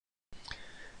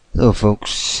Hello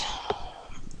folks,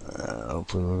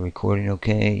 hopefully we're recording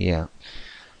okay, yeah,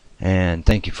 and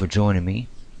thank you for joining me.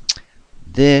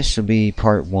 This will be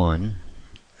part 1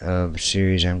 of a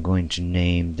series I'm going to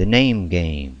name The Name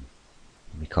Game.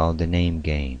 We call it The Name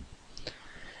Game.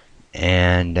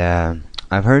 And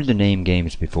I've heard the name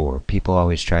games before. People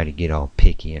always try to get all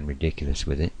picky and ridiculous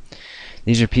with it.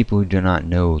 These are people who do not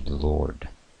know the Lord.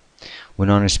 When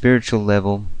on a spiritual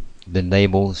level, the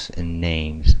labels and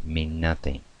names mean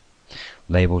nothing.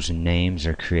 Labels and names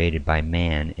are created by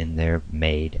man in their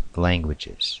made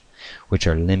languages, which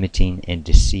are limiting and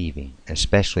deceiving,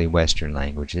 especially Western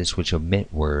languages, which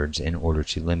omit words in order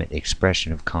to limit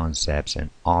expression of concepts and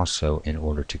also in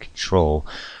order to control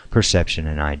perception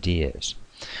and ideas.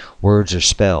 Words are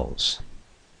spells,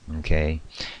 okay?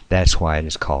 That's why it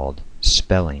is called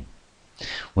spelling.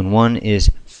 When one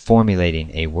is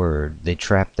formulating a word, they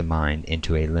trap the mind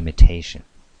into a limitation.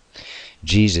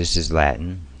 Jesus is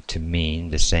Latin to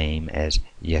mean the same as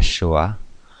Yeshua,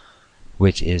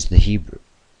 which is the Hebrew.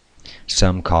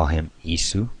 Some call him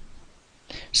Isu.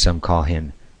 Some call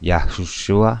him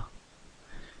Yahoshua.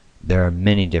 There are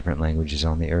many different languages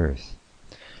on the earth.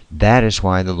 That is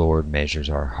why the Lord measures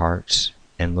our hearts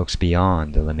and looks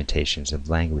beyond the limitations of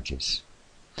languages.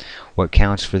 What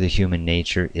counts for the human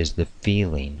nature is the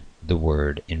feeling the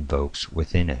word invokes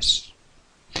within us.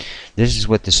 This is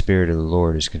what the Spirit of the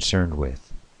Lord is concerned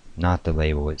with, not the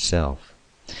label itself.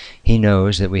 He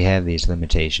knows that we have these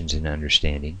limitations in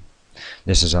understanding.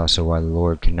 This is also why the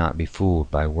Lord cannot be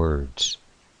fooled by words.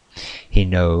 He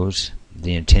knows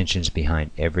the intentions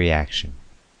behind every action,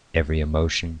 every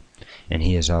emotion, and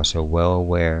he is also well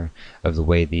aware of the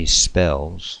way these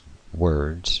spells,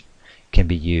 words, can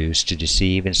be used to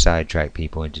deceive and sidetrack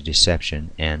people into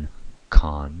deception and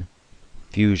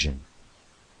confusion.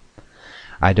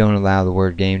 I don't allow the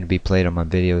word game to be played on my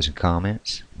videos and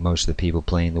comments. Most of the people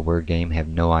playing the word game have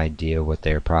no idea what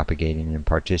they are propagating and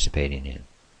participating in.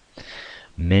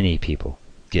 Many people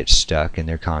get stuck in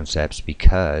their concepts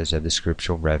because of the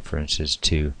scriptural references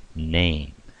to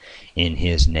name. In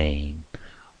his name,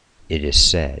 it is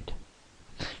said.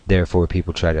 Therefore,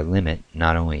 people try to limit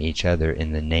not only each other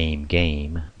in the name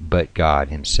game, but God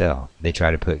himself. They try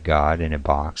to put God in a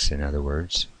box, in other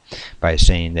words, by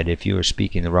saying that if you are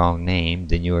speaking the wrong name,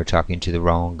 then you are talking to the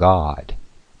wrong God.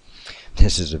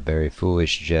 This is a very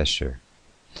foolish gesture,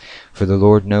 for the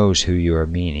Lord knows who you are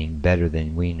meaning better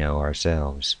than we know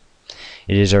ourselves.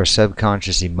 It is our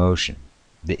subconscious emotion.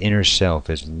 The inner self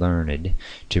is learned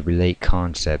to relate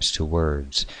concepts to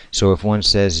words. So if one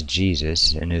says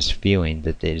Jesus and is feeling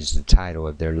that it is the title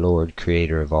of their Lord,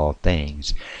 Creator of all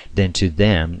things, then to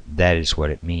them that is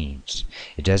what it means.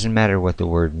 It doesn't matter what the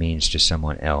word means to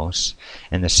someone else,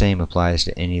 and the same applies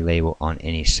to any label on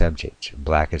any subject.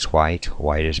 Black is white,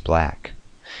 white is black,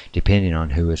 depending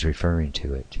on who is referring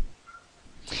to it.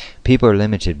 People are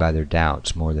limited by their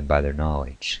doubts more than by their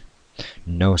knowledge.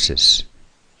 Gnosis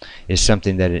is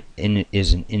something that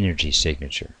is an energy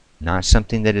signature, not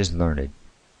something that is learned.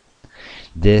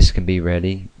 This can be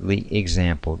readily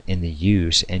exampled in the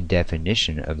use and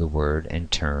definition of the word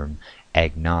and term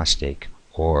agnostic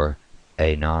or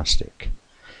agnostic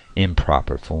in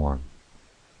proper form.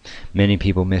 Many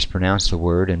people mispronounce the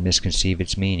word and misconceive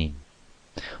its meaning.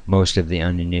 Most of the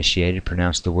uninitiated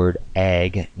pronounce the word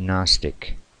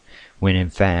agnostic, when in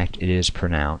fact it is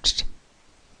pronounced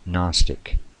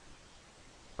Gnostic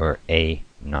or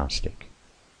agnostic.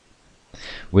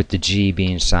 With the G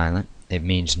being silent, it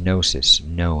means gnosis,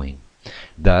 knowing.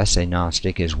 Thus, a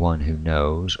Gnostic is one who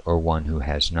knows or one who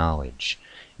has knowledge.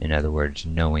 In other words,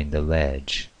 knowing the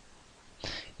ledge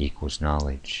equals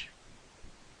knowledge.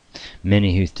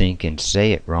 Many who think and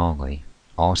say it wrongly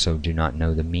also do not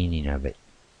know the meaning of it.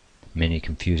 Many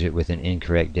confuse it with an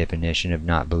incorrect definition of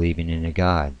not believing in a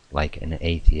God, like an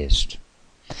atheist,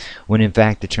 when in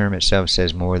fact the term itself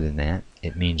says more than that.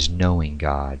 It means knowing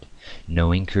God,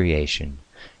 knowing creation,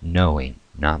 knowing,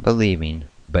 not believing,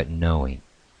 but knowing.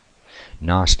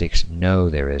 Gnostics know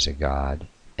there is a God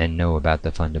and know about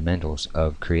the fundamentals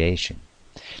of creation.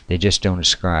 They just don't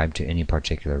ascribe to any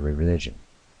particular religion.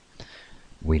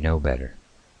 We know better.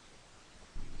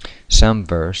 Some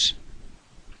verse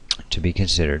to be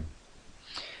considered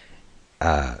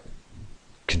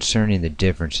concerning the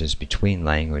differences between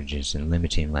languages and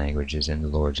limiting languages in the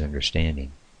Lord's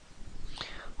understanding.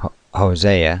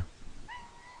 Hosea,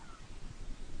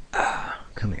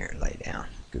 come here, lay down,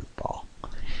 goofball.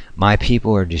 My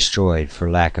people are destroyed for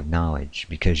lack of knowledge.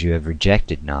 Because you have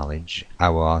rejected knowledge, I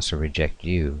will also reject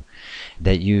you,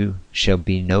 that you shall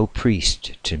be no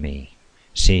priest to me.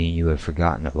 Seeing you have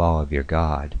forgotten the law of your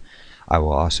God, I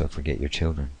will also forget your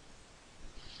children.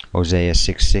 Hosea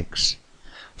 6:6.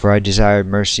 For I desired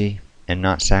mercy and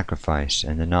not sacrifice,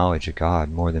 and the knowledge of God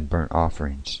more than burnt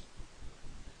offerings.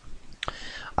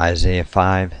 Isaiah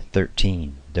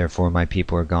 5:13. Therefore my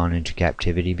people are gone into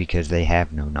captivity, because they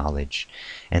have no knowledge,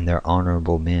 and their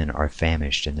honorable men are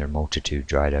famished, and their multitude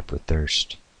dried up with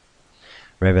thirst.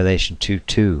 Revelation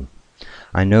 2:2.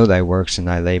 I know thy works and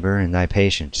thy labor and thy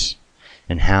patience,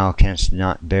 and how canst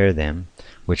not bear them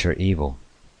which are evil.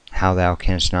 How thou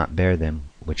canst not bear them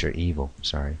which are evil,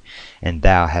 and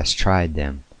thou hast tried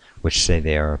them which say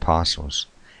they are apostles,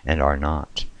 and are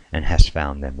not, and hast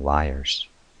found them liars.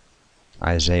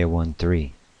 Isaiah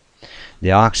 1:3.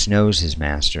 The ox knows his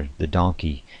master, the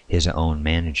donkey his own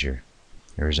manager,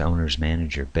 or his owner's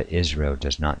manager, but Israel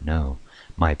does not know.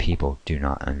 My people do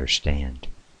not understand.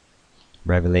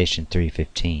 Revelation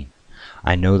 3:15.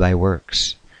 I know thy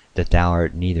works, that thou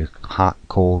art neither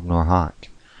cold nor hot.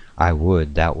 I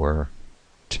would thou wert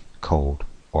cold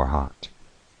or hot.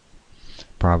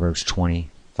 Proverbs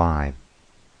 25,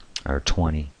 or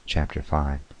 20, chapter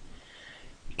 5.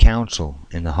 Counsel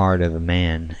in the heart of a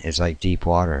man is like deep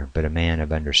water, but a man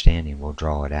of understanding will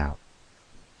draw it out.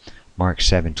 Mark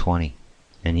 7:20.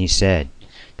 And he said,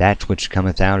 That which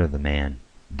cometh out of the man,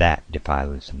 that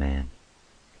defileth the man.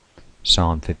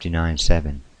 Psalm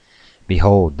 59:7.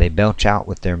 Behold, they belch out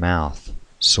with their mouth,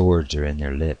 swords are in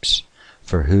their lips,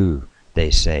 for who, they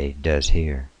say, does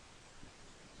hear?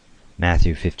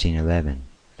 Matthew 15:11.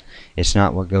 It's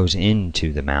not what goes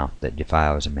into the mouth that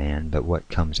defiles a man, but what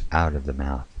comes out of the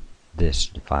mouth. This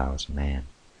defiles a man.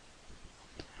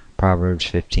 Proverbs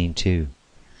 15:2.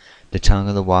 The tongue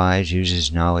of the wise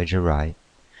uses knowledge aright,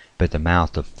 but the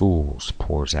mouth of fools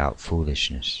pours out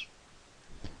foolishness.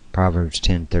 Proverbs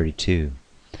 10:32.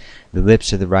 The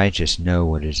lips of the righteous know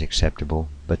what is acceptable,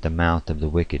 but the mouth of the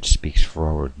wicked speaks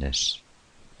frowardness.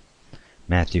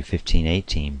 Matthew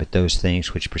 15:18. But those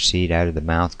things which proceed out of the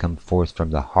mouth come forth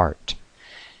from the heart,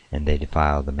 and they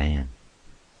defile the man.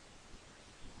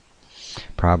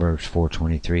 Proverbs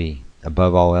 4:23.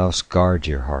 Above all else guard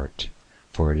your heart,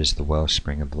 for it is the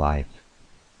wellspring of life.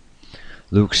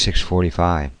 Luke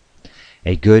 6:45.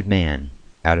 A good man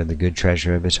out of the good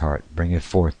treasure of his heart bringeth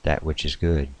forth that which is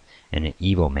good, and an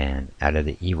evil man out of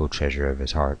the evil treasure of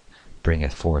his heart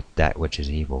bringeth forth that which is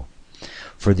evil.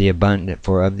 For of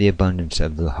the abundance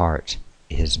of the heart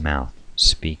his mouth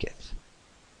speaketh.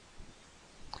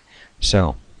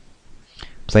 So,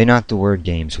 play not the word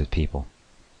games with people.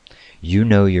 You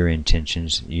know your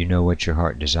intentions, you know what your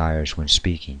heart desires when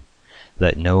speaking.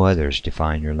 Let no others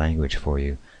define your language for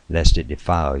you, lest it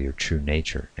defile your true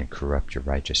nature and corrupt your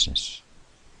righteousness.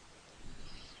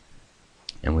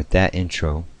 And with that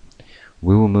intro,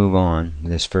 we will move on.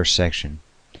 This first section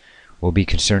will be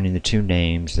concerning the two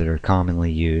names that are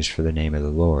commonly used for the name of the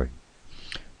Lord,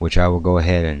 which I will go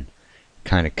ahead and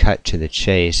kind of cut to the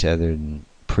chase other than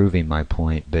proving my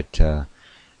point, but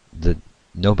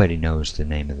nobody knows the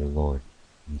name of the Lord.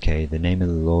 Okay, the name of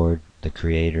the Lord, the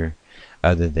Creator,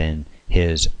 other than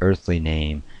his earthly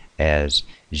name as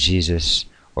Jesus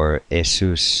or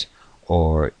Jesus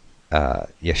or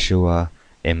Yeshua,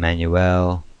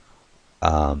 Emmanuel,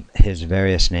 his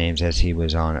various names as he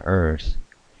was on earth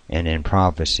and in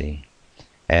prophecy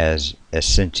as a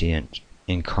sentient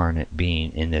incarnate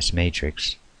being in this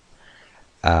matrix.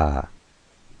 Nobody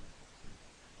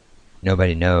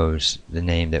knows the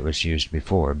name that was used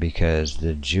before, because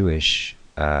the Jewish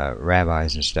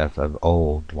rabbis and stuff of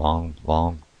old,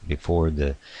 long before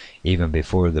even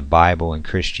before the Bible and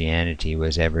Christianity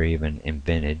was ever even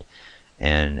invented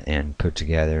and put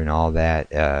together and all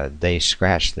that, they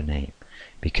scratched the name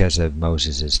because of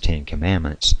Moses' 10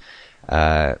 Commandments.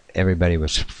 Everybody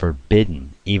was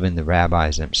forbidden, even the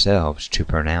rabbis themselves, to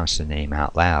pronounce the name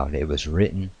out loud. It was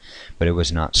written, but it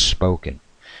was not spoken,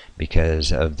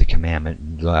 because of the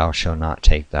commandment, thou shalt not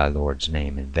take thy Lord's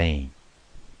name in vain.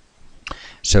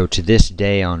 So to this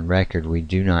day on record, we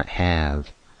do not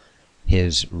have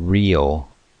his real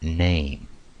name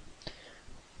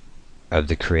of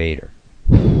the Creator.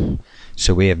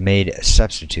 So we have made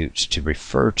substitutes to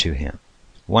refer to him.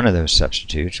 One of those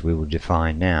substitutes we will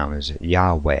define now is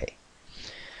Yahweh.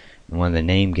 And one of the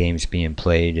name games being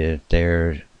played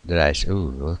there that I said, ooh,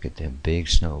 look at them big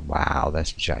snow. Wow,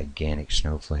 that's gigantic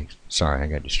snowflakes. Sorry, I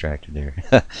got distracted there.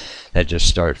 That just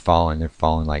started falling. They're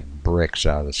falling like bricks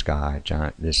out of the sky.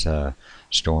 This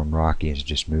storm Rocky is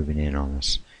just moving in on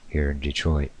us here in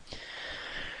Detroit.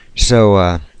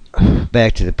 So,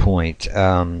 back to the point.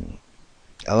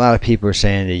 A lot of people are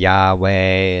saying that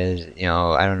Yahweh is,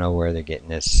 I don't know where they're getting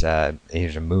this.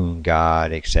 He's a moon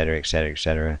god, etc., etc.,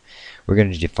 etc. We're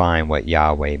going to define what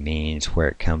Yahweh means, where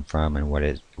it comes from, and what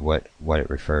it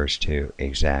refers to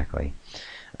exactly.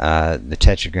 The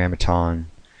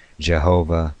Tetragrammaton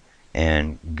Jehovah,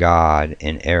 and God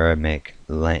in Aramaic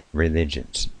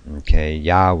religions. Okay,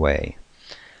 Yahweh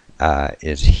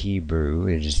is Hebrew.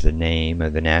 It is the name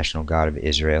of the national God of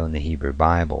Israel in the Hebrew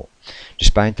Bible.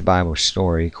 Despite the Bible's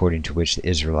story, according to which the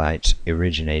Israelites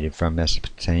originated from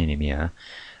Mesopotamia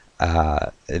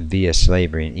via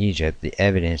slavery in Egypt, the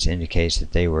evidence indicates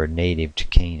that they were native to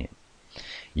Canaan.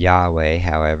 Yahweh,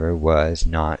 however, was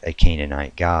not a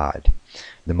Canaanite god.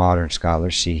 The modern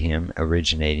scholars see him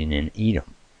originating in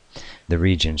Edom, the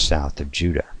region south of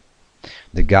Judah.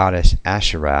 The goddess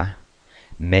Asherah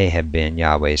may have been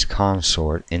Yahweh's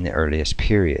consort in the earliest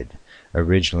period,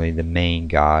 originally the main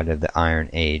god of the Iron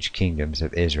Age kingdoms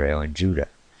of Israel and Judah.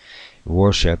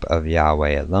 Worship of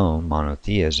Yahweh alone,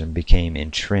 monotheism, became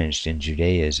entrenched in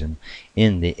Judaism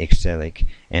in the Exilic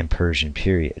and Persian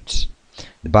periods.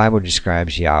 The Bible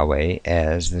describes Yahweh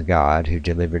as the God who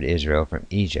delivered Israel from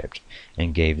Egypt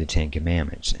and gave the Ten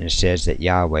Commandments, and it says that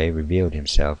Yahweh revealed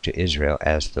himself to Israel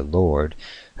as the Lord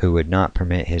who would not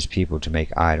permit his people to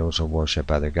make idols or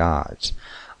worship other gods.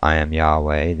 I am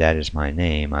Yahweh, that is my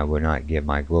name. I will not give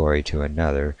my glory to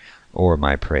another or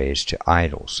my praise to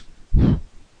idols.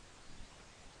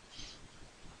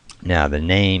 Now, the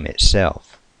name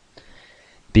itself,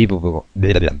 biblical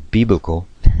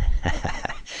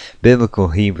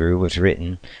Hebrew, was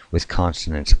written with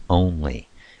consonants only,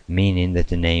 meaning that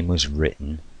the name was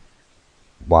written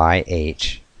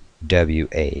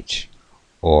YHWH,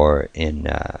 or in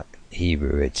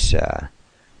Hebrew it's Yod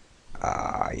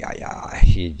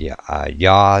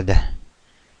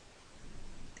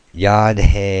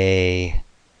He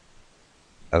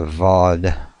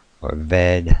Avod, or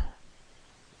Ved.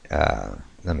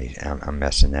 I'm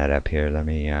messing that up here.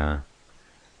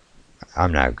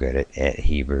 I'm not good at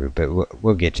Hebrew, but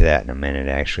we'll get to that in a minute,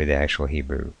 actually, the actual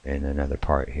Hebrew in another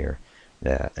part here,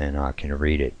 and I can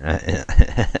read it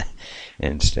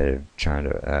instead of trying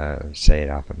to say it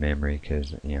off of memory,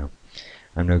 because,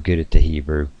 I'm no good at the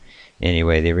Hebrew.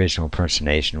 Anyway, the original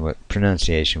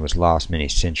pronunciation was lost many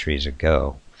centuries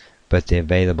ago, but the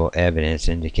available evidence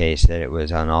indicates that it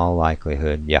was in all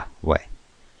likelihood Yahweh.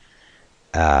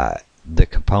 The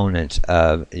components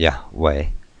of Yahweh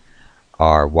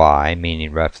are Y,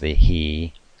 meaning roughly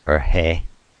he or he,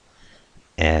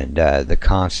 and the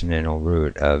consonantal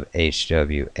root of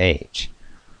HWH,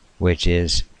 which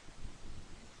is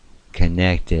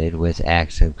connected with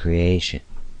acts of creation.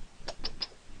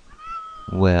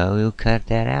 Well, you'll cut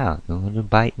that out. You're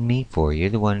biting me for you.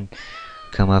 You're the one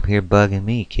come up here bugging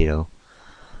me, kiddo.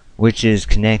 Which is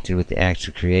connected with the acts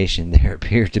of creation. There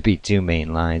appear to be two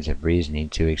main lines of reasoning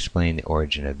to explain the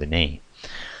origin of the name.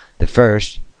 The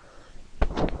first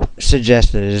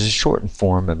suggests that it is a shortened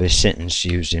form of a sentence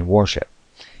used in worship.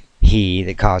 He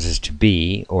that causes to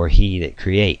be, or he that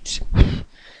creates.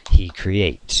 He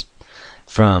creates.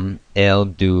 From El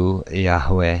du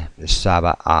Yahweh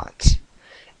Sabaoth.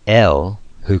 El,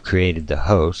 who created the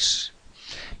hosts,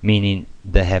 meaning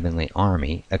the heavenly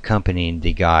army, accompanying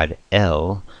the god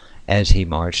El as he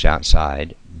marched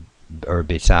beside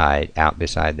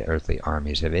the earthly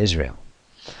armies of Israel.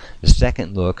 The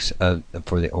second looks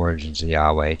for the origins of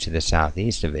Yahweh to the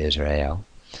southeast of Israel,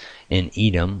 in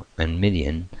Edom and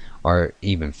Midian, or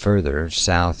even further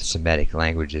south Semitic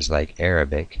languages like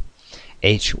Arabic.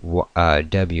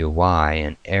 HWY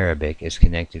in Arabic is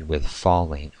connected with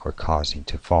falling or causing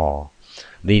to fall,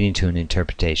 leading to an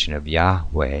interpretation of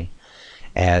Yahweh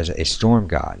as a storm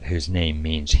god, whose name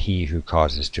means he who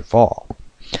causes to fall.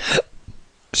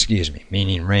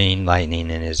 Meaning rain, lightning,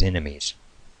 and his enemies.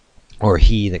 Or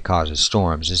he that causes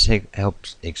storms. This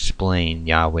helps explain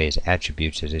Yahweh's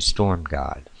attributes as a storm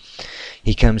god.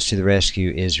 He comes to the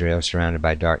rescue Israel surrounded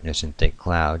by darkness and thick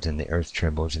clouds, and the earth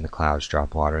trembles, and the clouds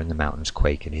drop water, and the mountains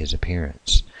quake at his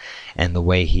appearance. And the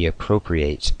way he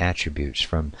appropriates attributes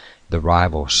from the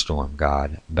rival storm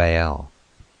god, Baal.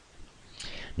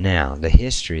 Now, the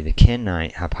history, the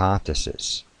Kenite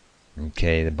hypothesis.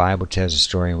 Okay, the Bible tells a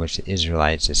story in which the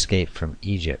Israelites escaped from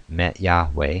Egypt, met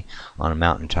Yahweh on a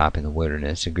mountaintop in the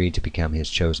wilderness, agreed to become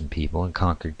his chosen people, and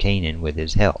conquered Canaan with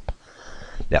his help.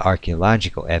 The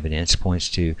archaeological evidence points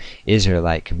to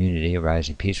Israelite community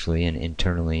arising peacefully and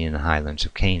internally in the highlands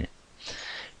of Canaan.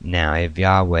 Now, if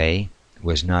Yahweh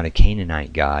was not a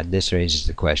Canaanite god, this raises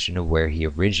the question of where he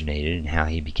originated and how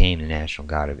he became the national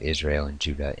god of Israel and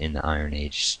Judah in the Iron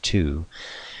Age 2,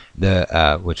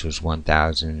 which was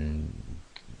 1000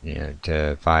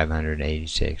 to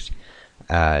 586.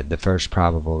 The first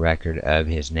probable record of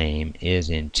his name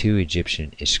is in two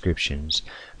Egyptian inscriptions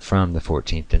from the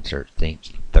 14th and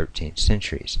 13th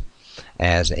centuries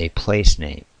as a place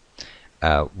name.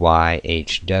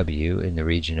 YHW in the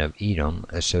region of Edom,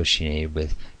 associated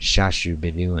with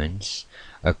Shashubiduans.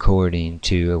 According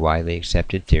to a widely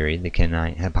accepted theory, the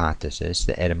Kenite hypothesis,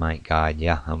 the Edomite god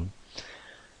Yahoshua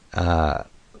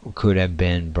could have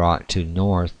been brought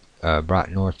north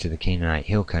to the Canaanite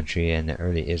hill country and the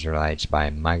early Israelites by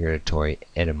migratory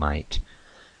Edomite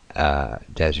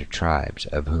desert tribes,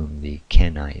 of whom the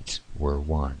Kenites were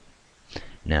one.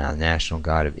 Now, the national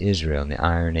God of Israel in the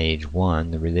Iron Age 1,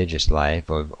 the religious life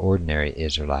of ordinary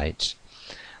Israelites,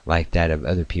 like that of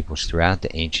other peoples throughout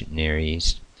the ancient Near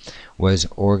East, was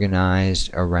organized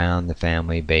around the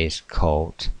family-based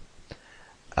cult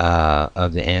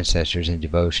of the ancestors in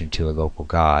devotion to a local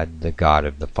god, the God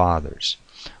of the fathers.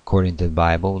 According to the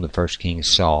Bible, the first king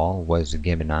Saul was a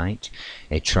Gibeonite,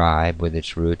 a tribe with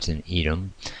its roots in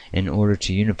Edom. In order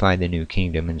to unify the new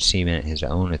kingdom and cement his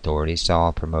own authority,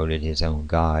 Saul promoted his own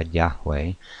god,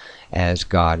 Yahweh, as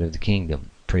God of the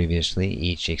kingdom. Previously,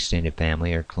 each extended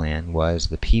family or clan was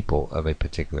the people of a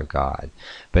particular god,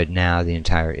 but now the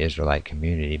entire Israelite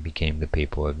community became the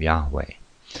people of Yahweh.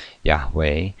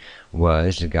 Yahweh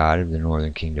was the god of the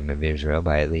northern kingdom of Israel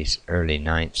by at least early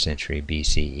 9th century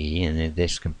BCE, and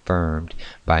this confirmed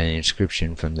by an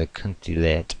inscription from the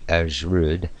Kuntilet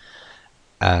Ajrud,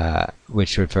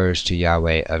 which refers to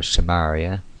Yahweh of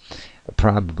Samaria,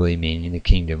 probably meaning the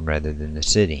kingdom rather than the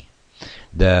city.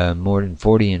 The more than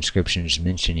 40 inscriptions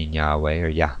mentioning Yahweh or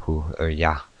Yahu or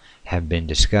Yah have been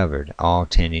discovered, all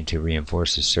tending to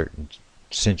reinforce a certain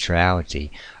centrality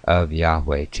of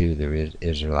Yahweh to the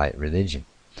Israelite religion.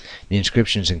 The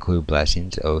inscriptions include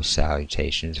blessings, oaths,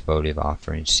 salutations, votive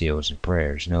offerings, seals, and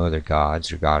prayers. No other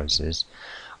gods or goddesses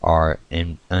are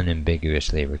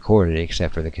unambiguously recorded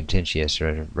except for the contentious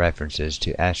references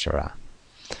to Asherah,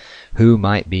 who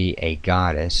might be a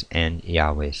goddess and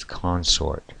Yahweh's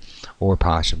consort, or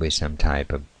possibly some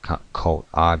type of cult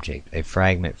object. A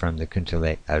fragment from the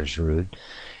Kuntilet Ajrud,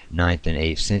 9th and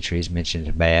 8th centuries, mentions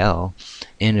Baal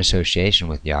in association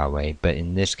with Yahweh, but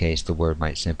in this case the word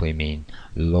might simply mean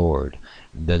Lord,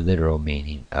 the literal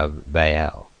meaning of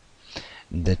Baal.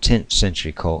 The 10th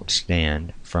century cult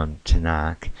stand from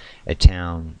Tanakh, a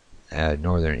town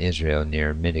northern Israel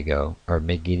near Megiddo,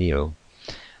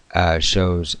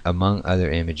 shows, among other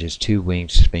images, two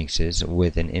winged sphinxes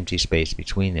with an empty space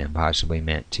between them, possibly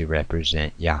meant to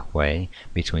represent Yahweh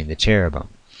between the cherubim.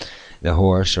 The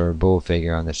horse or bull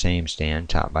figure on the same stand,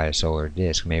 topped by a solar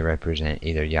disk, may represent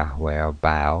either Yahweh or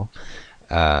Baal,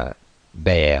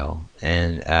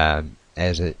 and a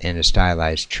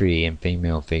stylized tree and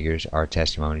female figures are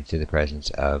testimony to the presence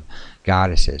of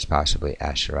goddesses, possibly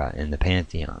Asherah, in the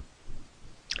pantheon.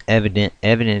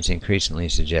 Evidence increasingly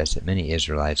suggests that many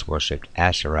Israelites worshipped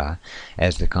Asherah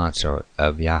as the consort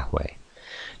of Yahweh.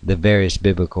 The various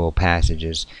biblical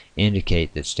passages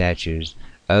indicate that statues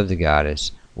of the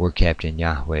goddess were kept in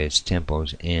Yahweh's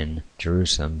temples in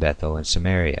Jerusalem, Bethel, and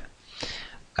Samaria.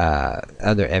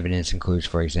 Other evidence includes,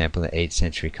 for example, the 8th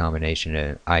century combination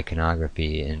of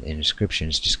iconography and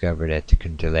inscriptions discovered at the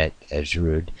Kuntilet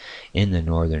Ajrud in the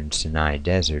northern Sinai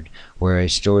desert, where a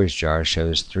storage jar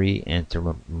shows 3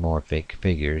 anthropomorphic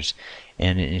figures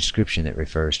and an inscription that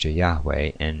refers to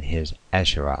Yahweh and his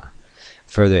Asherah.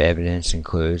 Further evidence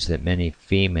includes that many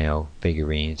female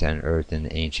figurines unearthed in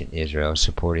ancient Israel,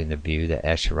 supporting the view that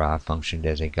Asherah functioned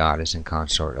as a goddess and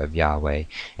consort of Yahweh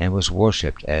and was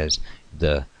worshipped as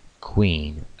the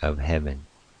Queen of Heaven.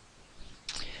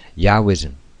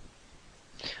 Yahwism.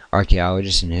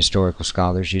 Archaeologists and historical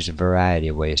scholars use a variety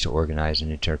of ways to organize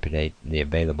and interpret the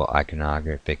available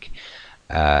iconographic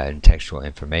and textual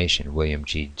information. William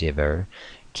G. Diver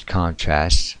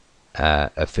contrasts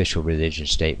official religion,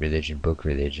 state religion, book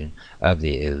religion of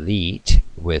the elite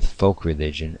with folk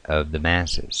religion of the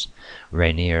masses.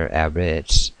 Rainier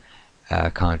Abritz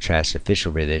contrasts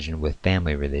official religion with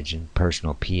family religion,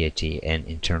 personal piety, and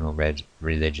internal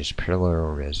religious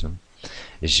pluralism.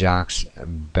 Jacques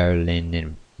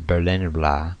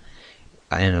Berlinblat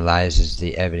analyzes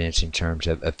the evidence in terms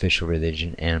of official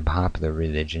religion and popular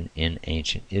religion in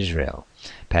ancient Israel.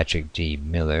 Patrick D.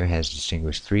 Miller has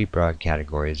distinguished 3 broad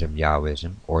categories of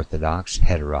Yahwism: orthodox,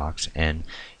 heterodox, and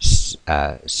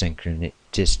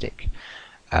syncretistic.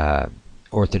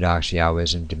 Orthodox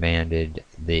Yahwism demanded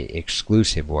the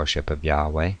exclusive worship of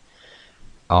Yahweh,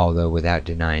 although without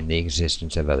denying the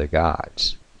existence of other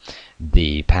gods.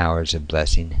 The powers of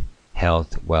blessing,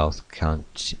 health, wealth,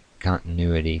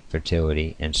 continuity,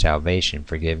 fertility, and salvation,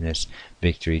 forgiveness,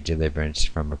 victory, deliverance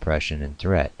from oppression and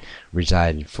threat,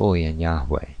 resided fully in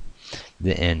Yahweh,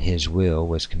 and his will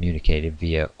was communicated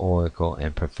via oracle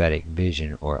and prophetic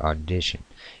vision or audition.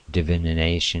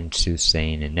 Divination,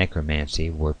 soothsaying, and necromancy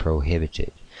were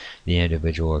prohibited. The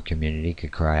individual or community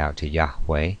could cry out to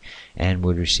Yahweh and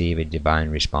would receive a divine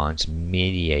response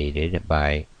mediated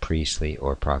by priestly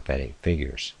or prophetic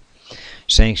figures.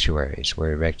 Sanctuaries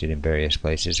were erected in various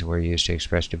places and were used to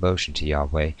express devotion to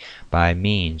Yahweh by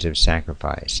means of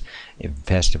sacrifice. In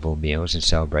festival meals and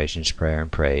celebrations, prayer and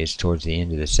praise. Towards the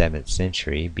end of the 7th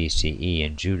century BCE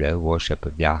in Judah, worship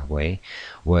of Yahweh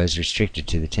was restricted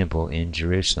to the temple in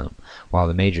Jerusalem, while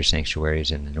the major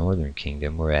sanctuaries in the northern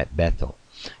kingdom were at Bethel,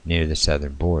 near the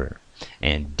southern border,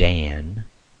 and Dan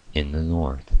in the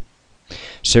north.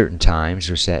 Certain times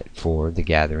were set for the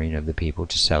gathering of the people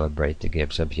to celebrate the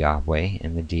gifts of Yahweh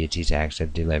and the deity's acts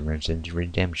of deliverance and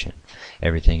redemption.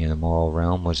 Everything in the moral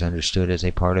realm was understood as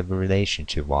a part of a relation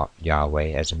to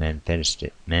Yahweh as a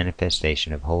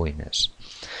manifestation of holiness.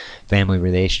 Family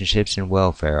relationships and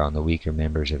welfare on the weaker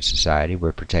members of society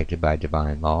were protected by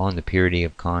divine law, and the purity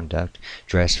of conduct,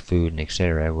 dress, food, and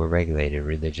etc. were regulated.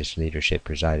 Religious leadership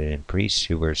presided in priests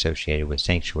who were associated with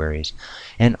sanctuaries,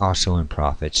 and also in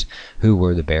prophets who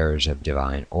were the bearers of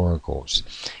divine oracles.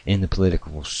 In the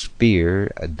political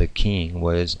sphere, the king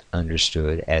was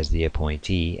understood as the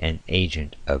appointee and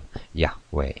agent of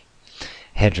Yahweh.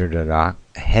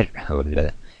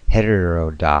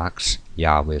 Heterodox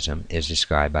Yahwism is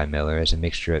described by Miller as a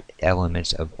mixture of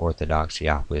elements of Orthodox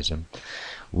Yahwism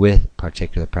with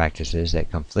particular practices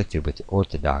that conflicted with the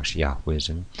Orthodox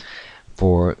Yahwism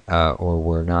or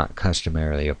were not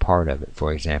customarily a part of it.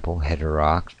 For example,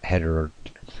 heterodox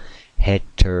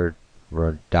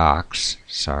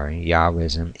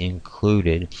Yahwism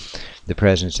included the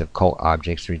presence of cult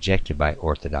objects rejected by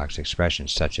Orthodox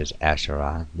expressions such as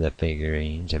Asherah, the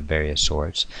figurines of various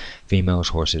sorts, females,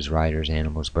 horses, riders,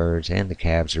 animals, birds, and the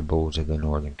calves or bulls of the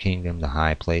northern kingdom. The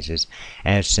high places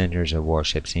as centers of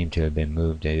worship seem to have been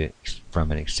moved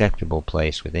from an acceptable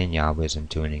place within Yahwism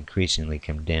to an increasingly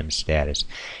condemned status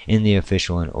in the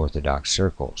official and Orthodox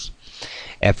circles.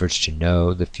 Efforts to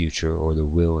know the future or the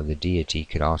will of the deity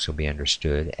could also be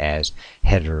understood as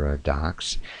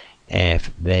heterodox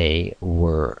if they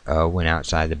went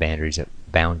outside the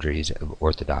boundaries of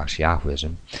Orthodox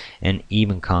Yahwism, and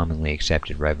even commonly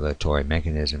accepted revelatory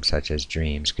mechanisms such as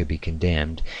dreams could be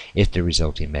condemned if the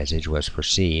resulting message was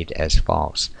perceived as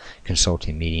false.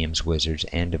 Consulting mediums, wizards,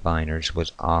 and diviners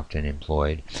was often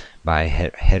employed by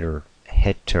heterodox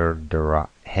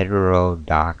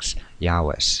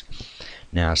Yahwist.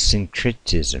 Now,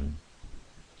 syncretism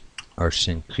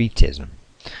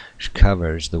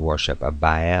covers the worship of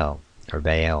Baal,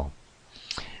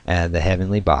 the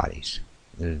heavenly bodies,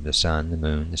 the sun, the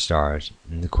moon, the stars,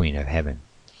 and the queen of heaven,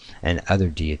 and other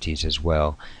deities, as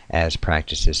well as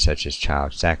practices such as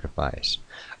child sacrifice.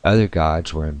 Other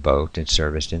gods were invoked and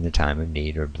serviced in the time of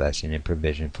need or blessing and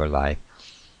provision for life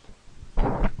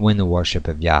when the worship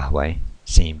of Yahweh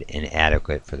seemed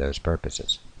inadequate for those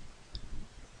purposes.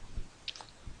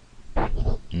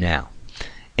 Now,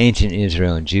 ancient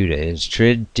Israel and Judah, it has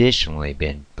traditionally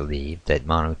been believed that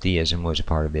monotheism was a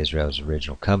part of Israel's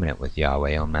original covenant with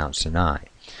Yahweh on Mount Sinai,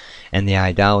 and the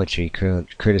idolatry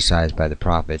criticized by the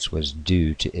prophets was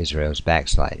due to Israel's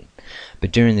backsliding.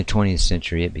 But during the 20th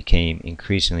century, it became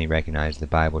increasingly recognized the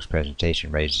Bible's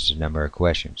presentation raises a number of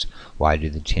questions. Why do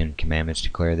the 10 Commandments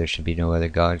declare there should be no other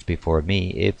gods before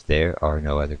me if there are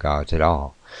no other gods at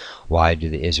all? Why do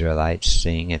the Israelites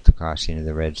sing at the crossing of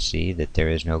the Red Sea that there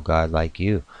is no God like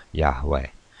you, Yahweh,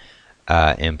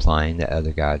 implying that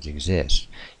other gods exist?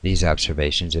 These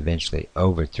observations eventually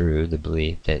overthrew the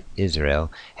belief that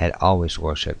Israel had always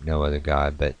worshipped no other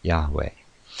God but Yahweh.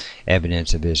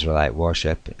 Evidence of Israelite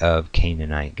worship of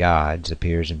Canaanite gods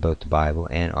appears in both the Bible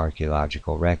and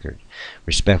archaeological record.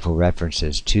 Respectful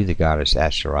references to the goddess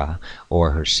Asherah,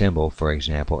 or her symbol, for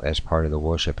example, as part of the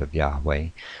worship of Yahweh,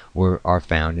 are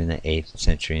found in the 8th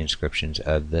century inscriptions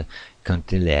of the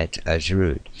Kuntilet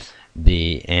Ajrud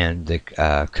and the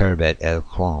Kerbet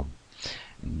el-Khom.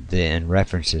 Then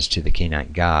references to the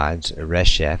Canaanite gods,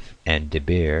 Resheph and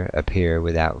Debir, appear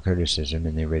without criticism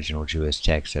in the original Jewish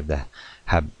text of the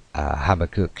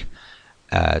Habakkuk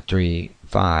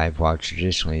 3:5, while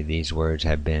traditionally these words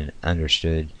have been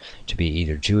understood to be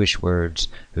either Jewish words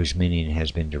whose meaning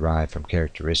has been derived from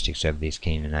characteristics of these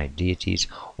Canaanite deities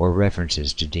or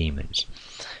references to demons.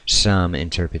 Some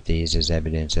interpret these as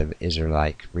evidence of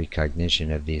Israelite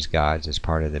recognition of these gods as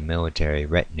part of the military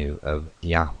retinue of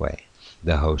Yahweh.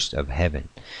 The host of heaven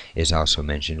is also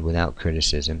mentioned without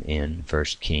criticism in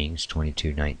 1 Kings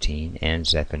 22:19 and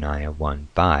Zephaniah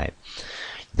 1:5.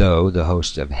 though the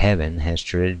host of heaven has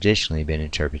traditionally been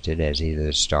interpreted as either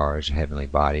the stars, heavenly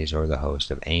bodies, or the host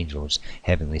of angels,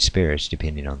 heavenly spirits,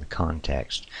 depending on the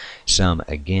context. Some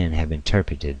again have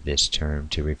interpreted this term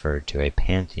to refer to a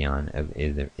pantheon of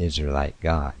Israelite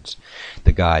gods.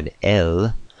 The god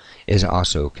El is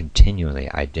also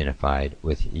continually identified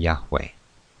with Yahweh.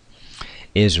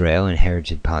 Israel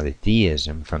inherited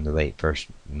polytheism from the late first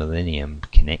millennium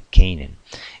Canaan,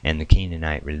 and the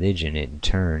Canaanite religion in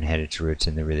turn had its roots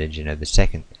in the religion of the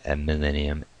second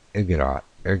millennium Ugarit.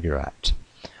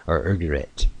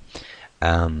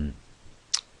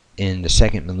 In the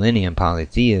second millennium,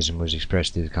 polytheism was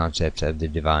expressed through the concepts of the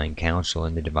divine council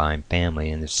and the divine family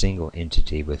in the single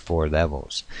entity with 4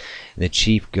 levels: the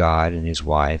chief god and his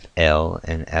wife, El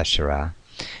and Asherah;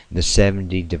 the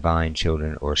 70 divine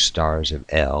children or stars of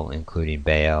El, including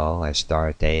Baal,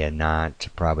 Astarte, Anat,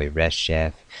 probably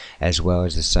Resheph, as well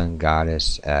as the sun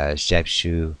goddess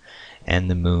Shepshu, and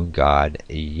the moon god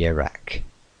Yerak.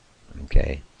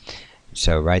 Okay,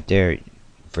 so right there,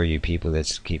 for you people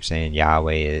that keep saying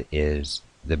Yahweh is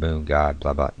the moon god,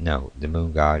 blah blah. No, the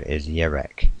moon god is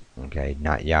Yerek. Okay,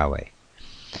 not Yahweh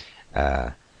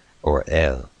or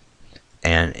El.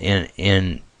 And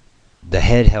in the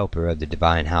head helper of the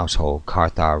divine household,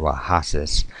 Karthar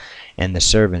Wahasis, and the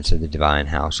servants of the divine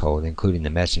household, including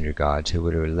the messenger gods, who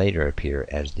would later appear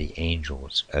as the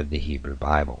angels of the Hebrew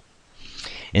Bible.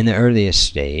 In the earliest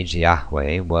stage,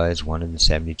 Yahweh was one of the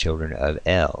 70 children of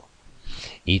El,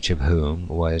 each of whom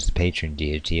was the patron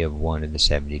deity of one of the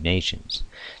 70 nations.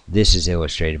 This is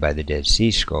illustrated by the Dead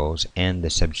Sea Scrolls and the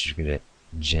subsequent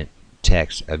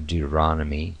text of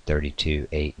Deuteronomy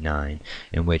 32:8-9,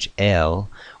 in which El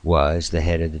was the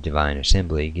head of the divine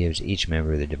assembly, gives each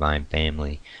member of the divine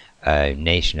family a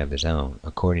nation of his own,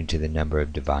 according to the number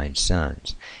of divine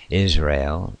sons.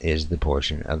 Israel is the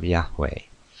portion of Yahweh.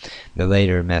 The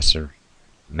later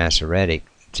Masoretic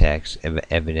text,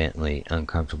 evidently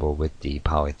uncomfortable with the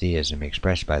polytheism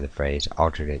expressed by the phrase,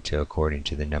 altered it to according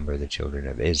to the number of the children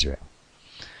of Israel.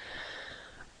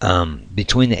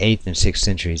 Between the 8th and 6th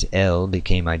centuries, El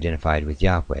became identified with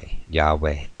Yahweh.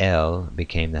 Yahweh El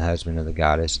became the husband of the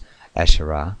goddess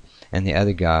Asherah, and the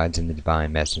other gods and the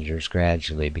divine messengers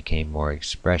gradually became more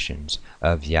expressions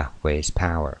of Yahweh's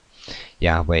power.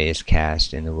 Yahweh is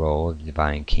cast in the role of the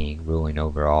divine king, ruling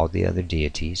over all the other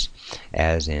deities,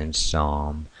 as in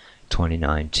Psalm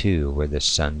 29:2, where the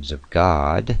sons of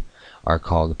God are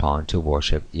called upon to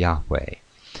worship Yahweh.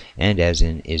 And as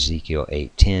in Ezekiel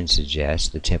 8:10 suggests,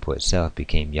 the temple itself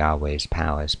became Yahweh's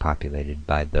palace, populated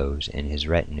by those in his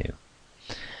retinue.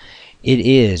 It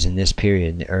is in this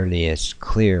period the earliest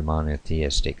clear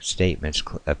monotheistic statements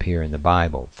appear in the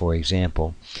Bible. For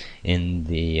example, in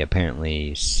the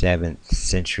apparently 7th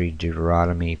century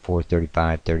Deuteronomy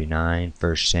 4:35-39,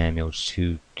 1 Samuel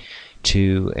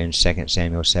 2:2, and 2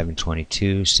 Samuel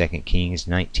 7:22, 2 Kings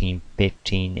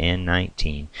 19:15 and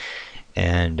 19,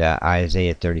 and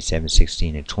Isaiah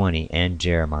 37:16 and 20, and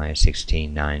Jeremiah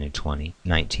 16:9 and 20,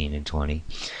 19 and 20,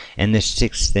 and the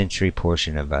 6th century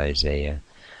portion of Isaiah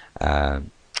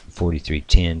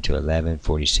 43:10-11,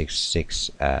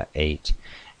 46:6-8,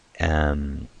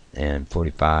 and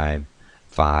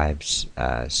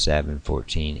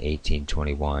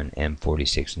 45:5-7-14-18-21, and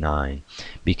 46:9,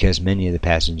 because many of the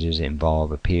passages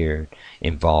appeared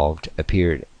in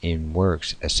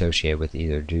works associated with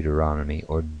either Deuteronomy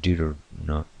or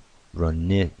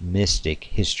Deuteronomistic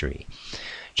history,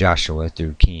 Joshua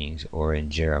through Kings, or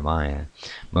in Jeremiah.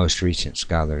 Most recent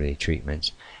scholarly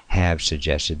treatments have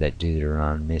suggested that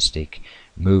Deuteronomistic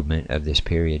movement of this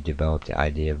period developed the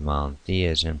idea of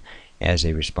monotheism as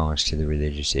a response to the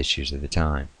religious issues of the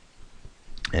time.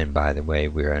 And by the way,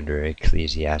 we're under an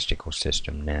ecclesiastical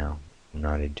system now,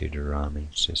 not a Deuteronomy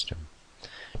system.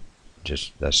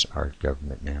 Just thus our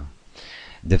government now.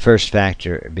 The first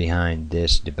factor behind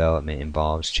this development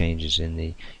involves changes in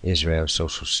the Israel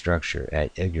social structure.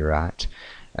 At Ugarit,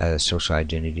 social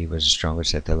identity was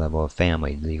strongest at the level of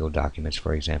family. Legal documents,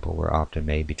 for example, were often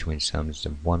made between sons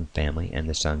of one family and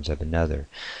the sons of another.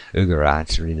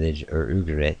 Ugarit's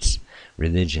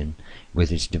religion,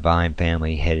 with its divine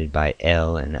family headed by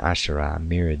El and Asherah,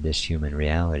 mirrored this human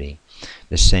reality.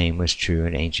 The same was true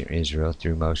in ancient Israel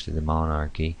through most of the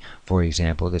monarchy. For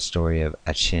example, the story of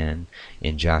Achan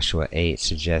in Joshua 8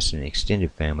 suggests an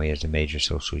extended family as a major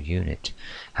social unit.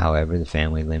 However, the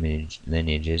family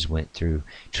lineages went through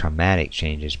traumatic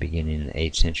changes beginning in the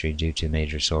 8th century due to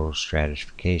major social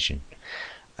stratification,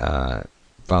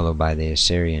 followed by the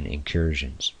Assyrian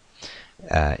incursions.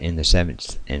 In the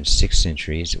 7th and 6th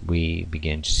centuries, we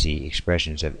begin to see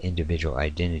expressions of individual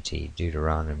identity.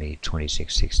 Deuteronomy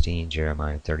 26:16,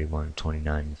 Jeremiah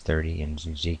 31:29-30, and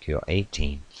Ezekiel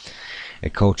 18. A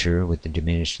culture with the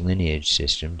diminished lineage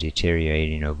system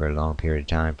deteriorating over a long period of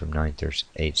time from 9th or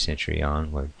 8th century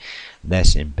onward,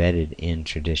 less embedded in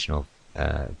traditional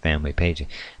family painting.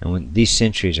 And these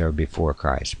centuries are before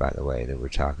Christ, by the way, that we're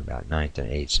talking about, 9th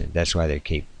and 8th century. That's why they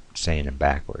keep saying them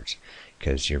backwards,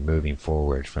 because you're moving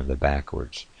forward from the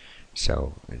backwards.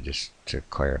 So just to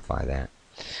clarify that.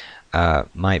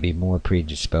 Might be more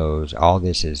predisposed. All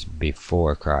this is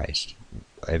before Christ.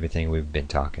 Everything we've been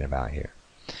talking about here.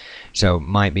 So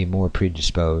might be more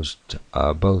predisposed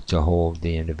both to hold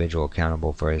the individual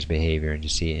accountable for his behavior and to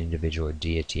see individual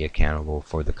deity accountable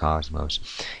for the cosmos.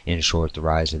 In short, the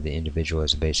rise of the individual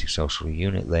as a basic social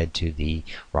unit led to the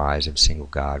rise of single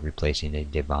God, replacing a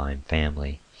divine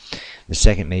family. The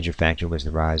second major factor was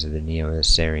the rise of the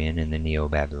Neo-Assyrian and the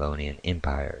Neo-Babylonian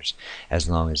empires. As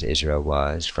long as Israel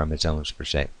was, from its own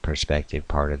perspective,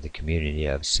 part of the community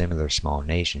of similar small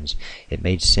nations, it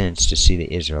made sense to see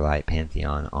the Israelite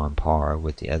pantheon on par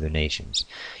with the other nations,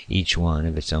 each one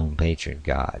of its own patron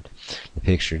god. The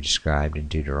picture described in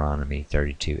Deuteronomy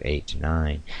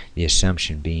 32:8-9, the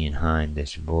assumption behind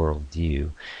this world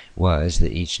view was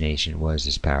that each nation was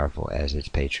as powerful as its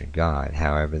patron god.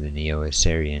 However, the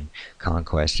Neo-Assyrian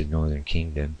conquest of northern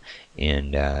kingdom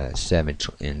in CA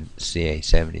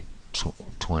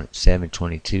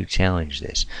 722 challenged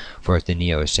this. For if the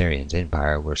Neo-Assyrian's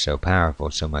empire were so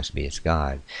powerful, so must be its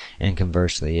god. And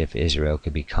conversely, if Israel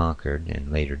could be conquered,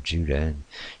 and later Judah in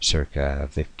circa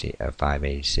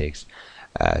 586,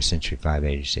 century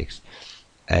 586,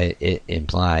 it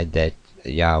implied that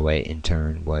Yahweh in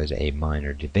turn was a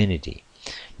minor divinity.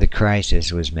 The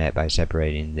crisis was met by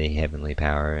separating the heavenly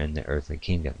power and the earthly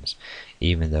kingdoms.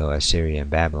 Even though Assyria and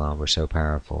Babylon were so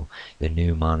powerful, the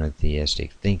new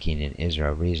monotheistic thinking in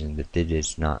Israel reasoned that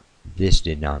this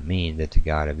did not mean that the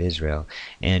God of Israel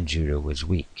and Judah was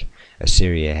weak.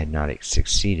 Assyria had not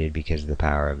succeeded because of the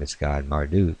power of its god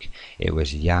Marduk. It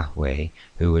was Yahweh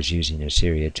who was using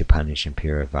Assyria to punish and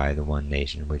purify the one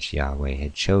nation which Yahweh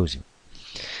had chosen.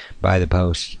 By the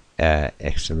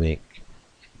post-exilic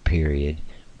period,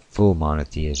 full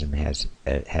monotheism had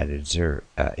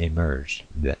emerged.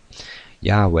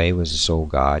 Yahweh was the sole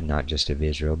God, not just of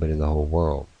Israel, but of the whole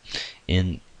world.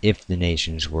 If the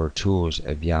nations were tools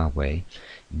of Yahweh,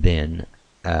 then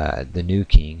the new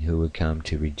king who would come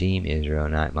to redeem Israel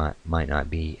might not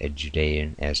be a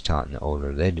Judean as taught in the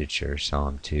older literature,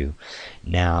 Psalm 2.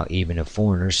 Now even a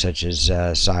foreigner such as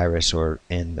Cyrus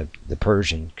and the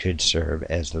Persian could serve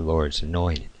as the Lord's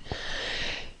anointed.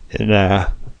 And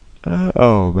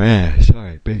oh man,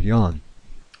 sorry, big yawn.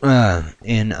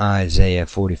 In Isaiah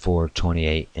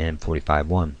 44:28 and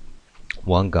 45:1,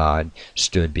 one God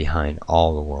stood behind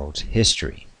all the world's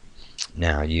history.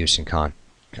 Now used in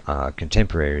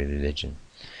contemporary religion,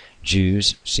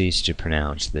 Jews ceased to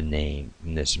pronounce the name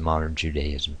in this modern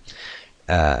Judaism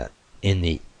in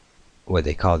the what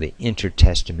they call the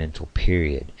intertestamental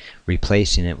period,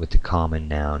 replacing it with the common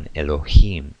noun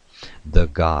Elohim, the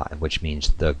God, which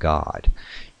means the God,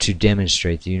 to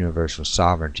demonstrate the universal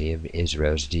sovereignty of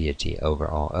Israel's deity over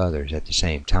all others. At the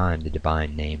same time, the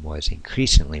divine name was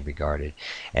increasingly regarded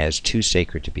as too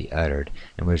sacred to be uttered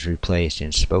and was replaced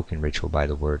in spoken ritual by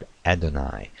the word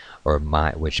Adonai, or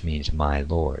my, which means my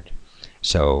Lord.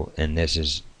 So, and this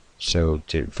is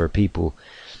for people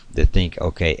to think,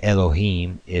 okay,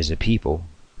 Elohim is a people.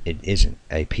 It isn't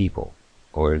a people,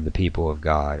 or the people of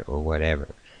God, or whatever.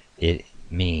 It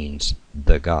means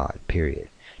the God, period.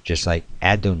 Just like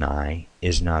Adonai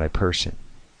is not a person.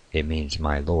 It means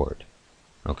my Lord.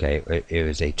 Okay, it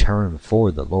was a term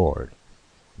for the Lord,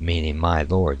 meaning my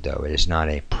Lord, though. It is not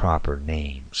a proper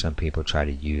name. Some people try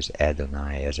to use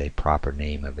Adonai as a proper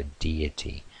name of a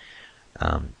deity.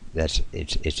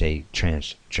 It's a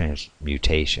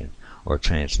transmutation or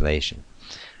translation,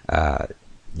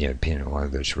 depending on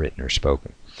whether it's written or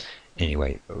spoken.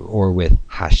 Anyway, or with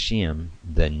Hashem,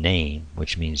 the name,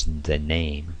 which means the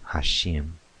name,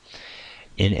 Hashem,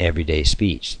 in everyday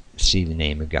speech. See the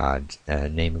name of God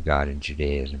in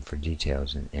Judaism for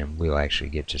details, and we'll actually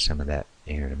get to some of that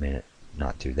here in a minute.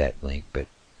 Not through that link, but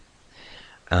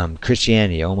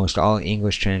Christianity. Almost all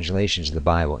English translations of the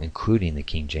Bible, including the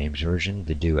King James Version,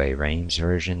 the Douay-Rheims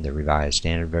Version, the Revised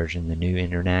Standard Version, the New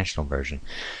International Version,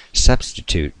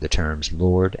 substitute the terms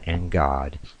Lord and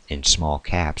God in small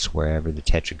caps wherever the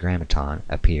Tetragrammaton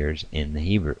appears in the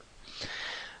Hebrew.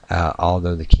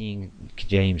 Although the King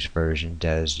James Version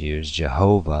does use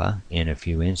Jehovah in a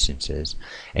few instances,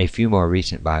 a few more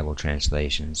recent Bible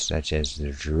translations, such as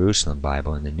the Jerusalem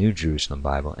Bible and the New Jerusalem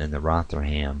Bible and the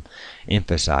Rotherham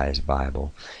Emphasized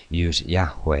Bible, use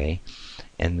Yahweh,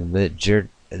 and the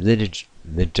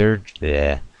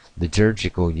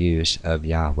liturgical use of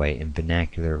Yahweh in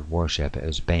vernacular worship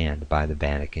was banned by the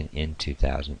Vatican in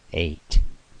 2008.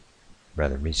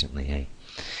 Rather recently, hey?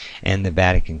 And the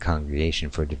Vatican Congregation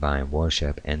for Divine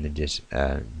Worship and the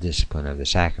Discipline of the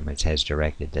Sacraments has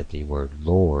directed that the word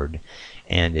Lord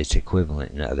and its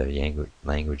equivalent in other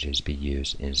languages be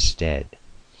used instead.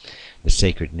 The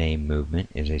Sacred Name Movement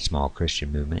is a small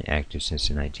Christian movement active since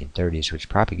the 1930s, which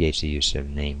propagates the use of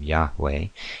the name Yahweh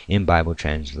in Bible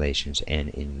translations and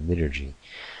in liturgy.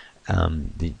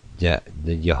 The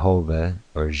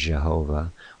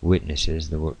Jehovah Witnesses,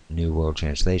 the New World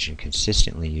Translation,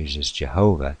 consistently uses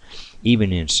Jehovah,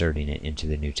 even inserting it into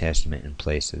the New Testament in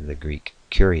place of the Greek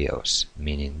Kyrios,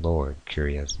 meaning Lord.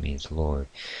 Kyrios means Lord.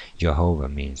 Jehovah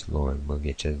means Lord. We'll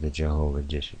get to the Jehovah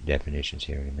definitions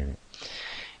here in a minute.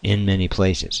 In many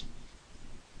places.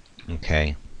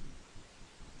 Okay.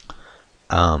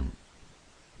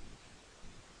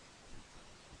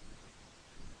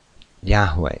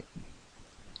 Yahweh,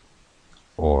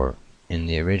 or in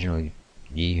the original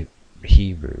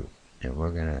Hebrew, and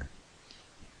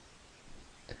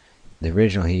the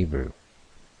original Hebrew,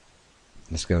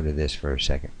 let's go to this for a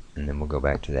second, and then we'll go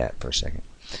back to that for a second.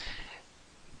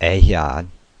 Ehad,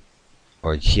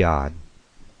 or Yad,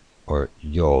 or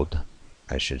Yod,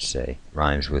 I should say,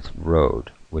 rhymes with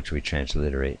road, which we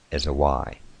transliterate as a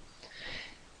Y.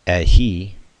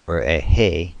 Ehi, or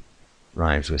Ehe,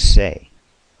 rhymes with say,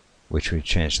 which we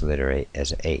transliterate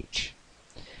as a H.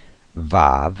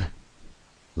 Vav,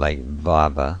 like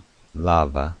Vava,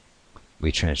 lava,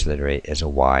 we transliterate as a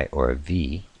Y or a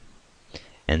V,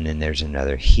 and then there's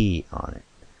another He on it.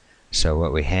 So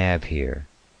what we have here,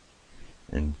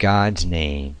 in God's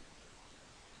name,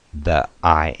 the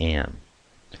I am,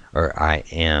 or I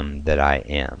am that I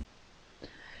am,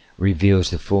 reveals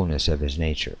the fullness of His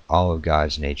nature. All of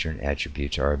God's nature and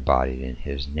attributes are embodied in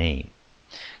His name.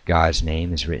 God's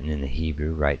name is written in the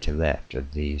Hebrew right to left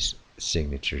of these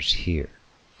signatures here.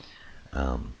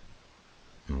 And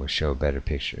we'll show a better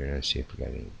picture. Let's see if we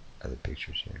got any other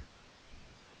pictures here.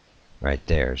 Right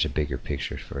there is a bigger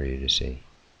picture for you to see.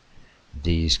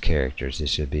 These characters,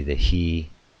 this would be the He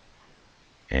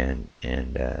and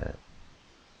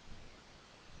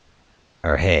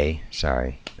or Hey,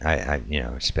 sorry. I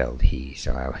spelled He,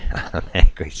 so I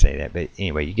automatically say that. But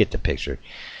anyway, you get the picture.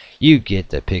 You get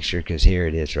the picture, because here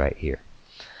it is right here.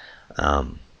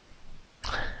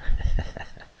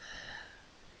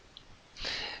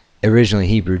 Originally,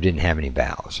 Hebrew didn't have any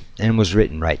vowels and was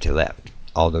written right to left,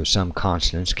 although some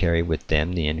consonants carry with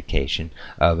them the indication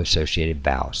of associated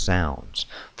vowel sounds.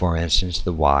 For instance,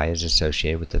 the Y is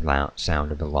associated with the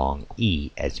sound of a long E,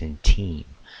 as in team.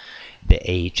 The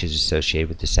H is associated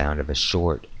with the sound of a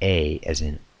short A, as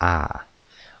in ah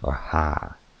or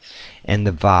ha. And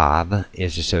the Vav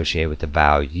is associated with the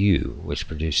vowel U, which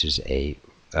produces a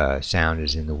sound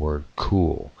as in the word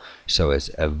cool, so as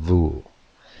a vu.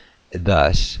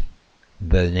 Thus,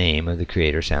 the name of the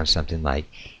Creator sounds something like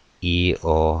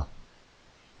E-I-O-A,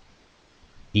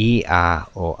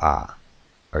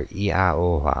 or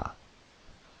E-I-O-A,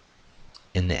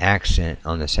 in the accent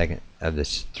on the second of the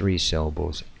three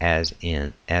syllables as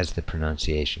the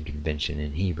pronunciation convention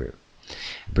in Hebrew.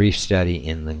 Brief study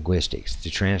in linguistics. To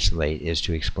translate is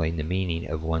to explain the meaning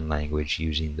of one language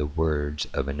using the words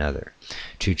of another.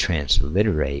 To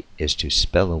transliterate is to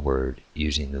spell a word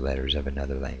using the letters of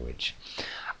another language.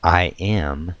 I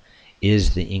am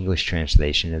is the English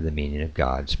translation of the meaning of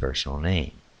God's personal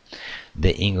name.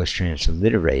 The English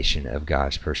transliteration of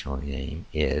God's personal name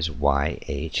is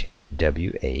YHWH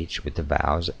with the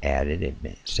vowels added.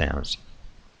 It sounds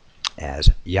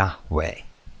as Yahweh.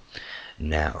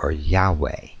 Now, or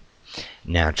Yahweh.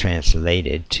 Now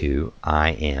translated to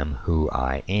I am who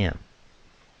I am.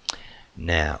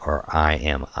 Now, or I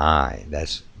am I.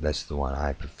 That's the one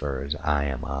I prefer, is I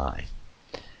am I.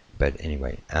 But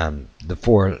anyway, the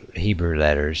four Hebrew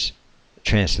letters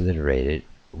transliterated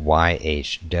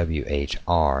YHWHR,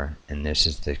 and this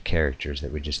is the characters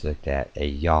that we just looked at, a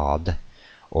Yod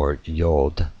or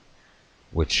Yod,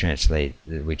 which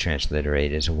we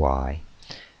transliterate as Y.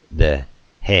 The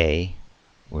Hey,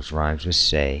 which rhymes with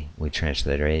say, we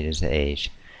transliterate as the H.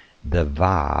 The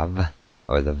Vav,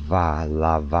 or the Va,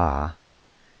 La Va,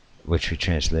 which we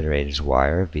transliterate as Y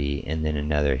or V, and then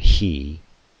another He,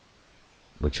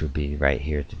 which would be right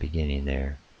here at the beginning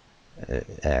there,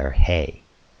 or Hey.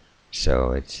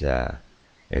 So it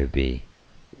would be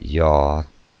Yah,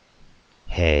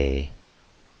 He,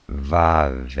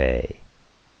 Vave.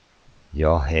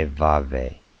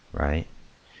 Yehovah, right?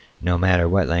 No matter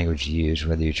what language you use,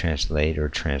 whether you translate or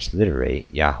transliterate,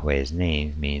 Yahweh's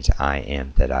name means I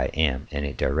am that I am, and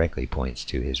it directly points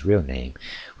to his real name,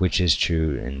 which is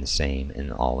true and the same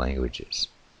in all languages.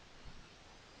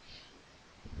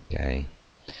 Okay,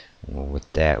 well,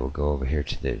 with that, we'll go over here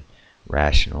to the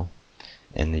rational.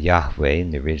 And the Yahweh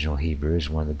in the original Hebrew is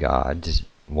one of the gods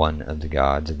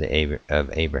of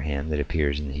Abraham that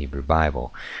appears in the Hebrew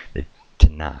Bible, the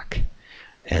Tanakh,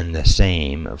 and the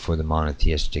same for the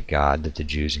monotheistic God that the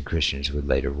Jews and Christians would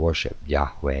later worship.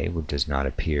 Yahweh does not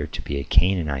appear to be a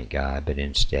Canaanite god, but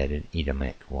instead an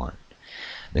Edomite one.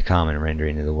 The common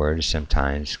rendering of the word is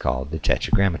sometimes called the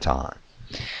Tetragrammaton,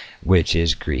 which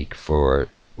is Greek for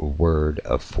a word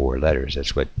of 4 letters.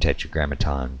 That's what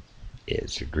Tetragrammaton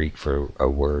is, Greek for a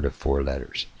word of 4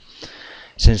 letters.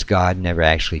 Since God never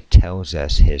actually tells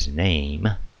us his name,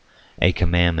 a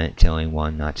commandment telling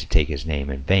one not to take his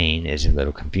name in vain is a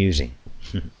little confusing.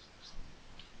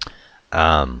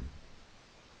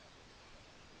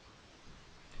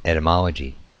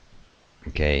 Etymology.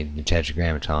 Okay, the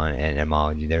Tetragrammaton and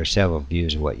etymology. There are several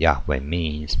views of what Yahweh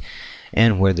means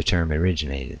and where the term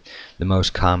originated. The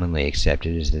most commonly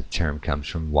accepted is that the term comes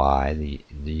from Y,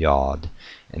 the Yod,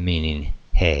 meaning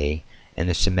He, and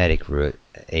the Semitic root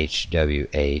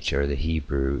HWH, or the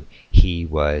Hebrew he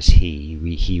was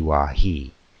he wa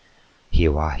he,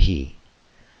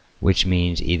 which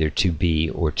means either to be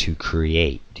or to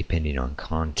create, depending on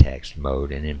context,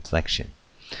 mode, and inflection,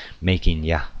 making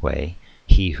Yahweh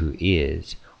he who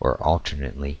is, or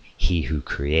alternately he who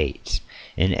creates.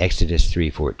 In Exodus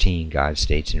 3:14, God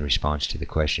states in response to the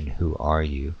question, "Who are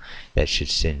you that should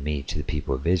send me to the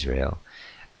people of Israel?"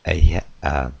 Ehya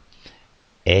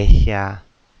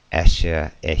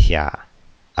Asher Ehya,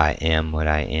 I am what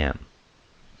I am.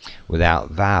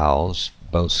 Without vowels,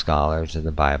 both scholars of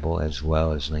the Bible as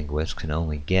well as linguists can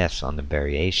only guess on the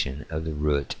variation of the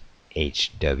root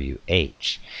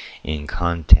HWH. In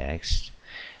context,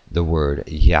 the word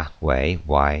Yahweh,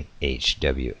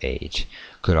 YHWH,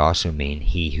 could also mean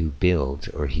he who builds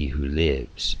or he who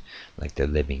lives, like the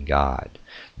living God.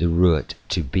 The root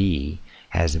to be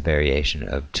has a variation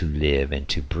of to live and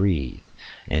to breathe,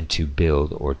 and to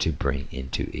build or to bring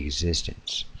into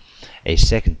existence. A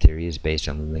second theory is based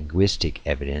on the linguistic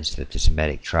evidence that the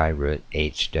Semitic tri-root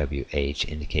HWH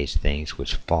indicates things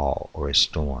which fall, or a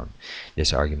storm.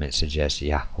 This argument suggests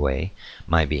Yahweh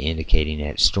might be indicating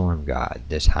a storm god.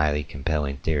 This highly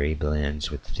compelling theory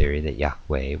blends with the theory that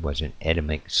Yahweh was an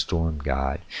Edomic storm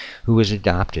god who was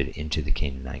adopted into the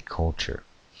Canaanite culture.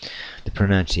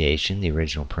 The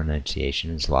original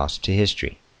pronunciation, is lost to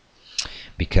history,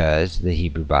 because the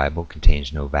Hebrew Bible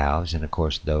contains no vowels, and of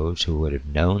course those who would have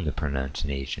known the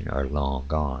pronunciation are long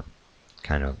gone.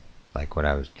 Kind of like what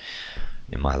I was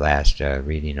in my last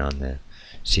reading on the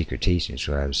secret teachings,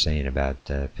 what I was saying about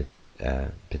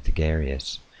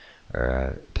Pythagoras,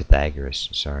 or Pythagoras,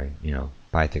 sorry,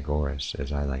 Pythagoras,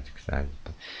 as I like to say.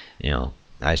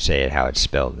 I say it how it's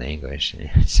spelled in English.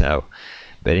 So,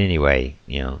 but anyway,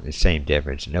 the same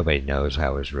difference. Nobody knows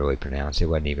how it was really pronounced. It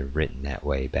wasn't even written that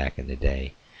way back in the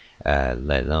day,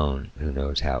 let alone who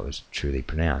knows how it was truly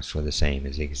pronounced. Well, the same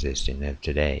as existing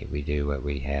today. We do what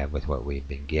we have with what we've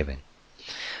been given.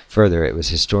 Further, it was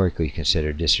historically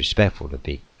considered disrespectful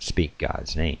to speak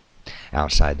God's name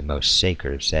outside the most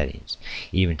sacred of settings.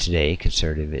 Even today,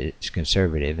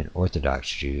 conservative and Orthodox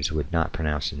Jews would not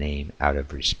pronounce the name out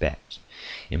of respect.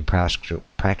 In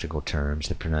practical terms,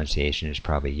 the pronunciation is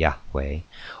probably Yahweh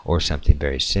or something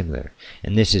very similar,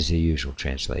 and this is the usual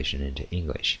translation into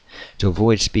English. To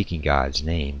avoid speaking God's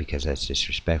name, because that's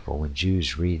disrespectful, when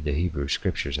Jews read the Hebrew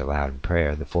scriptures aloud in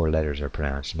prayer, the 4 letters are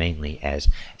pronounced mainly as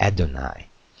Adonai,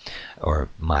 or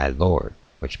my Lord,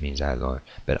 which means I Lord,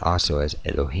 but also as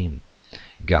Elohim,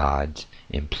 gods,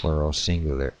 in plural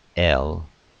singular, El,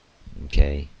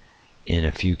 okay, in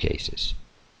a few cases.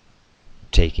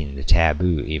 Taking the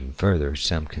taboo even further,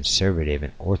 some conservative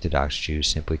and Orthodox Jews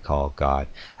simply call God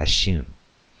Hashem,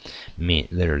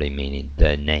 literally meaning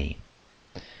the name.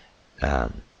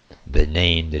 The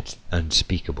name that's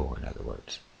unspeakable, in other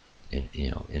words,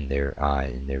 in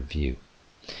their view.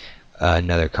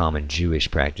 Another common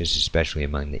Jewish practice, especially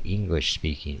among the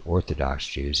English-speaking Orthodox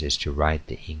Jews, is to write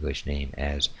the English name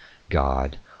as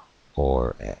God,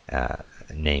 or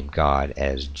name God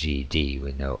as GD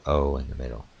with no O in the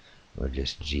middle, or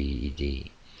just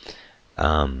GED,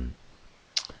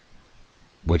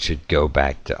 which would go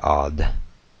back to odd,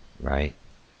 right?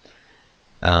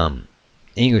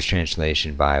 English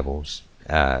translation Bibles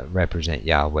represent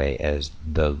Yahweh as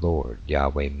the Lord.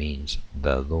 Yahweh means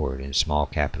the Lord in small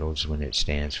capitals when it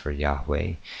stands for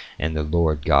Yahweh, and the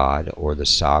Lord God or the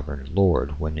sovereign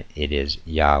Lord when it is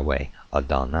Yahweh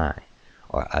Adonai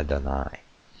or Adonai.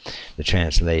 The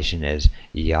translation as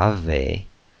Yahweh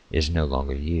is no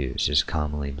longer used. It's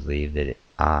commonly believed that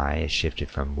I has shifted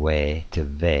from way to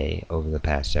ve over the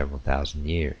past several thousand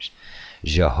years.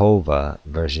 Jehovah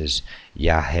versus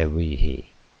YHWH.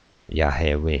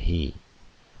 YHWH.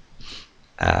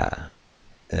 The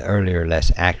earlier,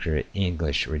 less accurate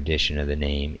English rendition of the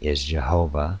name is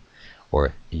Jehovah,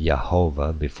 or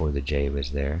Yehovah before the J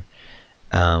was there,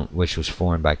 which was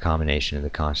formed by a combination of the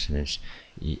consonants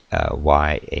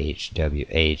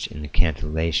YHWH and the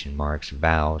cantillation marks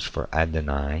vowels for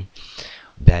Adonai.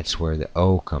 That's where the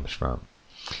O comes from,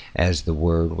 as the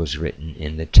word was written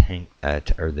in the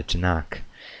Tanakh,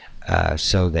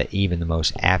 so that even the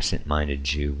most absent-minded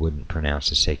Jew wouldn't pronounce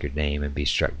the sacred name and be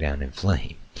struck down in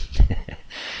flame.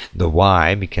 The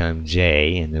Y become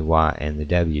J and the Y and the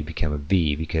W become a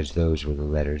V because those were the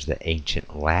letters that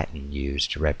ancient Latin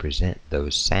used to represent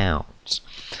those sounds.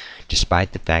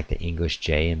 Despite the fact that English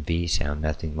J and V sound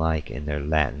nothing like their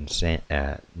Latin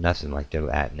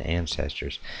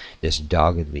ancestors, this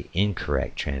doggedly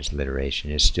incorrect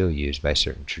transliteration is still used by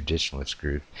certain traditionalist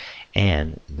groups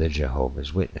and the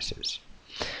Jehovah's Witnesses.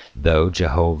 Though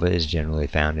Jehovah is generally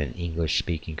found in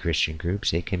English-speaking Christian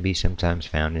groups, it can be sometimes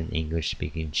found in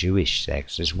English-speaking Jewish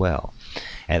sects as well.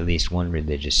 At least one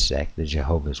religious sect, the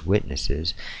Jehovah's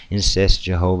Witnesses, insists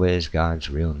Jehovah is God's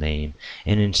real name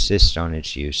and insists on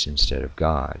its use instead of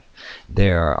God.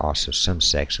 There are also some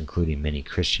sects, including many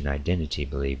Christian identity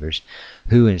believers,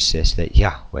 who insist that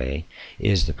Yahweh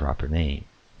is the proper name.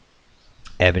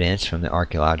 Evidence from the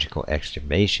archaeological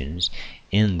excavations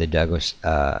in the Douglas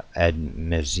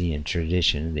Adamesian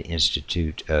tradition, the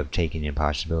institute of taking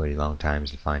impossibility long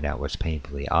times to find out what's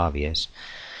painfully obvious,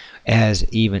 as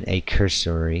even a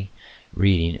cursory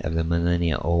reading of the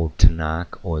millennia-old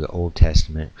Tanakh or the Old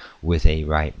Testament with a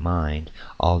right mind,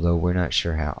 although we're not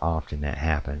sure how often that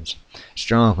happens,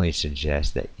 strongly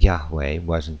suggests that Yahweh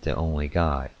wasn't the only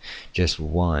God, just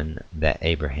one that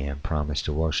Abraham promised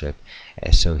to worship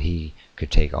so he could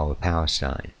take all of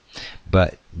Palestine,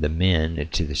 but the men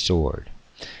to the sword,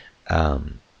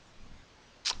 the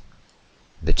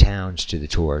towns to the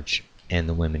torch, and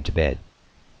the women to bed.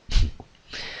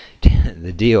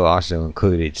 The deal also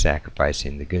included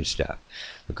sacrificing the good stuff,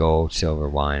 the gold, silver,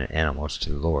 wine, and animals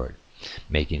to the Lord,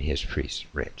 making his priests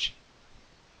rich.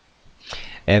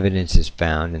 Evidence is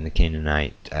found in the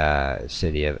Canaanite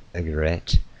city of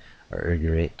Ugarit,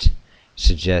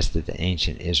 suggests that the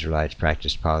ancient Israelites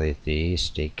practiced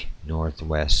polytheistic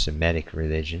Northwest Semitic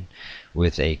religion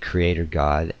with a creator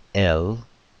god, El.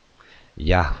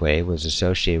 Yahweh was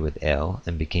associated with El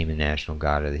and became the national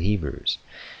god of the Hebrews.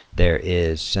 There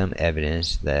is some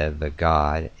evidence that the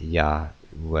god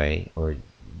Yahweh, or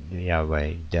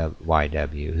Yahweh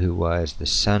YW, who was the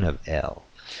son of El.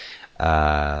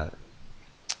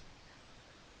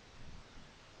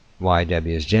 YW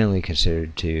is generally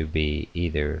considered to be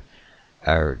either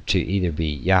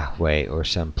be Yahweh or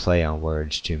some play on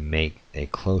words to make a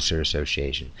closer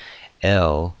association.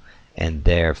 El, and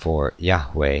therefore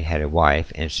Yahweh, had a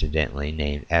wife, incidentally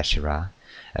named Asherah.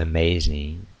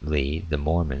 Amazingly, the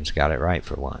Mormons got it right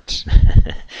for once.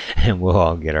 And we'll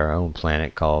all get our own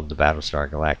planet called the Battlestar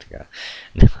Galactica,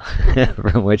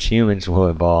 from which humans will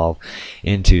evolve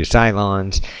into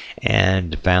Cylons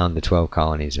and found the 12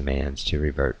 colonies of Mans to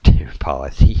revert to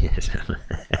polytheism.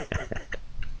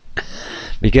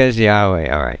 Because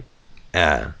Yahweh, alright,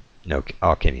 no,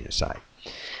 all kidding aside.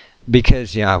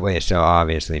 Because Yahweh so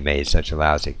obviously made such a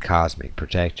lousy cosmic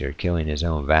protector, killing his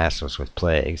own vassals with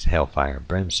plagues, hellfire, and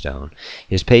brimstone,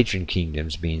 his patron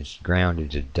kingdoms being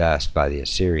grounded to dust by the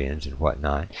Assyrians and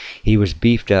whatnot, he was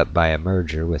beefed up by a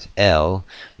merger with El,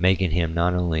 making him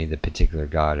not only the particular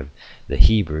god of the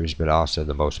Hebrews, but also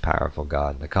the most powerful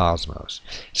god in the cosmos.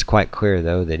 It's quite clear,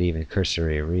 though, that even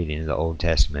cursory reading of the Old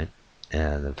Testament,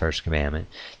 the first commandment,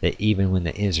 that even when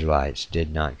the Israelites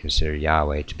did not consider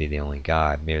Yahweh to be the only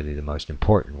God, merely the most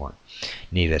important one.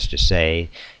 Needless to say,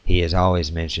 he is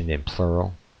always mentioned in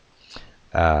plural,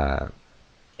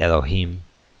 Elohim,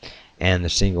 and the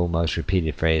single most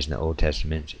repeated phrase in the Old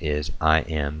Testament is, I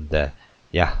am the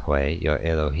Yahweh, your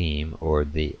Elohim, or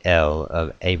the El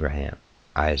of Abraham,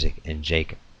 Isaac, and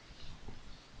Jacob.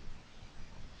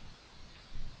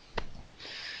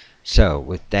 So,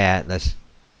 with that, let's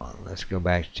go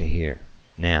back to here.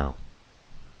 Now,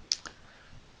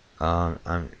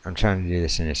 I'm trying to do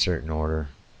this in a certain order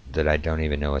that I don't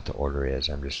even know what the order is.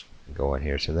 I'm just going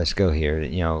here. So let's go here.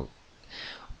 You know,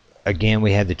 again,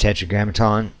 we have the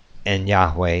Tetragrammaton and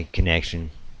Yahweh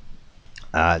connection.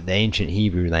 The ancient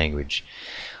Hebrew language.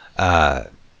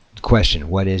 Question: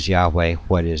 what is Yahweh?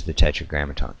 What is the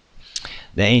Tetragrammaton?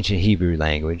 The ancient Hebrew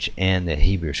language and the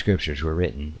Hebrew scriptures were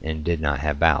written and did not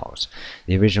have vowels.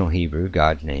 The original Hebrew,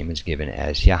 God's name, is given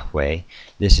as Yahweh.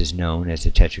 This is known as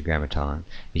the Tetragrammaton.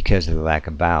 Because of the lack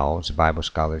of vowels, Bible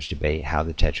scholars debate how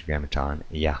the Tetragrammaton,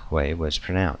 Yahweh, was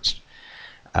pronounced.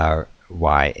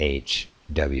 YHWH.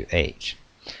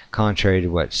 Contrary to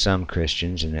what some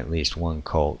Christians, and at least one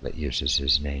cult that uses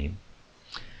his name,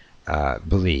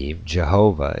 believe,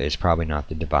 Jehovah is probably not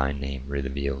the divine name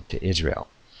revealed to Israel.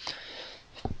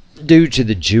 Due to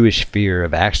the Jewish fear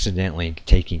of accidentally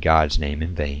taking God's name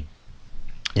in vain,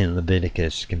 in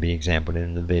Leviticus, can be exampled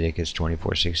in Leviticus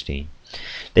 24:16,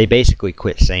 they basically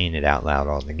quit saying it out loud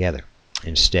altogether.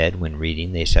 Instead, when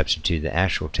reading, they substitute the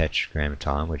actual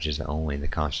Tetragrammaton, which is only the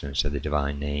consonants of the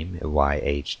divine name,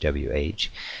 YHWH,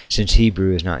 since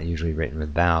Hebrew is not usually written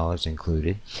with vowels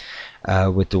included,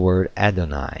 with the word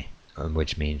Adonai,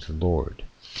 which means Lord.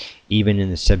 Even in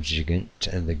the Septuagint,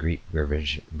 the Greek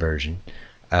version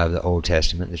of the Old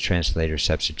Testament, the translators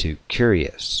substitute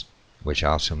Kyrios, which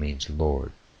also means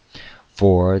Lord,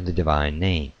 for the divine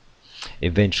name.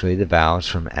 Eventually, the vowels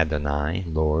from Adonai,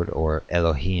 Lord, or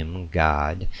Elohim,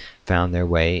 God, found their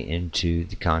way into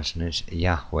the consonants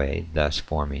Yahweh, thus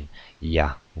forming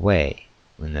Yahweh,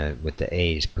 with the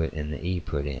A's put in the E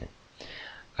put in.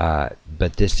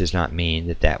 But this does not mean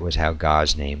that that was how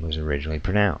God's name was originally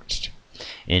pronounced.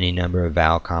 Any number of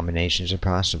vowel combinations are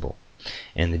possible,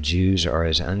 and the Jews are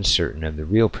as uncertain of the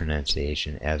real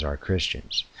pronunciation as are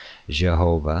Christians.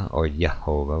 Jehovah or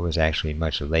Jehovah was actually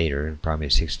much later, probably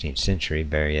 16th century,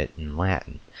 variant in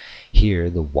Latin. Here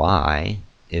the Y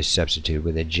is substituted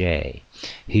with a J.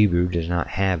 Hebrew does not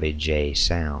have a J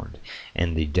sound,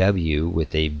 and the W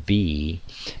with a V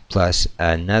plus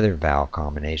another vowel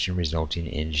combination resulting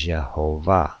in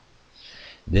Jehovah.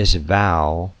 This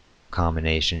vowel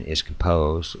combination is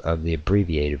composed of the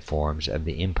abbreviated forms of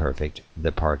the imperfect,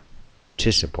 the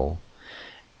participle,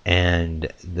 and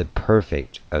the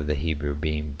perfect of the Hebrew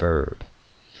being verb.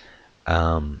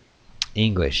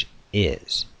 English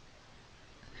is.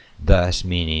 Thus,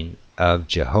 meaning of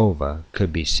Jehovah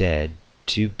could be said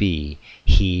to be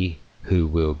he who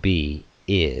will be,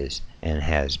 is, and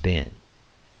has been.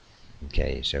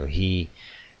 Okay, so the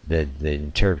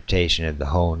interpretation of the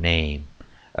whole name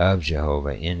of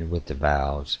Jehovah in with the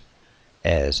vowels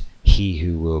as he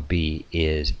who will be,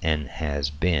 is, and has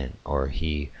been, or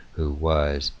he who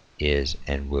was, is,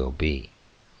 and will be.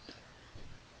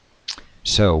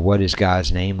 So, what is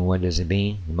God's name and what does it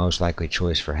mean? The most likely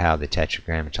choice for how the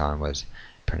Tetragrammaton was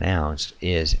pronounced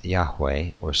is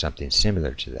Yahweh, or something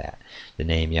similar to that. The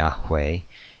name Yahweh,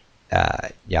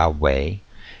 Yahweh,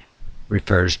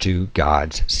 refers to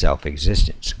God's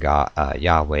self-existence.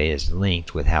 Yahweh is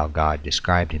linked with how God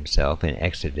described himself in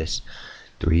Exodus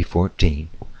 3:14.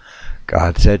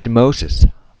 God said to Moses,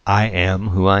 I am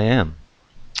who I am.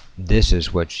 This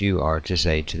is what you are to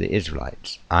say to the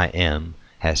Israelites. I am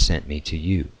has sent me to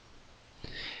you.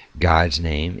 God's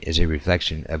name is a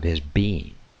reflection of his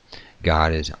being.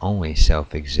 God is only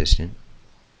self-existent,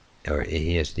 or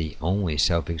he is the only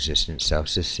self-existent,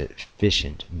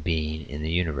 self-sufficient being in the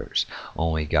universe.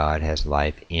 Only God has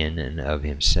life in and of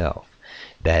himself.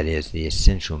 That is the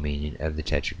essential meaning of the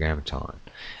Tetragrammaton,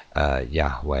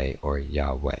 Yahweh or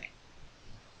Yahweh.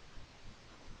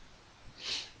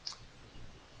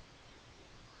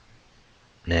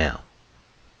 Now,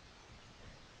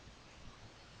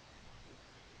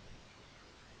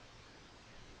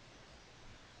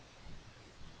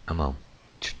 I'm on.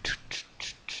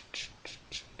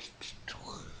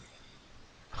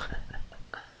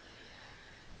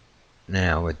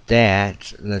 Now, with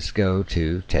that, let's go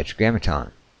to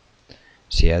Tetragrammaton.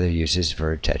 See other uses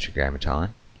for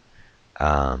Tetragrammaton.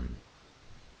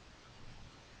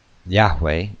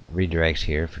 Yahweh redirects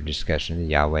here for discussion of the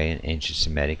Yahweh in ancient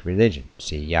Semitic religion.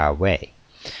 See Yahweh.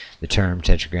 The term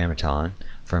Tetragrammaton,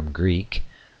 from Greek,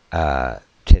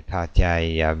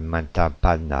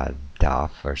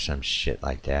 Tepatyamantapadnadaf, or some shit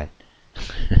like that,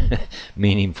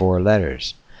 meaning 4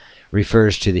 letters,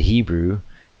 refers to the Hebrew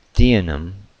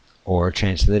theonym, or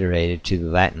transliterated to the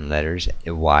Latin letters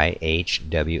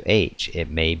YHWH. It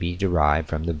may be derived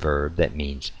from the verb that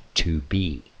means to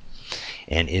be,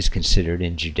 and is considered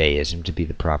in Judaism to be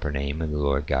the proper name of the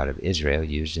Lord God of Israel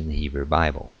used in the Hebrew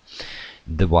Bible.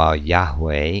 While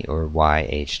Yahweh or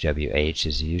YHWH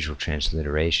is the usual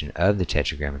transliteration of the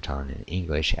Tetragrammaton in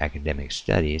English academic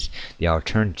studies, the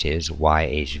alternatives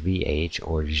YHVH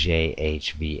or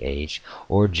JHVH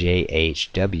or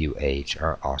JHWH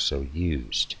are also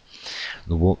used.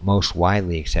 The most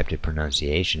widely accepted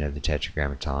pronunciation of the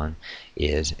Tetragrammaton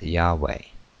is Yahweh,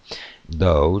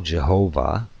 though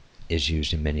Jehovah is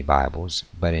used in many Bibles,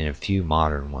 but in a few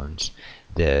modern ones.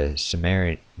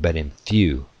 But in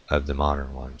few of the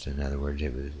modern ones. In other words,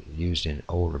 it was used in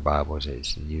older Bibles.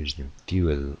 It's used in few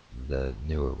of the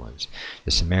newer ones.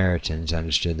 The Samaritans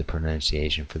understood the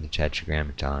pronunciation for the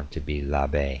Tetragrammaton to be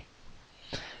Labe.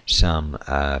 Some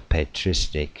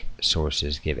patristic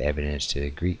sources give evidence to the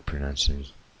Greek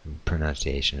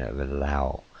pronunciation of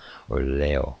Lao or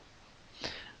Leo.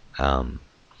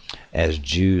 As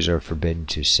Jews are forbidden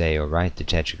to say or write the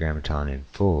Tetragrammaton in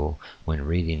full when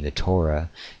reading the Torah,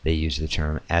 they use the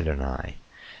term Adonai.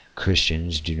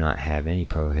 Christians do not have any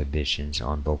prohibitions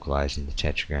on vocalizing the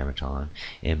Tetragrammaton.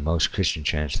 In most Christian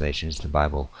translations of the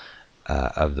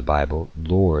Bible,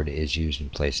 Lord is used in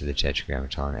place of the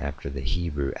Tetragrammaton after the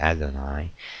Hebrew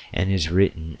Adonai, and is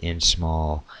written in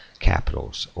small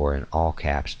capitals or in all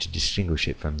caps to distinguish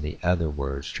it from the other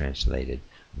words translated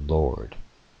Lord.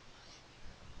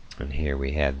 And here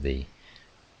we have the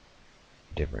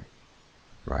different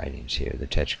writings here. The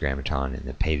Tetragrammaton in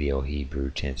the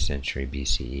Paleo-Hebrew 10th century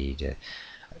BCE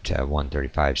to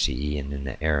 135 CE, and then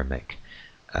the Aramaic,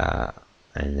 and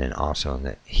then also in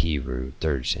the Hebrew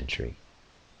 3rd century.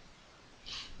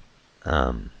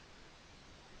 The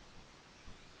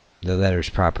letters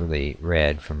properly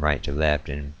read from right to left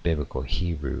in biblical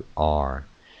Hebrew are,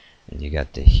 and you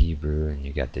got the Hebrew, and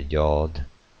you got the Yod,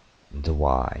 the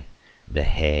Y, the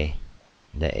He,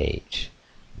 the H,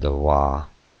 the Wa,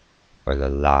 or the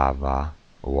Lava,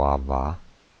 Wava,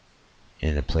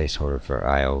 in the placeholder for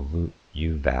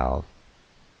IOU valve,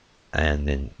 and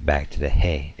then back to the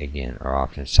He again, or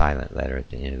often silent letter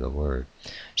at the end of the word.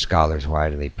 Scholars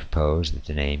widely propose that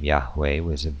the name Yahweh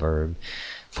was a verb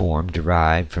form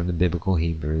derived from the biblical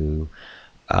Hebrew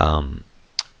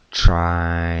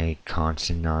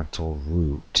triconsonantal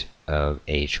root of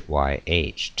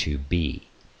HYH, to be,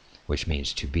 which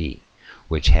means to be,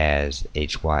 which has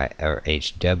HY or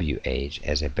HWH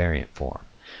as a variant form,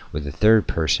 with the third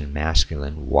person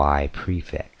masculine Y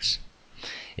prefix.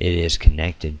 It is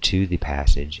connected to the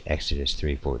passage Exodus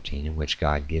 3:14, in which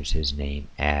God gives his name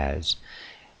as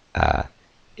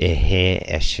Ehe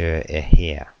Esher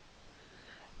Ehe,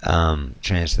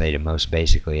 translated most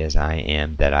basically as I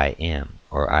am that I am,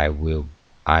 or I will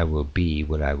be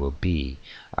what I will be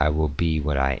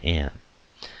what I am.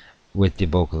 With the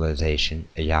vocalization,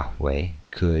 Yahweh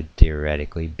could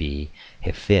theoretically be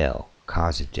Hefel,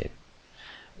 causative,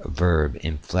 verb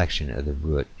inflection of the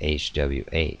root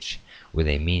HWH, with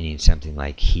a meaning something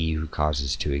like he who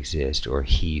causes to exist, or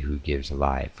he who gives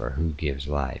life, or who gives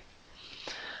life.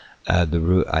 The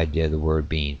root idea of the word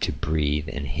being to breathe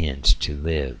and hence to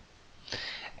live.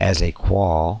 As a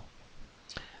qual,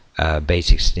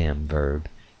 basic stem verb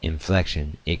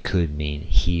inflection, it could mean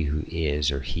he who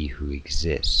is, or he who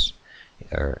exists,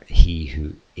 or he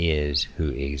who is who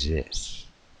exists.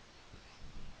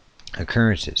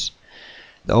 Occurrences.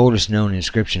 The oldest known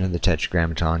inscription of the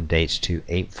Tetragrammaton dates to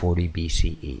 840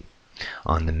 BCE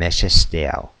on the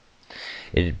Meshestel.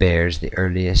 It bears the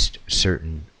earliest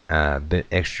certain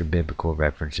extra-biblical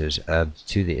references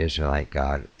to the Israelite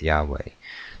God Yahweh.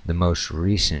 The most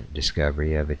recent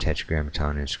discovery of a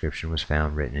Tetragrammaton inscription was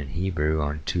found written in Hebrew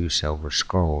on 2 silver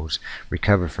scrolls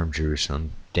recovered from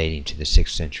Jerusalem, dating to the 6th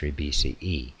century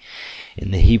BCE.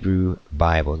 In the Hebrew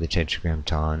Bible, the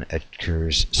Tetragrammaton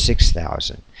occurs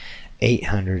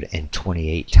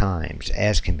 6,828 times,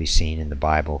 as can be seen in the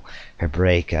Bible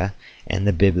Hebraica and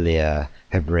the Biblia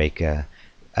Hebraica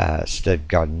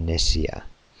Stadgodnesia.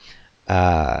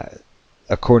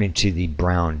 According to the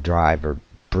Brown Driver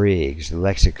Briggs, the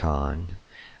lexicon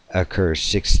occurs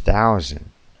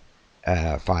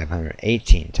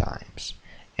 6,518 times,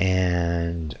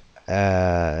 and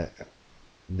the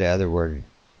other word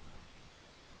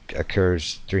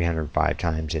occurs 305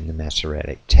 times in the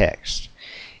Masoretic text.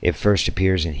 It first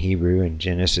appears in Hebrew in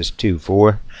Genesis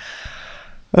 2:4.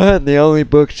 The only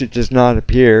books it does not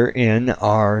appear in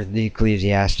are the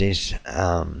Ecclesiastes,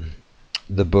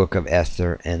 the Book of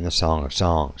Esther, and the Song of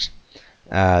Songs.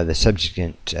 The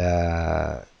subsequent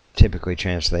typically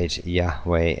translates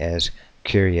Yahweh as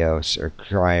Kyrios or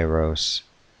Kyros,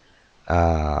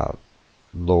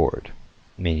 Lord,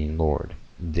 meaning Lord.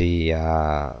 The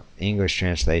English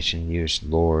translation used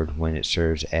Lord when it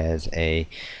serves as a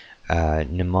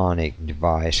mnemonic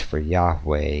device for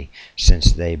Yahweh,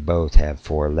 since they both have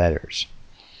 4 letters.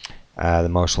 The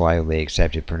most widely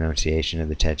accepted pronunciation of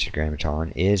the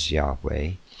Tetragrammaton is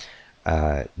Yahweh.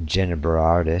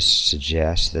 Genebrardus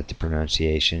suggests that the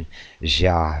pronunciation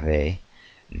Yahweh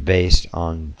based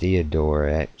on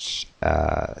Theodoret's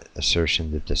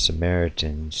assertion that the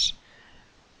Samaritans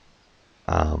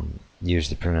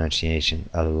used the pronunciation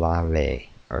alave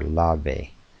or lave,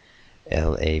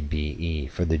 L-A-B-E.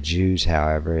 For the Jews,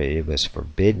 however, it was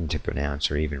forbidden to pronounce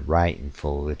or even write in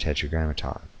full the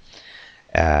Tetragrammaton.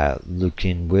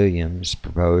 Lukin Williams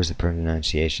proposed the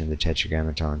pronunciation of the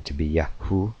Tetragrammaton to be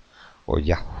Yahu or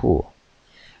Yahu,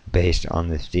 based on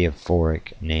the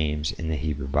theophoric names in the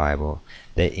Hebrew Bible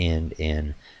that end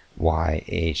in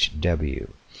YHW.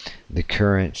 The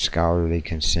current scholarly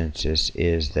consensus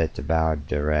is that the vowel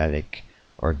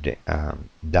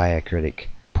diacritic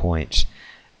points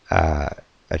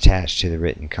attached to the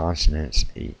written consonants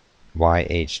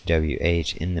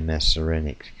YHWH in the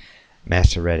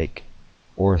Masoretic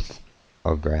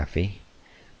orthography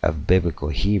of biblical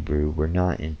Hebrew were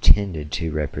not intended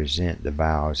to represent the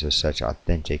vowels of such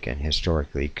authentic and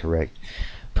historically correct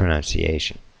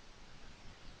pronunciation.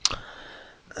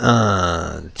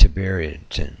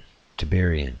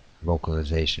 Tiberian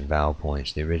vocalization vowel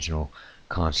points. The original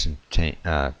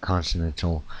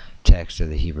consonantal text of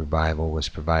the Hebrew Bible was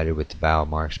provided with the vowel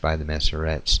marks by the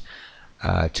Masoretes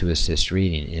to assist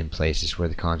reading in places where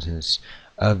the consonants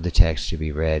of the text to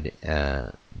be read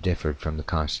differed from the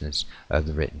consonants of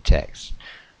the written text.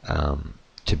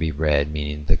 To be read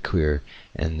meaning the kur,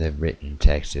 and the written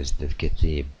text is the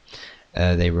ketib.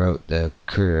 They wrote the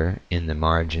kur in the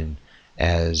margin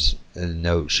as a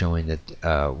note showing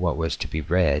that what was to be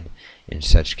read. In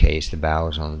such case, the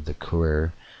vowels on the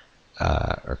kur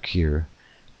or kur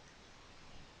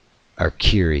or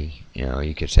kiri,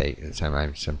 you could say,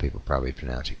 some people probably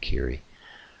pronounce it kiri,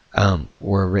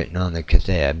 were written on the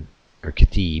ketib or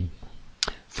ketib.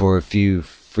 For a few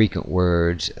frequent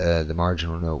words, the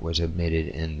marginal note was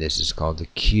omitted, and this is called the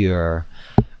kur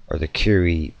or the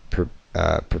kuri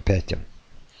perpetuum.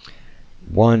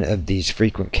 One of these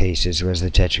frequent cases was the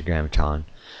Tetragrammaton,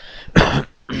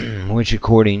 which,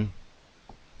 according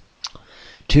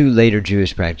to later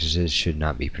Jewish practices, should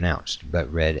not be pronounced, but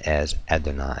read as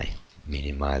Adonai,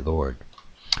 meaning my Lord.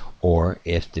 Or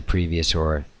if the previous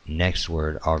or next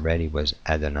word already was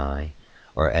Adonai,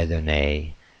 or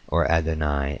Adonai, or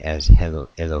Adonai as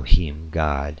Elohim,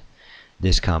 God,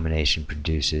 this combination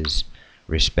produces,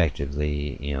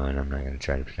 respectively, and I'm not going to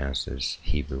try to pronounce those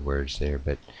Hebrew words there,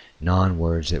 but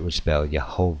non-words that would spell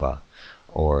Jehovah,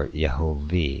 or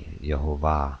Jehovah,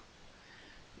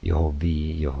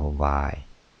 Yehovah,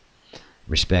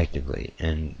 respectively.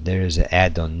 And there is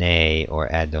Adonai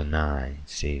or Adonai,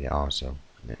 see also.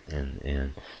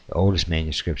 And the oldest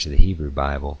manuscripts of the Hebrew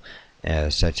Bible,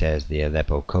 such as the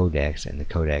Aleppo Codex and the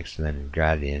Codex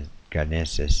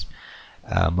Leningradensis,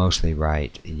 mostly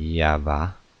write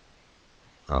Yava,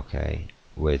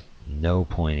 with no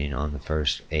pointing on the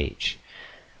first H.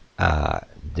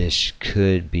 This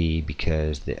could be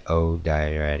because the O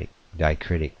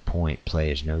diacritic point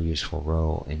plays no useful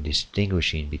role in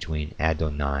distinguishing between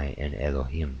Adonai and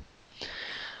Elohim.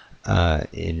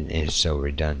 It is so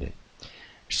redundant.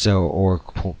 Or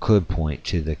could point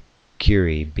to the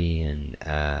Kiri being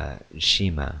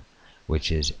Shema,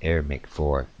 which is Aramaic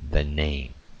for the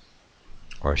name,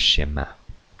 or Shema.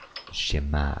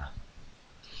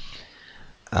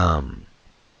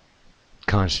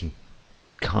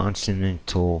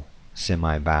 Consonantal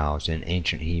semi-vowels. In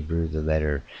ancient Hebrew, the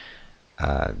letter,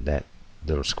 that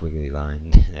little squiggly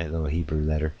line, that little Hebrew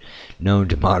letter, known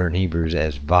to modern Hebrews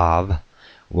as Vav,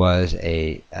 was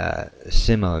a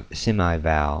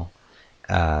semi-vowel,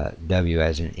 W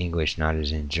as in English, not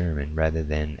as in German, rather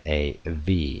than a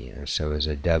V. So as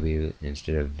a W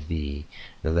instead of V,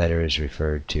 the letter is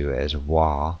referred to as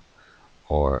Wa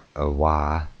or a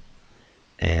Wa,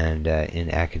 and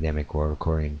in academic work,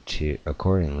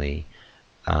 accordingly,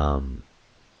 the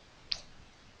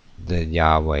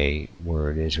Yahweh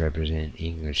word is represented in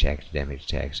English academic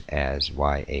text as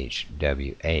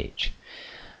YHWH.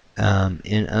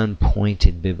 In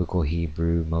unpointed biblical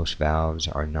Hebrew, most vowels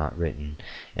are not written,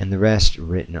 and the rest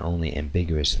written only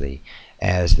ambiguously,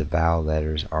 as the vowel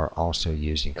letters are also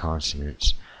used in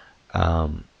consonants,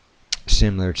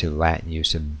 similar to the Latin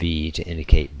use of V to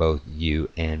indicate both U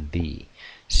and V.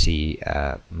 See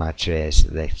Matres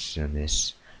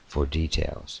Lectionis for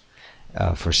details.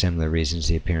 For similar reasons,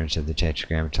 the appearance of the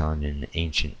Tetragrammaton in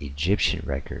ancient Egyptian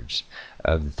records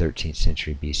of the 13th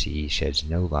century BCE sheds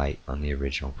no light on the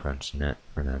original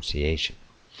pronunciation.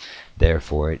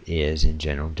 Therefore, it is, in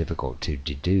general, difficult to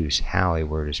deduce how a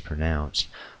word is pronounced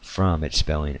from its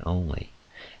spelling only,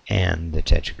 and the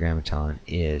Tetragrammaton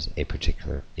is a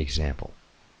particular example.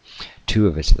 Two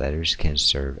of its letters can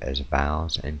serve as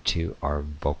vowels, and two are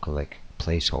vocalic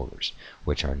placeholders,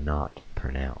 which are not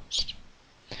pronounced.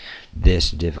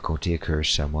 This difficulty occurs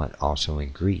somewhat also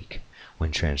in Greek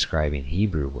when transcribing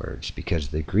Hebrew words, because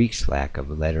the Greeks lack of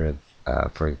a letter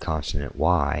for the consonant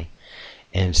Y,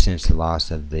 and since the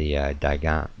loss of the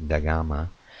digamma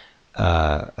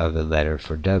of the letter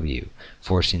for W,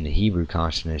 forcing the Hebrew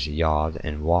consonants Yod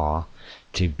and Wa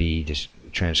to be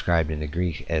transcribed in the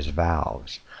Greek as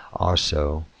vowels.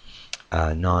 Also,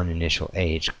 non-initial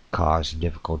H caused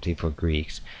difficulty for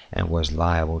Greeks and was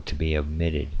liable to be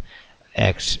omitted.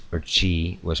 X or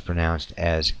Chi was pronounced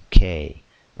as K,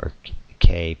 or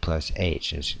K plus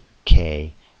H, as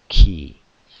K, ki.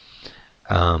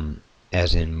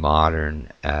 As in modern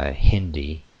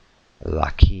Hindi,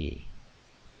 laki,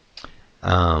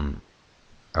 or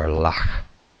lach.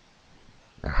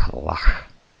 Lach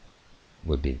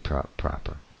would be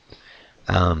proper.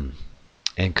 And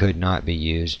could not be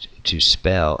used to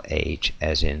spell H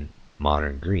as in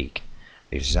modern Greek.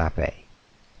 Zape,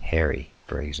 Harry,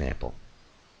 for example.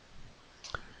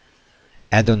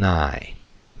 Adonai.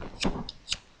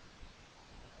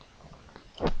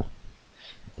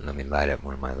 Let me light up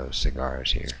one of my little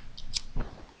cigars here.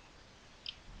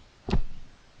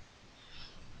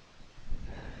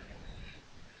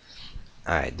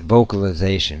 Alright, the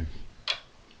vocalization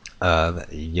of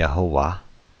Yahowah,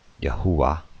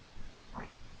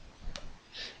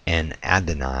 and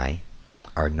Adonai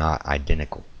are not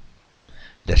identical.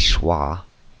 The schwa,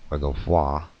 or the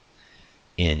wa,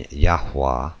 in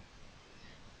Yahweh,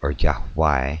 or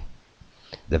Yahweh,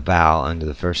 the vowel under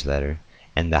the first letter,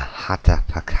 and the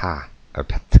hatapaka, or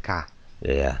pataka,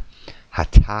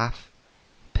 hataf,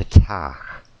 patach,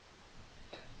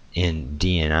 in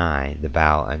D and I, the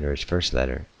vowel under its first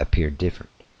letter, appear different.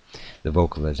 The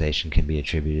vocalization can be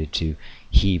attributed to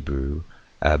Hebrew,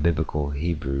 biblical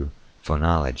Hebrew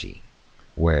phonology,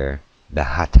 where the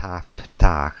hataf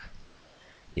patach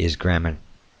is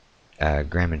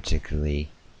grammatically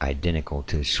identical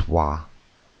to schwa,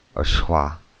 or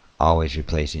schwa, always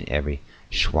replacing every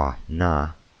schwa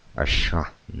na, or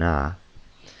schwa na,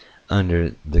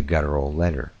 under the guttural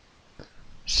letter.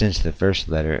 Since the first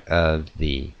letter of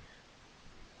the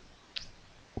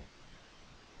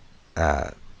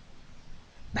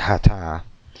hata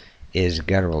is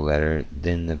guttural letter,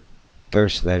 then the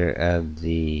first letter of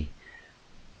the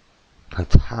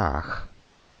patach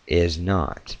is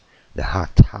not. The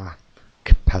hatah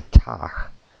patach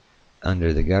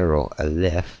under the guttural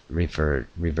aleph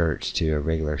reverts to a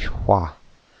regular schwa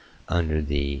under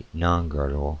the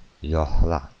non-guttural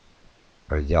yohla,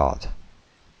 or yod.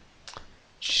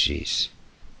 Jeez.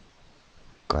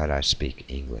 Glad I speak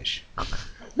English.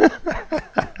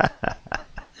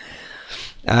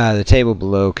 The table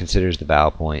below considers the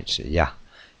vowel points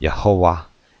Yehovah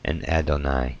and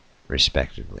Adonai,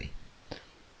 respectively.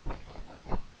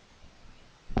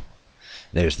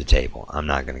 There's the table. I'm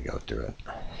not going to go through it.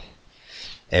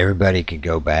 Everybody can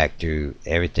go back through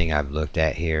everything I've looked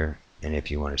at here, and if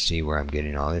you want to see where I'm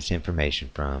getting all this information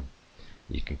from,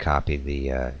 you can copy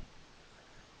you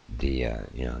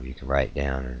can write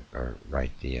down or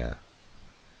write the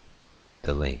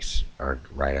links are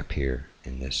right up here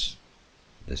in this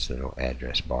little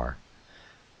address bar.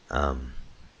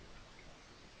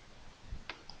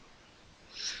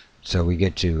 So we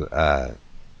get to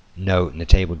note in the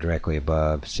table directly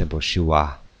above simple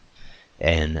shua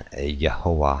and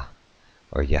Yehovah,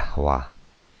 or Yahweh,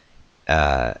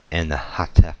 and the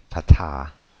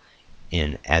hatapata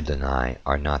in Adonai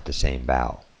are not the same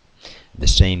vowel. The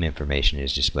same information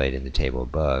is displayed in the table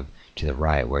above to the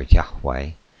right, where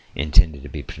Yahweh, intended to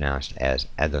be pronounced as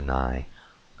Adonai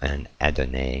and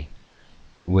Adonai,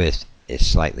 with its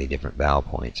slightly different vowel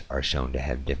points, are shown to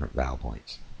have different vowel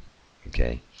points.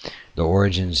 Okay, the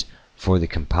origins for the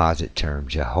composite term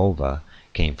Jehovah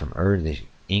came from early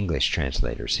English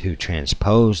translators who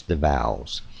transposed the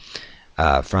vowels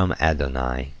from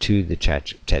Adonai to the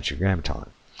Tetragrammaton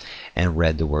and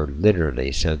read the word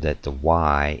literally, so that the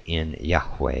Y in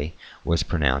Yahweh was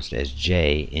pronounced as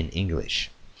J in English,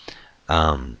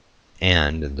 and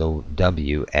the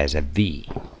W as a V.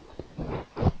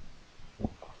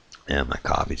 And my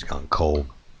coffee's gone cold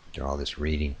after all this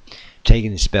reading.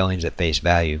 Taking the spellings at face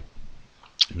value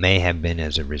may have been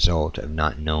as a result of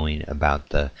not knowing about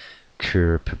the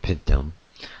cur perpetuum,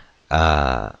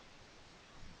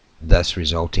 thus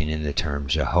resulting in the term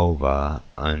Jehovah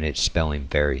on its spelling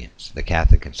variants. The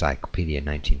Catholic Encyclopedia,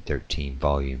 1913,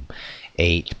 volume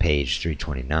 8, page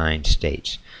 329,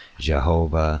 states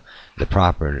Jehovah, the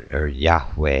proper, or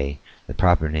Yahweh, the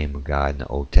proper name of God in the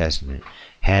Old Testament.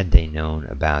 Had they known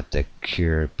about the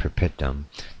cur perpetuum,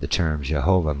 the term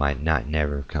Jehovah might not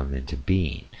never have come into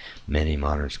being. Many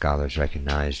modern scholars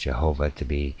recognize Jehovah to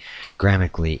be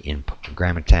grammatically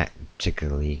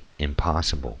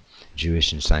impossible.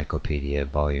 Jewish Encyclopedia,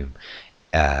 volume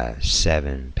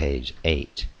 7, page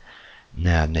 8.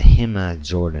 Now, Nehemiah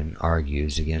Jordan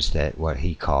argues against that what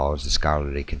he calls the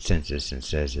scholarly consensus and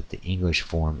says that the English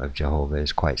form of Jehovah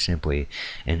is quite simply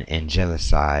an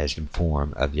angelicized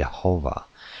form of Yehovah,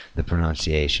 the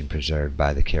pronunciation preserved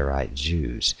by the Karaite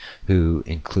Jews, who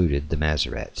included the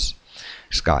Masoretes.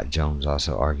 Scott Jones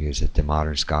also argues that the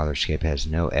modern scholarship has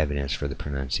no evidence for the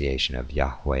pronunciation of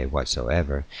Yahweh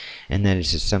whatsoever, and that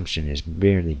its assumption is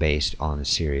merely based on a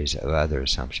series of other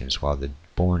assumptions, while the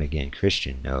born-again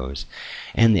Christian knows,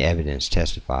 and the evidence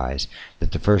testifies,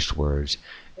 that the first words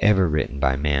ever written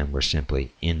by man were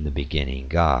simply, "In the beginning,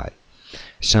 God."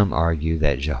 Some argue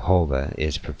that Jehovah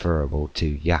is preferable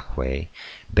to Yahweh,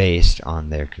 based on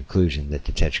their conclusion that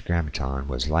the Tetragrammaton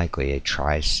was likely a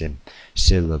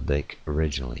trisyllabic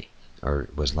originally, and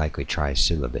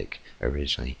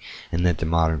that the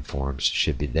modern forms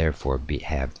should therefore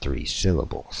have 3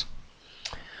 syllables.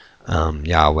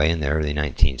 Yahweh in the early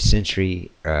 19th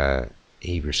century,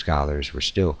 Hebrew scholars were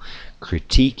still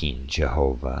critiquing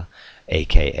Jehovah,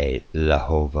 aka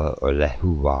Lehovah or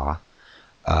Lehuah,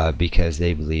 because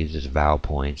they believed that the vowel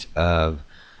points of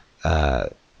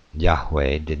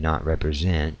Yahweh did not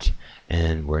represent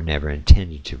and were never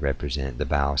intended to represent the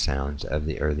vowel sounds of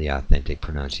the early authentic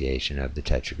pronunciation of the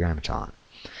Tetragrammaton.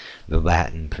 The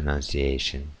Latin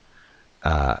pronunciation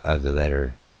of the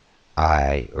letter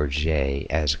I or J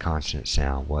as a consonant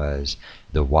sound was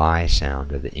the Y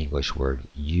sound of the English word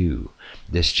U.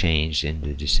 This changed in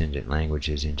the descendant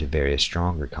languages into various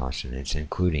stronger consonants,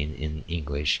 including in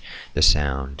English the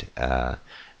sound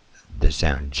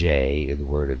J, the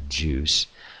word of juice,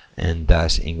 and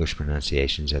thus English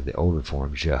pronunciations of the older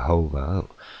form Jehovah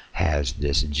has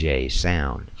this J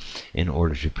sound in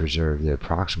order to preserve the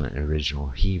approximate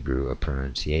original Hebrew of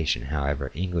pronunciation. However,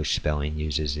 English spelling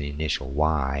uses the initial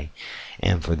Y,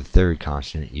 and for the third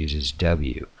consonant uses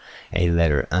W, a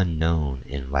letter unknown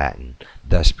in Latin,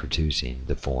 thus producing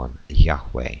the form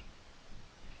Yahweh.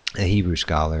 A Hebrew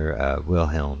scholar,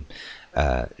 Wilhelm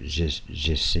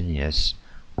Gesenius,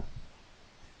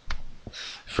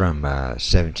 from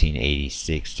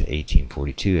 1786 to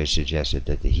 1842, has suggested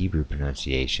that the Hebrew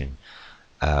pronunciation,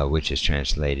 which is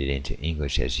translated into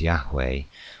English as Yahweh,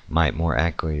 might more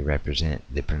accurately represent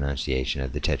the pronunciation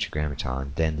of the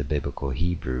Tetragrammaton than the biblical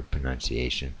Hebrew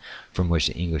pronunciation, from which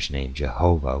the English name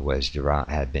Jehovah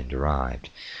had been derived.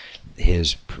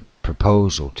 His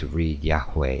proposal to read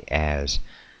Yahweh as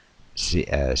see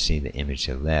the image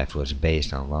to the left was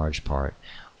based on large part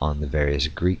on the various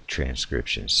Greek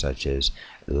transcriptions, such as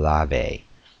Lave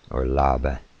or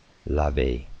Lave,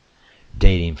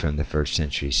 dating from the 1st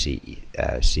century CE,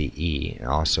 and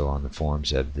also on the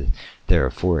forms of the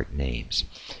theophoric names.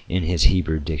 In his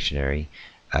Hebrew dictionary,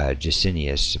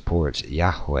 Gesenius supports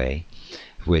Yahweh,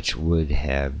 which would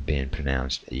have been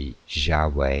pronounced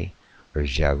Yahweh or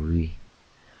Yahweh,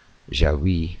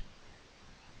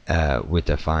 with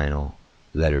the final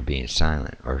letter being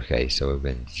silent. Okay, so it would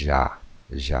have been Ja,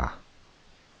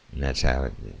 and that's how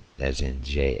it, as in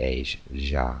J-H,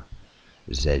 Ja,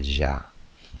 Zedja,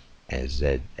 as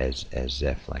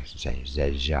Zeph likes to say,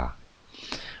 Zedja,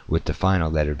 with the final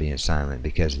letter being silent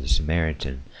because of the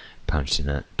Samaritan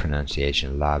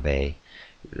pronunciation Lave,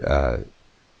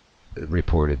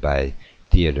 reported by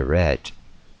Theodoret,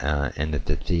 and that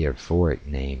the theophoric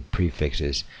name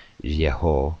prefixes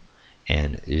Yeho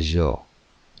and Jo,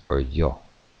 or Yo,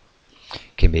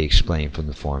 can be explained from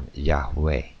the form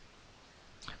Yahweh,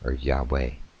 or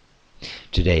Yahweh.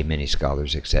 Today, many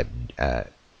scholars accept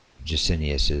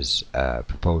Gesenius's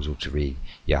proposal to read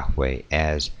Yahweh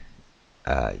as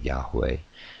Yahweh.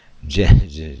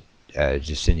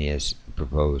 Gesenius'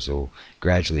 proposal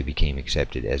gradually became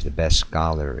accepted as the best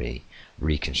scholarly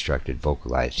reconstructed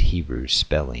vocalized Hebrew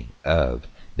spelling of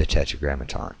the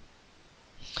Tetragrammaton.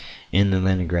 In the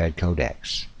Leningrad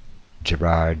Codex,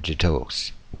 Gerard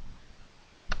Jatos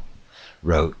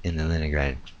wrote, in the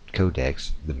Leningrad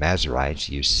Codex, the Masoretes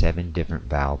used 7 different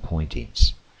vowel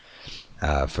pointings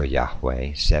for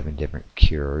Yahweh, 7 different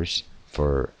cures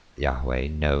for Yahweh.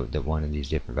 Note that one of these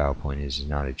different vowel pointings is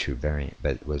not a true variant,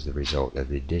 but was the result of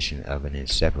the addition of an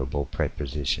inseparable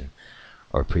preposition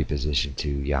or preposition to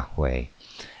Yahweh,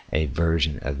 a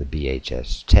version of the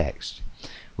BHS text,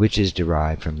 which is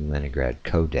derived from the Leningrad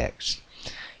Codex.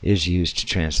 It is used to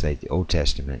translate the Old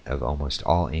Testament of almost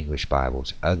all English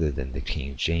Bibles other than the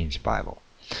King James Bible.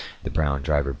 The Brown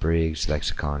Driver Briggs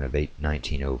lexicon of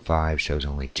 1905 shows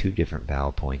only 2 different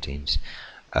vowel pointings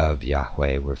of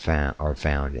Yahweh are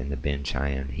found in the Ben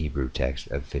Chayim Hebrew text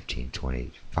of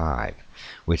 1525,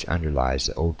 which underlies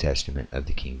the Old Testament of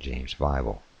the King James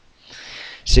Bible.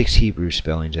 6 Hebrew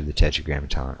spellings of the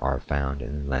Tetragrammaton are found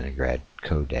in the Leningrad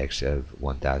Codex of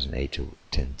 1008 to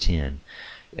 1010.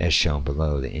 As shown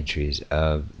below, the entries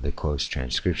of the close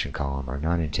transcription column are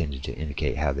not intended to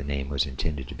indicate how the name was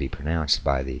intended to be pronounced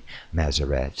by the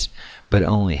Masoretes, but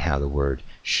only how the word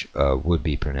would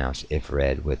be pronounced if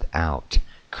read without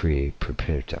Crea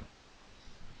Preteritum.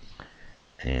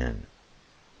 And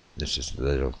this is the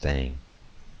little thing.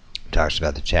 It talks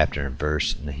about the chapter and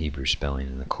verse and the Hebrew spelling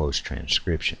and the close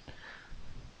transcription.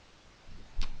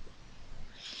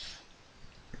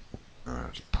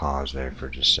 Let's pause there for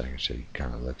just a second so you can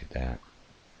kind of look at that.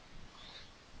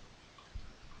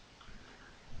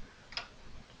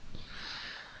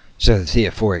 So the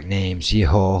theophoric names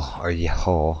Yeho or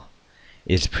Yeho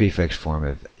is the prefix form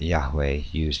of Yahweh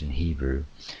used in Hebrew.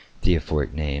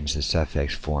 Theophoric names, the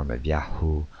suffix form of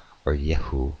Yahu or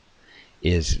Yehu,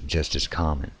 is just as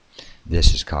common.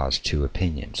 This has caused 2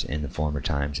 opinions. In the former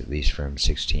times, at least from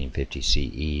 1650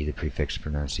 CE, the prefix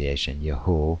pronunciation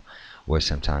Yehu was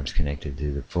sometimes connected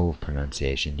to the full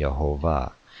pronunciation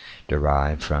Jehovah,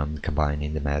 derived from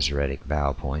combining the Masoretic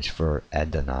vowel points for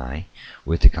Adonai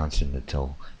with the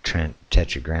consonantal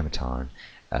tetragrammaton,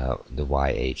 the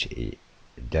YHWH,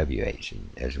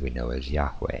 as we know as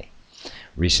Yahweh.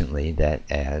 Recently, that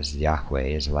as Yahweh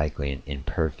is likely an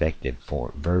imperfective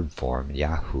verb form,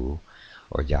 Yahu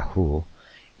or Yahu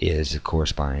is the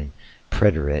corresponding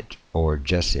preterite or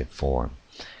jussive form.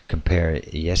 Compare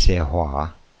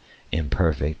Yeshua,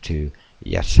 imperfect, to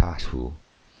Yasahu,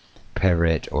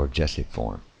 preterite or jussive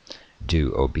form.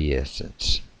 Do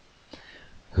obeisance.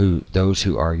 Those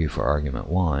who argue for argument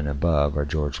 1 above are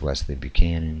George Wesley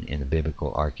Buchanan in the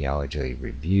Biblical Archaeology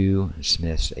Review,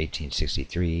 Smith's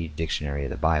 1863 Dictionary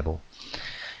of the Bible,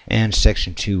 and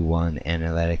Section 2.1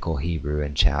 Analytical Hebrew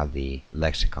and Chaldee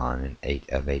Lexicon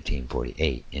of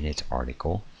 1848. In its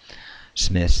article,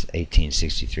 Smith's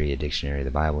 1863 A Dictionary of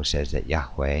the Bible says that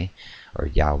Yahweh or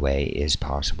Yahweh is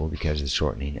possible because the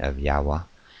shortening of Yahweh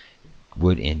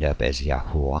would end up as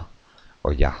Yahuwah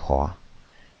or Yahweh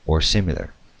or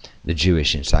similar. The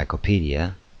Jewish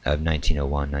Encyclopedia of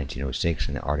 1901-1906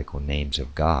 in the article Names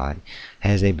of God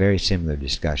has a very similar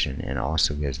discussion and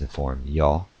also gives the form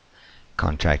Yah,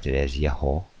 contracted as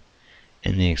Yeho.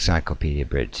 And the Encyclopedia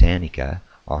Britannica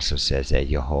also says that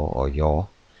Yeho or Yah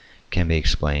can be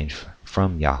explained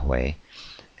from Yahweh,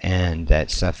 and that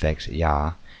suffix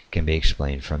Yah can be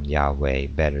explained from Yahweh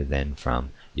better than from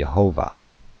Jehovah.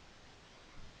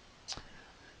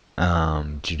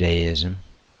 Judaism.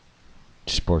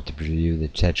 To support the view the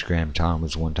Tetragrammaton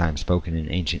was one time spoken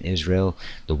in ancient Israel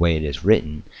the way it is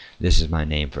written, "This is my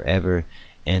name forever,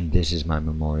 and this is my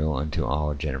memorial unto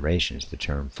all generations." The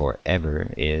term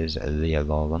forever is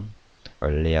Leolam, or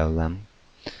Leolam,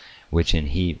 which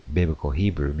in Biblical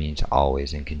Hebrew means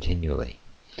always and continually.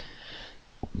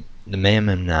 The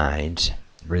Maimonides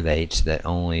relates that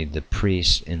only the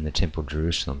priests in the Temple of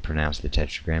Jerusalem pronounced the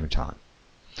Tetragrammaton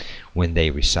when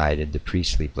they recited the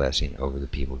priestly blessing over the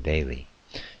people daily.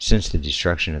 Since the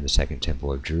destruction of the Second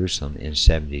Temple of Jerusalem in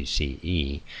 70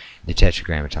 CE, the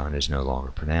Tetragrammaton is no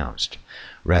longer pronounced.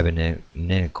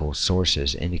 Rabbinical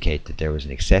sources indicate that there was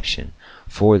an exception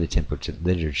for the Temple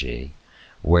liturgy,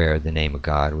 where the name of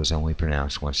God was only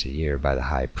pronounced once a year by the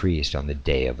high priest on the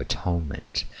Day of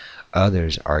Atonement.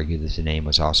 Others argue that the name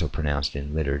was also pronounced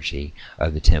in liturgy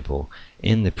of the temple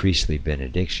in the priestly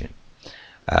benediction.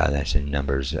 That's in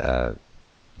Numbers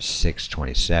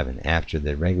 6:27, after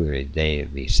the regular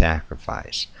daily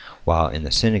sacrifice, while in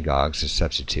the synagogues the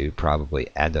substitute, probably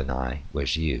Adonai,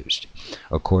 was used.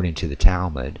 According to the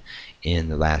Talmud, in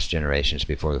the last generations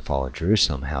before the fall of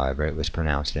Jerusalem, however, it was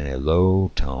pronounced in a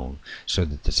low tone so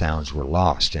that the sounds were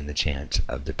lost in the chants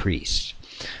of the priests.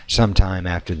 Sometime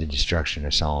after the destruction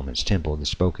of Solomon's temple, the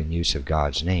spoken use of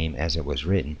God's name as it was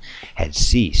written had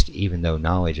ceased. Even though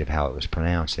knowledge of how it was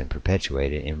pronounced and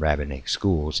perpetuated in rabbinic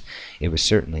schools, it was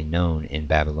certainly known in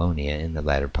Babylonia in the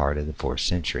latter part of the 4th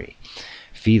century.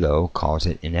 Philo calls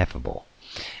it ineffable,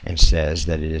 and says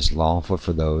that it is lawful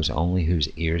for those only whose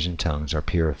ears and tongues are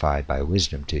purified by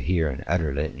wisdom to hear and utter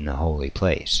it in the holy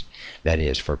place, that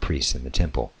is, for priests in the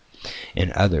temple.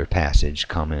 In other passage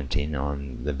commenting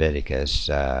on Leviticus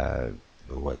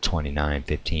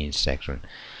 29:15 section,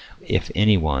 "If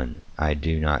anyone, I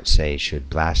do not say should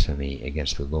blaspheme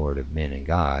against the Lord of men and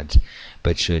gods,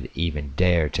 but should even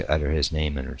dare to utter his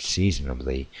name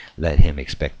unseasonably, let him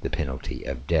expect the penalty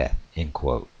of death." End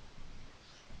quote.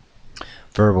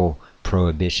 Verbal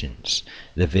prohibitions.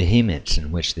 The vehemence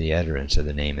in which the utterance of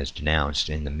the name is denounced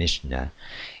in the Mishnah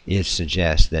it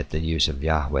suggests that the use of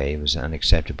Yahweh was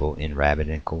unacceptable in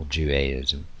rabbinical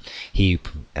Judaism.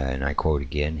 And I quote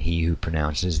again, he who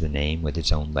pronounces the name with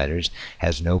its own letters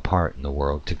has no part in the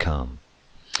world to come.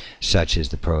 Such is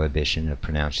the prohibition of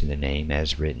pronouncing the name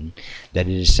as written, that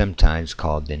it is sometimes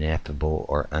called the ineffable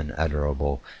or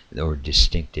unutterable or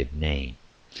distinctive name.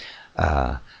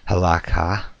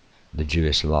 Halakha, the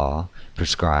Jewish law,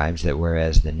 prescribes that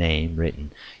whereas the name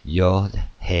written Yod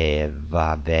He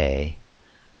Vav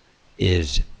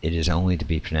it is only to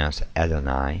be pronounced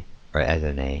Adonai or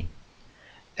Adonai.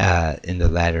 In the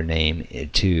latter name,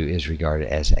 it too is regarded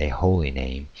as a holy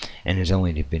name and is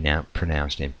only to be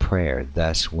pronounced in prayer.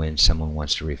 Thus, when someone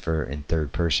wants to refer in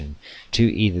third person to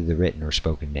either the written or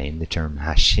spoken name, the term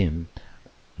Hashim,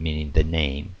 meaning the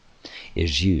name,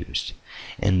 is used.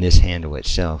 And this handle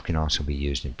itself can also be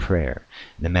used in prayer.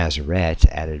 The Masoret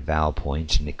added vowel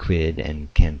points in the quid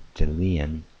and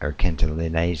cantillation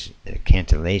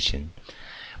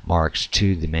marks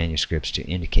to the manuscripts to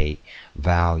indicate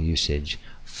vowel usage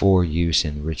for use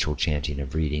in ritual chanting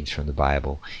of readings from the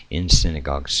Bible in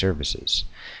synagogue services.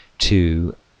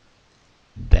 To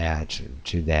that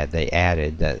they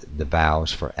added the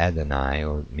vowels for Adonai,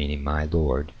 or meaning my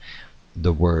Lord,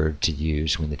 the word to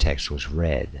use when the text was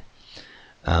read.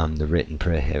 The written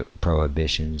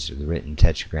prohibitions, the written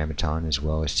tetragrammaton, as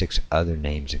well as 6 other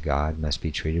names of God, must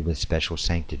be treated with special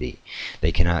sanctity.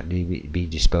 They cannot be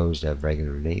disposed of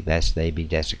regularly, lest they be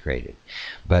desecrated,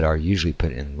 but are usually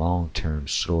put in long-term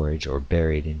storage or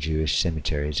buried in Jewish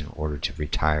cemeteries in order to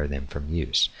retire them from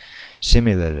use.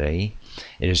 Similarly,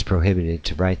 it is prohibited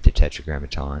to write the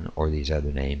tetragrammaton or these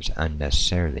other names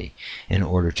unnecessarily. In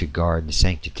order to guard the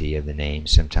sanctity of the name,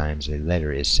 sometimes a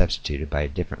letter is substituted by a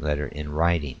different letter in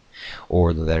writing,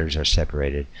 or the letters are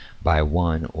separated by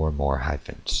one or more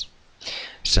hyphens.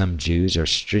 Some Jews are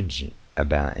stringent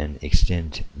about and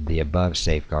extend the above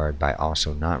safeguard by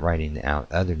also not writing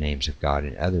out other names of God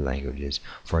in other languages.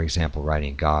 For example,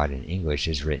 writing God in English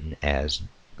is written as,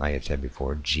 like I said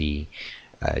before, G-D,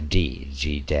 or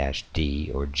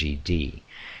GD,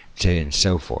 and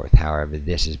so forth. However,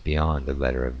 this is beyond the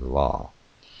letter of the law.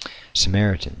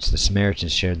 Samaritans. The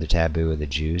Samaritans shared the taboo of the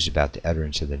Jews about the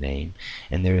utterance of the name,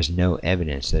 and there is no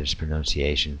evidence that its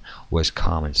pronunciation was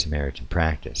common Samaritan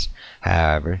practice.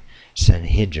 However,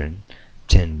 Sanhedrin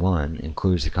 10:1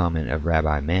 includes the comment of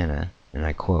Rabbi Manna, and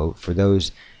I quote, for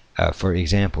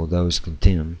example, those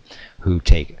Ketim who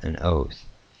take an oath,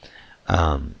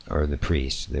 or the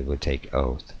priests that would take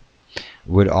oath,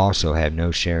 would also have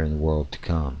no share in the world to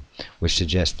come, which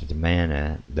suggests that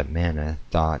Manna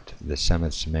thought that some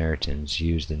of the Samaritans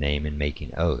used the name in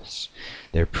making oaths.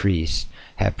 Their priests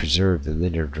have preserved the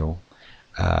literal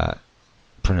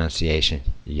pronunciation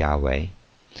Yahweh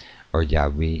or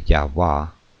Yahweh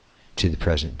to the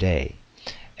present day.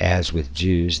 As with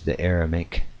Jews, the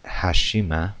Aramaic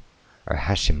Hashima or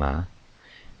Hashima,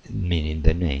 meaning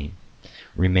the name,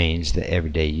 remains the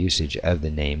everyday usage of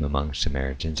the name among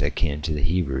Samaritans, akin to the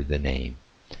Hebrew the name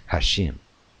Hashim.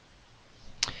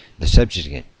 The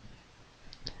Septuagint.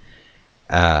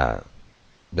 The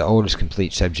oldest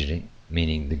complete Septuagint,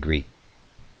 meaning the Greek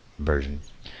versions,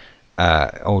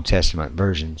 Old Testament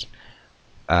versions,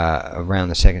 around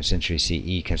the 2nd century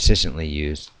CE, consistently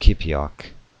used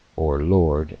Kipiok, or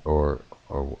Lord, or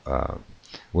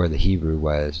where the Hebrew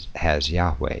has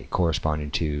Yahweh,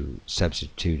 corresponding to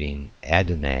substituting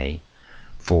Adonai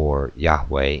for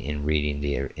Yahweh in reading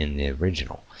in the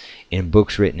original. In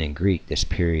books written in Greek,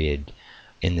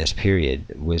 in this period,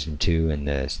 Wisdom 2 and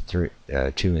the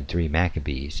 2 and 3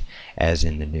 Maccabees, as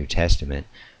in the New Testament,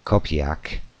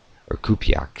 Kopiak or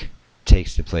Kupiak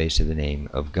takes the place of the name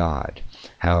of God.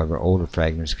 However, older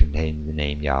fragments contain the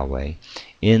name Yahweh.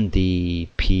 In the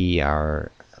PRYL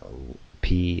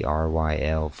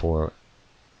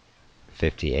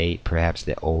 458, perhaps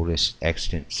the oldest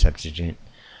extant Septuagint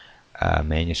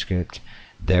manuscript,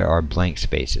 there are blank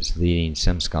spaces, leading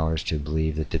some scholars to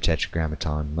believe that the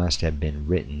Tetragrammaton must have been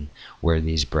written where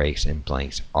these breaks and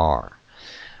blanks are.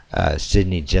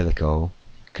 Sidney Jellicoe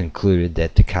concluded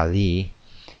that the Kali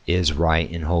is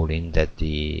right in holding that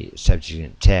the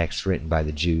Septuagint text written by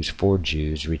the Jews for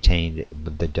Jews retained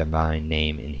the divine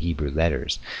name in Hebrew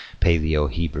letters,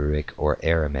 Paleo-Hebrewic or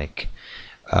Aramaic,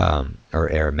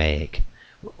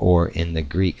 or in the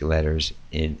Greek letters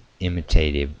in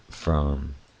imitative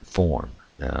form.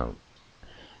 And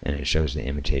it shows the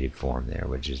imitative form there,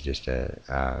 which is just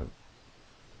a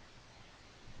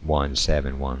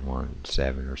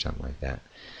 17117 or something like that.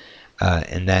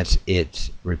 And that's its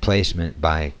replacement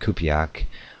by Kupiak,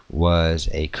 was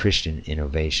a Christian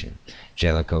innovation.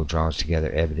 Jellicoe draws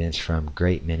together evidence from a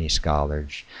great many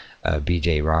scholars,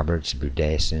 B.J. Roberts,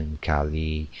 Budason,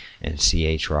 Kali, and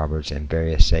C.H. Roberts, and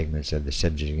various segments of the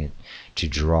Septuagint to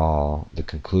draw the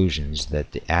conclusions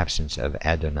that the absence of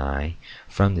Adonai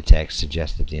from the text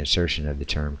suggests that the insertion of the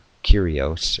term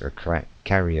Kyrios or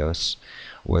Kyrios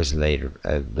was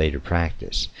later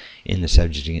practice. In the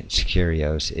Septuagint,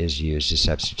 Kyrios is used to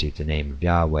substitute the name of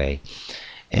Yahweh,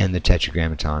 and the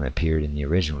Tetragrammaton appeared in the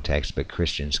original text, but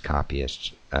Christians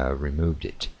copyists removed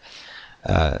it.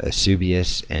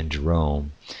 Eusebius and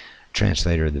Jerome,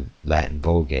 translator of the Latin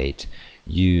Vulgate,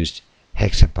 used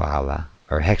hexapla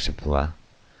or hexapla.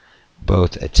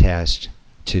 Both attest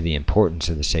to the importance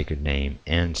of the sacred name,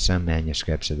 and some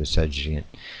manuscripts of the Septuagint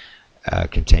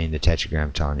contain the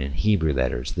Tetragrammaton in Hebrew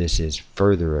letters. This is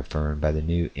further affirmed by the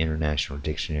New International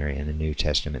Dictionary and the New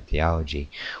Testament Theology,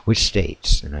 which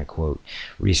states, and I quote,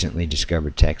 "Recently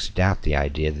discovered texts doubt the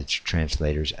idea that the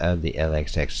translators of the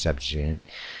LXX Septuagint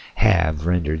have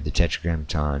rendered the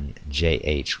Tetragrammaton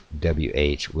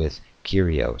JHWH with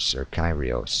Kyrios or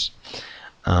Kyrios."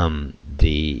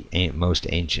 The most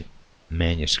ancient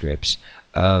manuscripts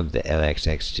of the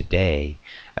LXX today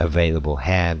available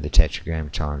have the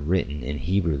Tetragrammaton written in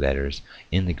Hebrew letters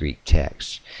in the Greek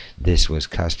text. This was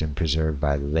custom preserved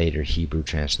by the later Hebrew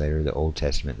translator of the Old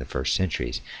Testament in the first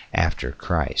centuries after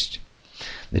Christ.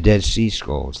 The Dead Sea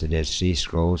Scrolls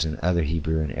and other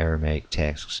Hebrew and Aramaic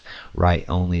texts write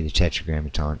only the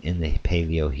Tetragrammaton in the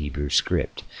Paleo-Hebrew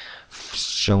script,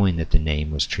 showing that the name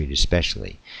was treated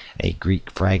specially. A Greek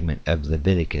fragment of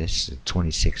Leviticus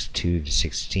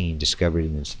 26:2-16 discovered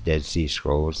in the Dead Sea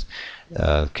Scrolls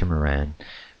of Qumran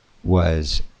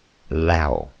was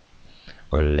Lao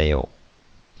or Leo,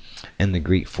 and the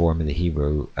Greek form of the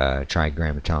Hebrew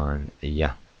Trigrammaton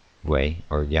Yahweh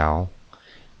or Yao,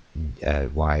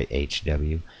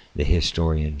 YHW. The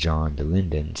historian John de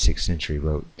Linden, 6th century,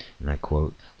 wrote, and I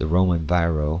quote, "The Roman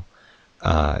Viro,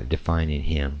 defining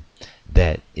him,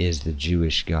 that is the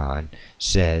Jewish God,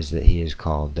 says that he is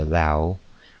called the Lao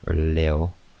or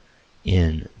Leo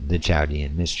in the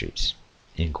Chaldean mysteries."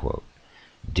 End quote.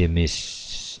 De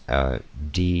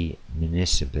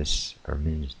Municipis or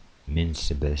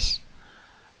Mincibus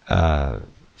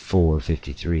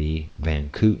 453, Van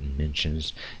Kooten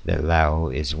mentions that Lao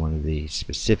is one of the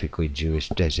specifically Jewish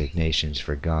designations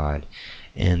for God,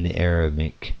 and the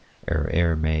Aramaic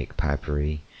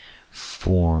papyri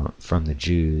from the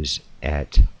Jews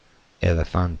at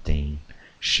Elephantine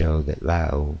show that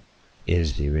Lao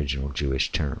is the original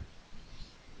Jewish term.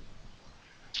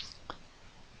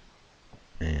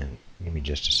 And give me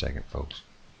just a second, folks.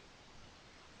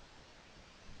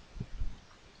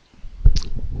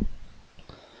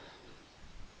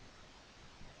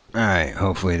 Alright,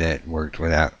 hopefully that worked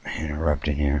without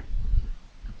interrupting here.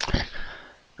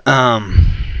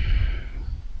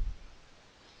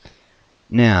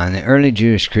 Now, the early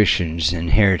Jewish Christians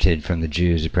inherited from the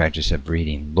Jews the practice of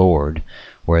reading Lord,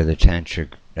 where the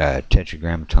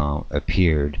Tetragrammaton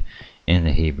appeared in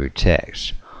the Hebrew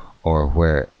text, or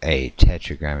where a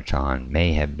Tetragrammaton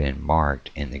may have been marked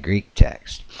in the Greek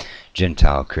text.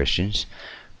 Gentile Christians,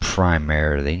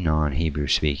 primarily non-Hebrew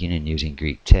speaking and using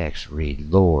Greek text, read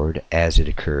Lord as it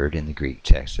occurred in the Greek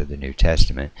text of the New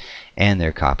Testament and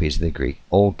their copies of the Greek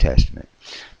Old Testament.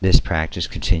 This practice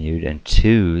continued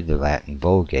into the Latin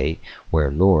Vulgate, where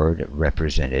Lord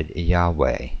represented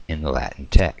Yahweh in the Latin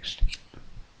text.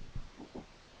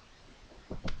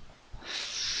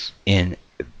 In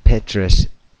Petrus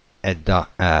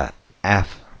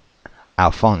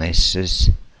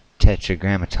Alphonsus'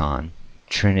 Tetragrammaton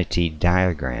Trinity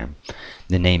Diagram,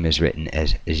 the name is written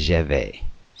as Jehovah.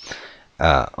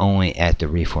 Only at the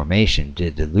Reformation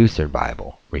did the Luther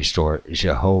Bible restore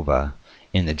Jehovah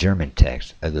in the German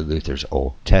text of the Luther's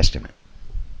Old Testament.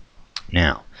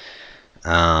 Now,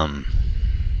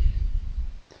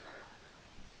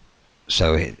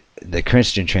 so the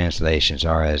Christian translations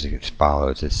are as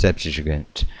follows: the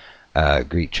Septuagint,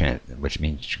 which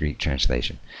means Greek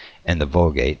translation, and the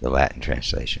Vulgate, the Latin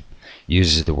translation,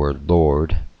 uses the word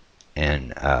Lord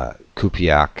and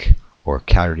Kupiak or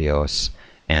Kyrios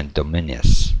and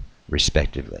Dominus,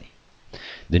 respectively.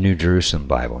 The New Jerusalem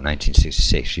Bible,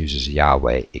 1966, uses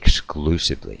Yahweh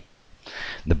exclusively.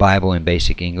 The Bible in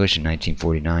Basic English in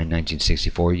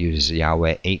 1949-1964 uses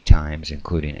Yahweh 8 times,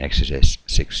 including Exodus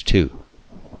 6:2.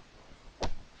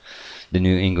 The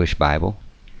New English Bible,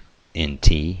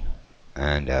 NT,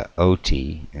 and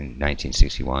OT in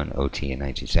 1961, OT in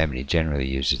 1970, generally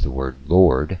uses the word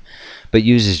Lord, but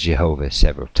uses Jehovah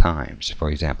several times, for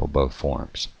example, both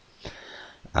forms.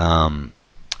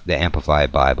 The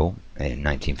Amplified Bible in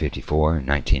 1954 and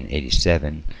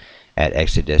 1987 at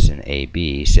Exodus and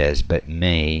AB says, but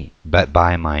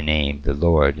by my name, the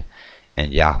Lord,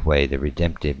 and Yahweh, the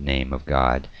redemptive name of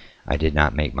God, I did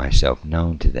not make myself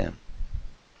known to them.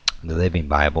 The Living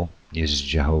Bible uses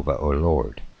Jehovah or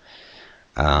Lord.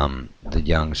 The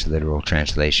Young's Literal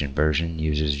Translation version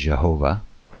uses Jehovah.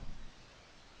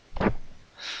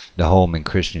 The Holman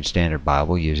Christian Standard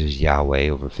Bible uses Yahweh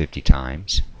over 50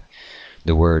 times.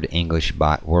 The World English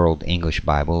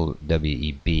Bible,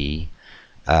 WEB,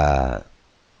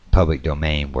 public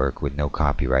domain work with no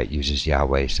copyright, uses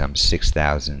Yahweh some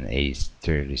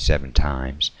 6,037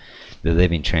 times. The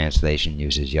Living Translation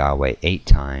uses Yahweh 8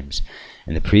 times,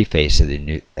 and the preface of the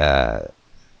New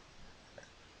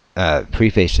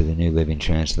Living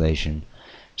Translation,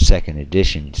 second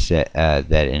edition, said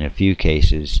that in a few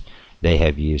cases they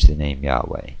have used the name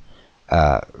Yahweh.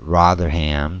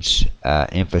 Rotherham's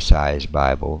Emphasized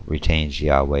Bible retains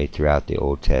Yahweh throughout the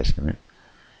Old Testament,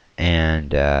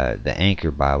 and the Anchor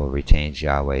Bible retains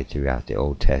Yahweh throughout the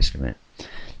Old Testament.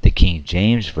 The King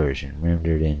James Version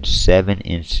rendered in 7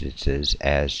 instances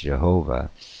as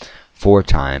Jehovah, 4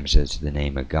 times as the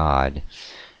name of God,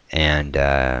 and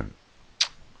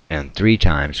 3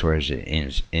 times where it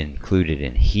is included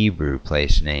in Hebrew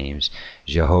place names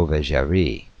Jehovah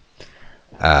Jireh.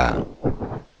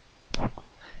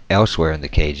 Elsewhere in the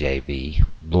KJV,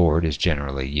 Lord is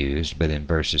generally used, but in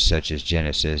verses such as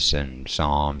Genesis and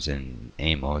Psalms and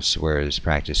Amos, where this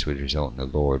practice would result in the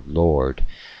Lord,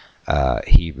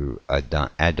 Hebrew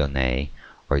Adonai,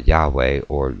 or Yahweh,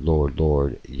 or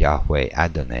Lord, Yahweh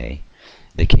Adonai.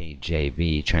 The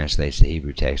KJV translates the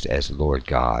Hebrew text as Lord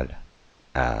God,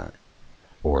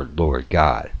 or Lord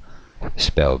God,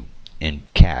 spelled in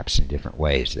caps in different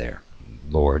ways there.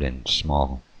 Lord in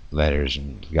small letters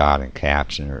and God in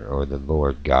caps, or the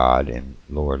Lord God and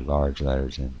Lord large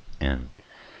letters, and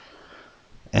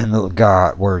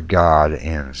the word God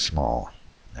in small,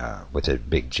 with a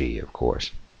big G, of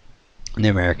course. The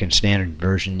American Standard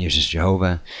Version uses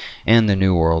Jehovah, and the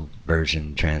New World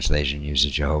Version translation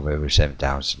uses Jehovah over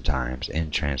 7,000 times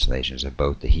in translations of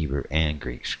both the Hebrew and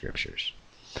Greek scriptures.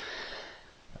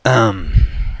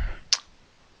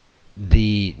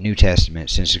 The New Testament,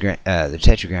 since the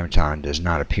Tetragrammaton does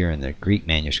not appear in the Greek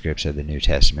manuscripts of the New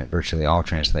Testament, virtually all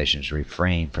translations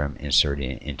refrain from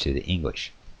inserting it into the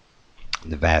English.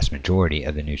 The vast majority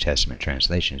of the New Testament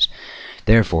translations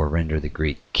therefore render the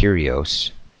Greek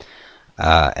Kyrios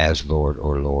as Lord,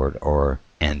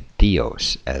 and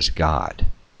Theos as God.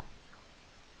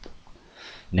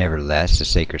 Nevertheless, the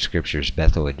Sacred Scriptures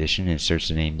Bethel edition inserts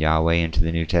the name Yahweh into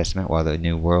the New Testament, while the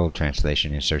New World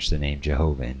Translation inserts the name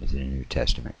Jehovah into the New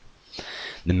Testament.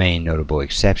 The main notable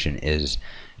exception is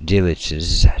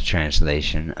Delitzsch's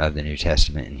translation of the New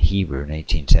Testament in Hebrew in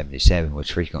 1877,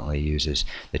 which frequently uses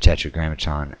the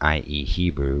Tetragrammaton, i.e.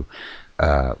 Hebrew,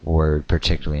 word,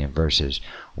 particularly in verses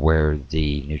where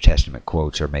the New Testament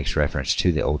quotes or makes reference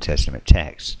to the Old Testament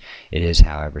text. It is,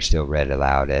 however, still read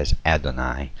aloud as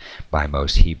Adonai by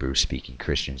most Hebrew-speaking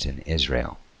Christians in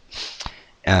Israel.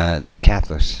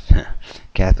 Catholicism.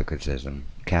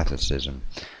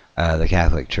 The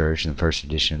Catholic Church, in the first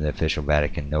edition of the official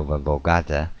Vatican Nova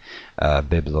Vulgata,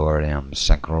 Bibliorum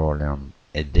Sacrorum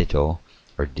Editio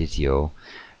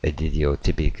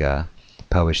Typica,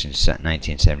 published in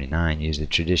 1979, used the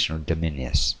traditional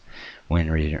Dominius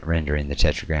when rendering the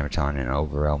Tetragrammaton in an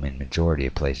overwhelming majority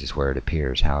of places where it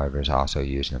appears. However, it is also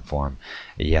used in the form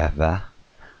Yahweh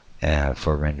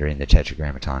for rendering the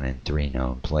Tetragrammaton in 3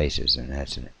 known places, and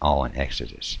that's all in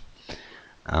Exodus.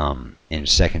 In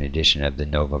second edition of the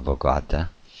Nova Vulgata,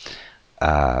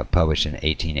 published in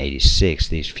 1886,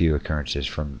 these few occurrences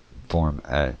form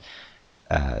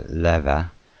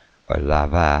leva or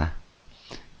lava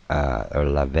or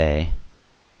lave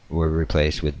were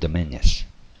replaced with Dominius,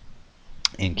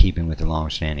 in keeping with the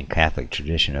long-standing Catholic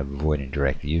tradition of avoiding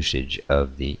direct usage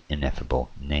of the ineffable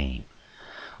name.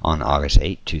 On August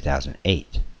 8,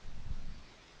 2008,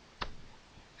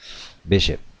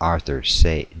 Bishop Arthur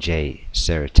J.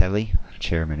 Serratelli,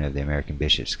 chairman of the American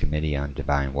Bishops' Committee on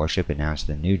Divine Worship, announced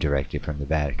the new directive from the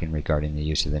Vatican regarding the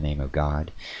use of the name of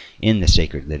God in the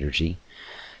sacred liturgy.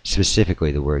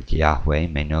 Specifically, the word Yahweh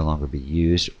may no longer be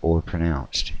used or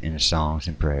pronounced in songs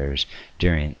and prayers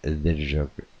during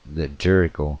liturgical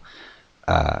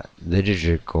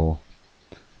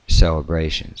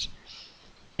celebrations.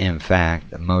 In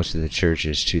fact, most of the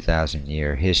Church's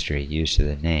 2,000-year history use of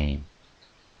the name.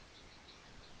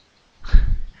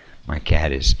 My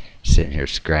cat is sitting here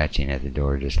scratching at the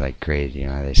door just like crazy. You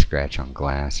know how they scratch on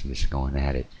glass, just going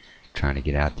at it, trying to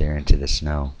get out there into the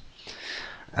snow.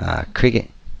 Cricket.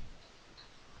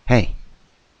 Hey,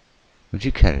 Would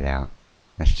you cut it out?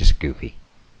 That's just goofy.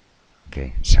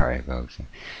 Okay, sorry folks.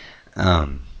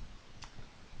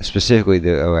 Specifically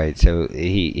so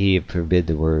he forbid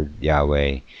the word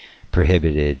Yahweh,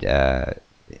 prohibited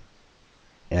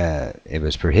it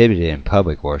was prohibited in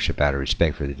public worship out of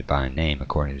respect for the divine name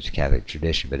according to the Catholic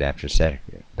tradition, but after the Second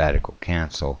Vatican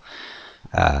Council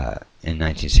in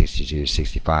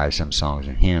 1962-65, some songs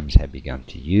and hymns had begun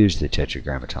to use the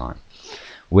Tetragrammaton,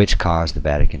 which caused the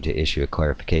Vatican to issue a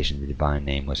clarification the divine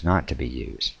name was not to be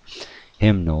used.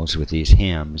 Hymnals with these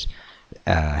hymns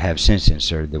have since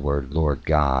inserted the word Lord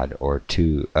God or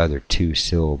other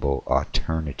two-syllable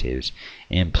alternatives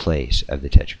in place of the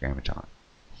Tetragrammaton.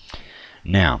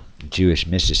 Now, Jewish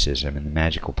mysticism and the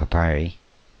magical papyri,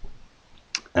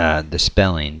 the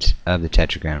spellings of the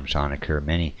Tetragrammaton occur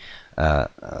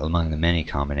among the many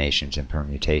combinations and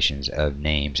permutations of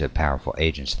names of powerful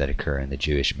agents that occur in the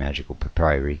Jewish magical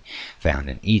papyri found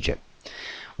in Egypt.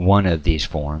 One of these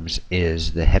forms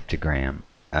is the heptagram,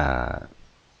 and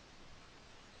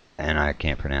I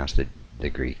can't pronounce the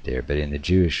Greek there, but in the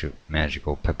Jewish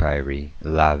magical papyri,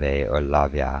 lave or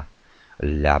lavia,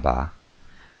 laba,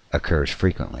 occurs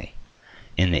frequently.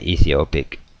 In the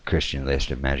Ethiopic Christian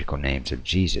list of magical names of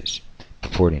Jesus,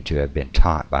 purporting to have been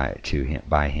taught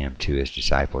by him to his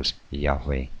disciples,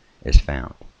 Yahweh is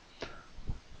found,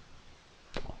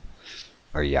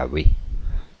 or Yahweh.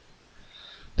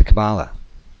 The Kabbalah.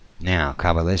 Now,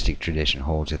 Kabbalistic tradition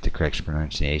holds that the correct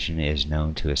pronunciation is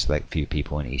known to a select few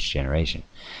people in each generation.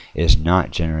 It is not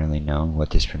generally known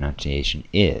what this pronunciation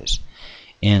is.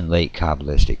 In late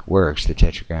Kabbalistic works, the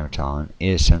Tetragrammaton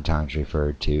is sometimes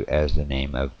referred to as the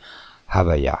name of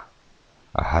Havaya,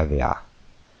 or Havia,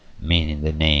 meaning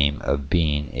the name of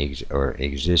being or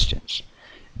existence.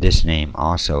 This name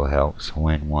also helps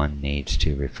when one needs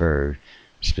to refer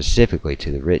specifically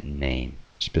to the written name.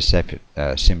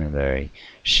 Similarly,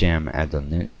 Shem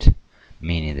Adonut,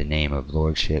 meaning the name of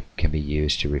lordship, can be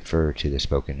used to refer to the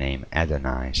spoken name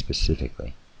Adonai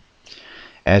specifically.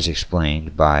 As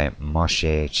explained by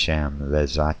Moshe Shem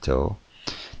Lezato,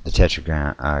 the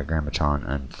Tetragrammaton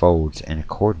unfolds in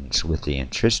accordance with the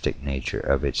intrinsic nature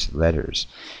of its letters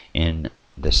in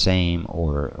the same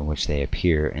order in which they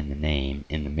appear in the name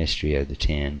in the mystery of the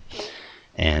 10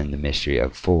 and the mystery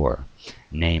of 4,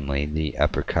 namely the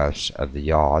uppercuts of the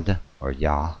Yod, or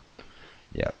Yod,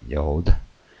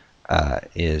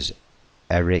 is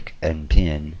Eric and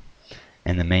Pin,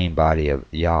 and the main body of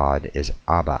Yod is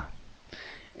Abba,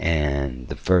 and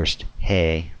the first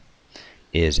He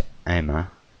is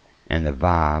Ama, and the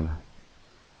Vav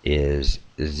is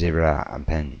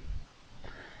Zirapen,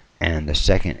 and the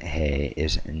second He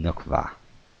is Nukva.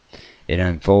 It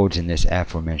unfolds in this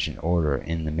aforementioned order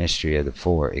in the mystery of the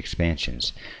 4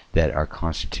 expansions that are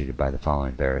constituted by the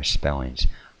following various spellings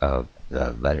of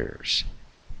the letters.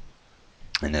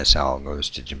 And this all goes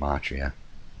to gematria.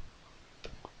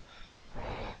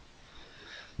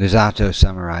 Luzzatto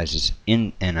summarizes,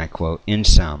 and I quote, "In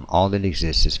sum, all that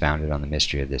exists is founded on the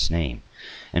mystery of this name,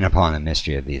 and upon the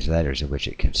mystery of these letters of which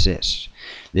it consists.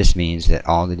 This means that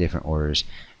all the different orders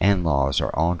and laws are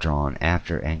all drawn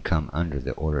after and come under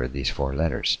the order of these 4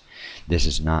 letters. This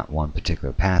is not one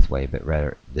particular pathway, but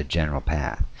rather the general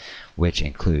path, which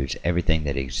includes everything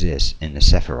that exists in the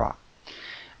Sephirah,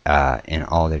 in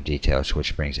all their details,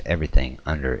 which brings everything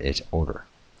under its order."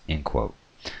 End quote.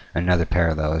 Another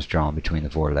parallel is drawn between the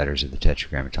 4 letters of the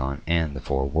Tetragrammaton and the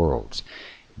 4 worlds.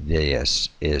 This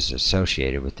is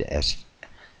associated with the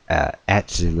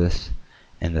Atzilith,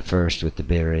 and the first with the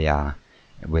Beria,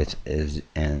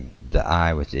 and the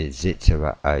I with the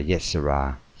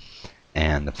Yetzirah,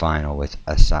 and the final with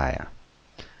Asaya,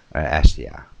 or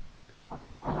Astia.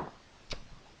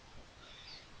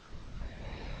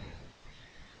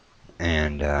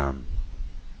 And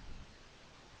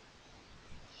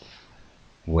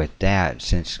with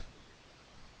that,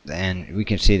 and we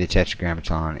can see the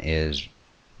Tetragrammaton is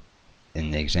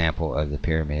in the example of the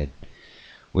pyramid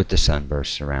with the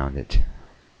sunbursts around it.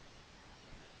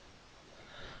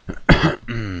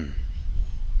 And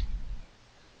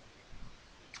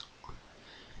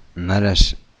let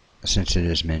us, since it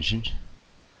is mentioned,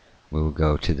 we will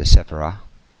go to the Sephirah,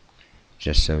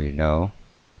 just so you know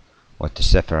what the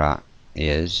Sephirah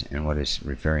is and what it's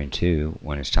referring to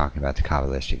when it's talking about the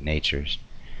Kabbalistic natures.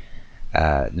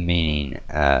 The meaning,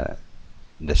 the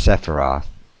Sephiroth,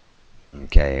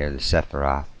 okay, or the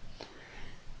Sephiroth,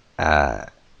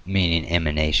 meaning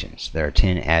emanations. There are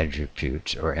 10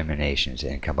 attributes or emanations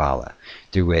in Kabbalah,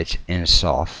 through which Ein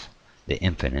Sof, the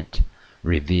infinite,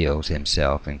 reveals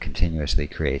himself and continuously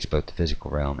creates both the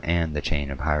physical realm and the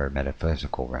chain of higher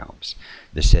metaphysical realms.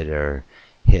 The Siddur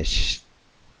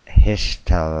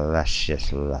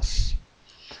Hishtalashis,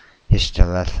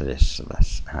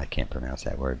 Histolethus. I can't pronounce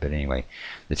that word, but anyway,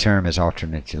 the term is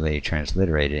alternately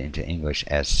transliterated into English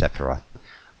as Sephiroth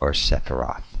or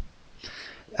Sephiroth,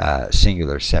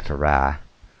 singular Sephirah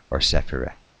or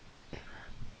Sephirah.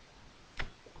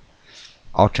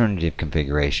 Alternative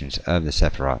configurations of the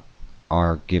Sephiroth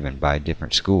are given by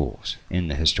different schools in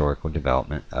the historical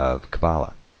development of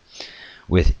Kabbalah,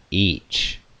 with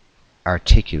each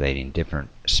articulating different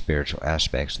spiritual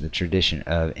aspects. The tradition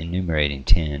of enumerating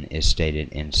 10 is stated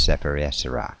in Sefer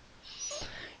Yeserah.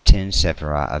 10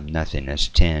 Sephirah of nothingness,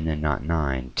 10 and not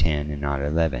 9, 10 and not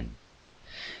 11.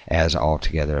 As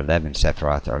altogether 11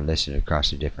 Sephiroth are listed across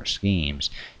the different schemes,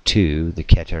 2, the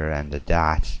Keter and the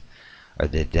Dat, or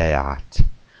the Dayat,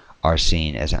 are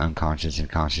seen as unconscious and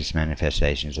conscious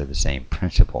manifestations of the same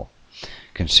principle,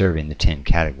 conserving the 10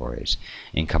 categories.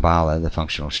 In Kabbalah, the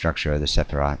functional structure of the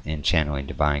Sephiroth in channeling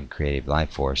divine creative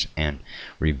life force and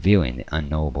revealing the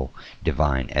unknowable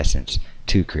divine essence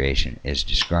to creation is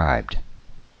described.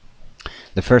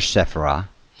 The first Sephiroth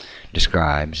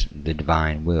describes the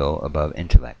divine will above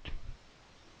intellect.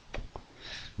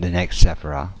 The next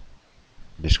Sephiroth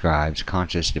describes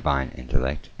conscious divine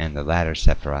intellect, and the latter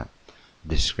Sephiroth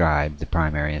describe the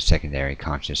primary and secondary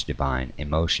conscious divine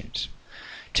emotions.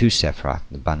 2 Sephiroth,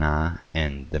 the Bana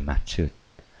and the Matut,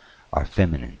 are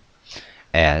feminine,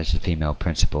 as the female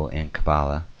principle in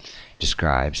Kabbalah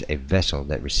describes a vessel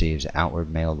that receives outward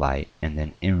male light and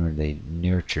then inwardly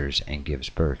nurtures and gives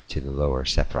birth to the lower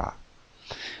Sephiroth.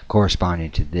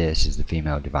 Corresponding to this is the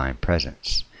female divine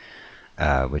presence,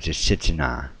 which is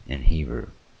Tzitzina in Hebrew.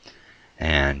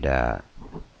 And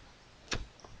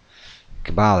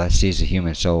Kabbalah sees the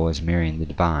human soul as mirroring the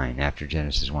divine. After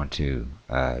Genesis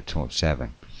 1:2-7,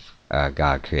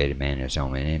 God created man in his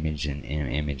own image, and in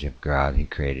the image of God he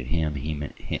created him,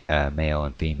 male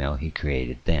and female he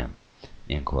created them.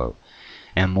 End quote.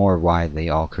 And more widely,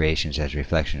 all creations as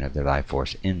reflection of their life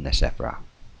force in the Sephiroth.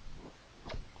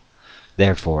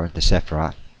 Therefore, the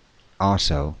Sephiroth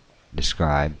also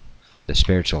describe the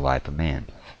spiritual life of man,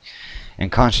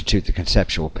 and constitute the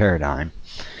conceptual paradigm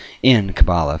in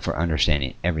Kabbalah for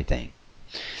understanding everything.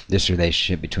 This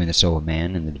relationship between the soul of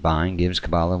man and the divine gives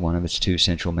Kabbalah one of its 2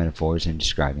 central metaphors in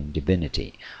describing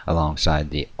divinity, alongside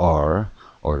the or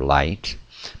light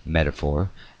metaphor.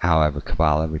 However,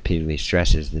 Kabbalah repeatedly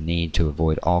stresses the need to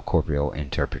avoid all corporeal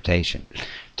interpretation.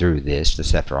 Through this, the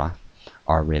Sephiroth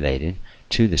are related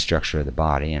to the structure of the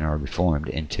body and are reformed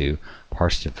into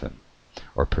Parsifim,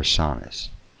 or personas.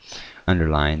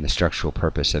 Underlying the structural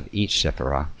purpose of each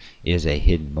Sephiroth is a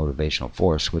hidden motivational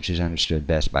force, which is understood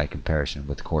best by comparison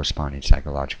with the corresponding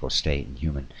psychological state in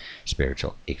human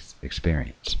spiritual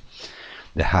experience.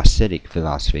 The Hasidic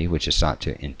philosophy, which is sought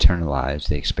to internalize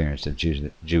the experience of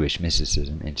Jewish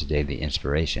mysticism into daily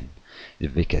inspiration, the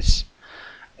Invokes,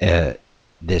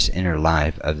 this inner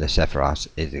life of the Sephiroths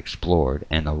is explored,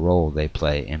 and the role they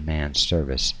play in man's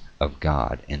service of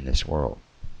God in this world.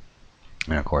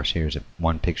 And of course, here's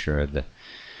one picture of the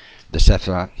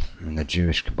Sephiroth in the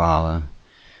Jewish Kabbalah.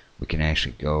 We can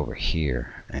actually go over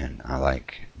here, and I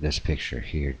like this picture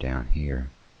here, down here.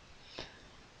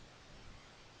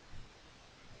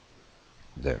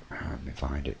 There, let me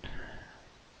find it.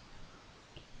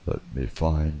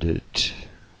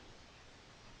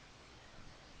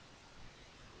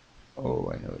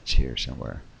 Oh, I know it's here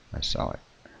somewhere. I saw it.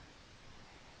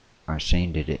 I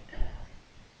seen it.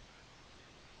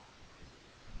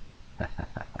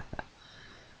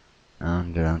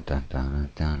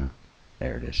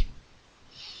 There it is.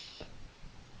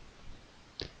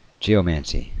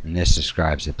 Geomancy, and this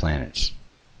describes the planets.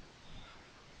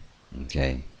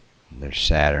 Okay, there's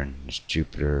Saturn, there's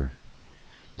Jupiter,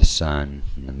 the Sun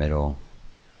in the middle,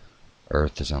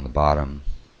 Earth is on the bottom.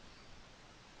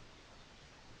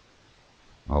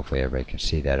 Hopefully everybody can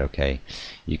see that okay.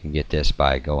 You can get this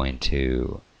by going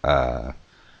to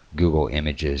Google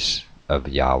images of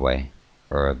Yahweh,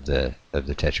 or of the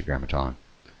Tetragrammaton.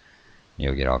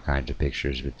 You'll get all kinds of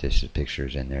pictures, but this is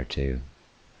pictures in there too.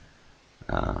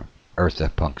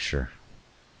 Earthapuncture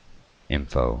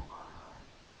info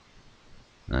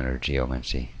under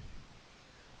geomancy.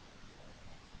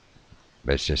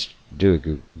 But it's just do a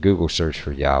Google search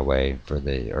for Yahweh for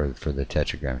the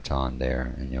Tetragrammaton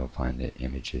there, and you'll find the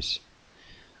images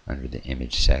under the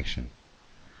image section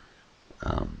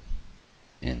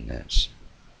in this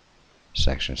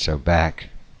section. So back,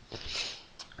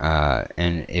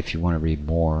 and if you want to read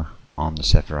more on the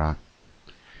Sephiroth,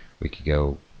 we could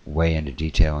go way into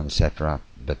detail on the Sephiroth,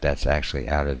 but that's actually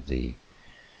out of the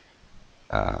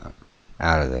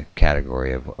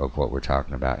category of what we're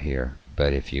talking about here.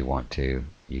 But if you want to,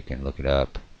 you can look it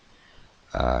up.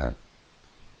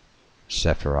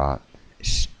 Sephiroth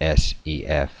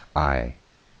Sephirot.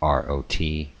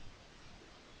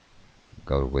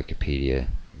 Go to Wikipedia.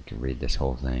 You can read this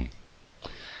whole thing.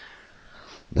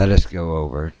 Let us go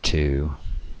over to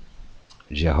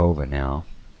Jehovah now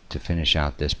to finish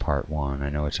out this part 1. I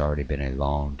know it's already been a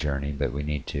long journey, but we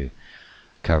need to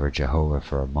cover Jehovah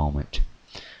for a moment.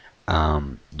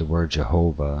 The word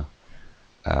Jehovah,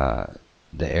 the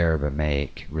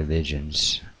Aramaic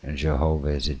religions, and Jehovah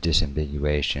is a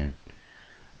disambiguation,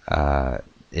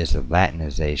 is a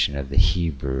Latinization of the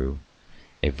Hebrew,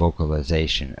 a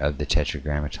vocalization of the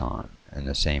Tetragrammaton, and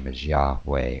the same as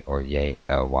Yahweh or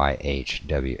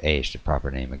YHWH, the proper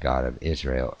name of God of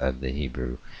Israel of the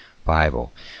Hebrew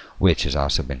Bible, which has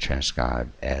also been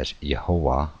transcribed as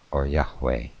Jehovah or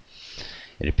Yahweh.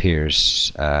 It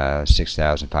appears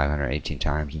 6,518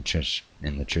 times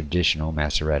in the traditional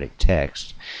Masoretic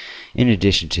text, in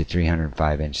addition to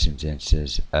 305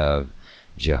 instances of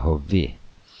Jehovah.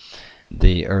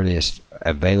 The earliest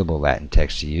available Latin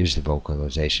text to use the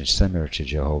vocalization similar to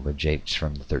Jehovah dates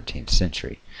from the 13th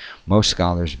century. Most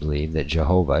scholars believe that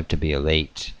Jehovah to be a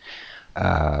late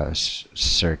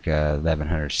circa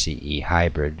 1100 CE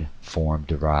hybrid form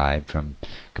derived from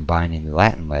combining the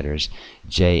Latin letters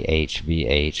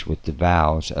JHVH with the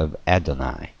vowels of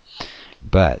Adonai.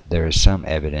 But there is some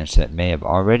evidence that may have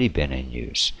already been in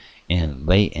use in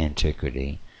late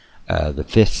antiquity, the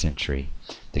 5th century.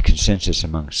 The consensus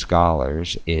among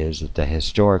scholars is that the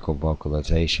historical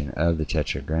vocalization of the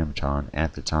Tetragrammaton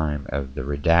at the time of the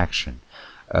redaction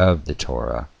of the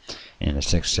Torah in the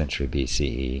 6th century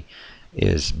BCE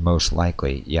is most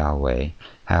likely Yahweh.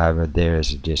 However, there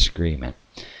is a disagreement.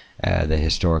 The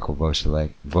historical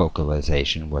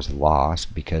vocalization was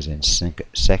lost because in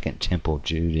Second Temple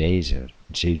Judaism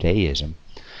you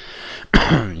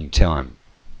can tell I'm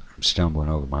stumbling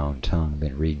over my own tongue. I've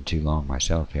been reading too long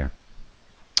myself here.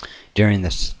 During the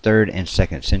 3rd and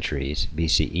 2nd centuries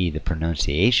BCE, the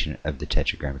pronunciation of the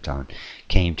Tetragrammaton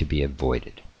came to be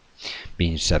avoided,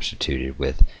 being substituted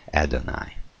with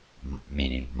Adonai,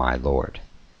 meaning my Lord.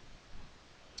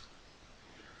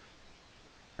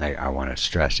 I want to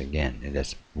stress again,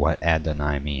 that's what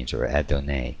Adonai means, or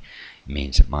Adonai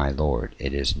means my Lord.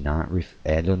 It is not,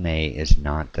 Adonai is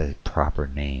not the proper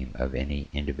name of any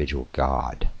individual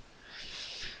God.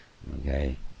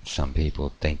 Okay? Some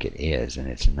people think it is, and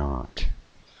it's not.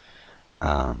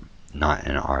 Not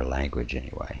in our language,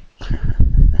 anyway.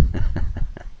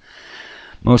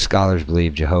 Most scholars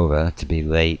believe Jehovah to be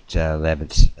late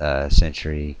 11th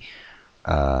century,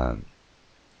 or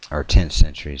 10th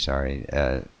century, sorry,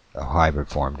 a hybrid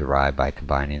form derived by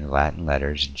combining the Latin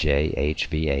letters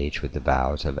JHVH with the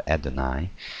vowels of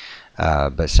Adonai.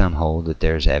 But some hold that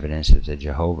there is evidence that the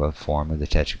Jehovah form of the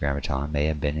Tetragrammaton may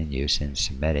have been in use in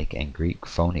Semitic and Greek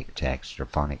phonic texts or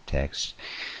phonic texts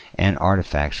and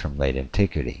artifacts from late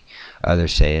antiquity.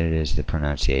 Others say it is the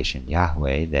pronunciation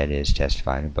Yahweh that is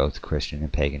testified in both Christian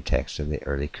and pagan texts of the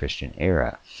early Christian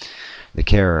era. The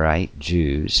Karaite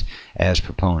Jews, as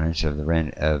proponents of the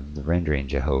rendering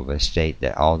Jehovah, state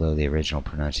that although the original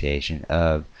pronunciation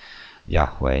of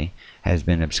Yahweh has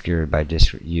been obscured by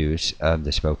disuse of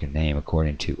the spoken name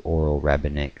according to oral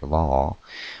rabbinic law,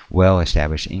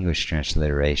 well-established English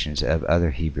transliterations of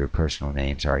other Hebrew personal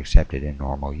names are accepted in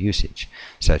normal usage,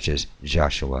 such as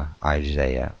Joshua,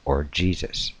 Isaiah, or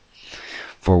Jesus,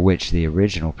 for which the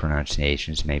original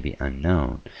pronunciations may be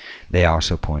unknown. They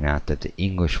also point out that the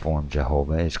English form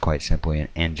Jehovah is quite simply an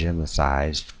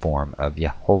anglicized form of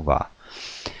Jehovah,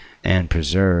 and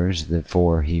preserves the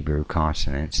 4 Hebrew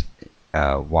consonants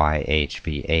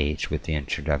YHWH with the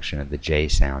introduction of the J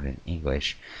sound in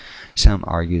English. Some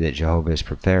argue that Jehovah is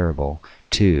preferable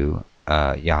to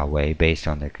Yahweh based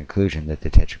on their conclusion that the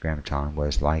Tetragrammaton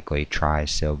was likely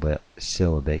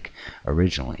trisyllabic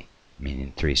originally,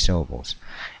 meaning 3 syllables,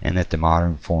 and that the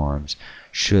modern forms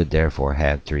should therefore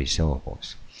have 3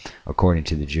 syllables. According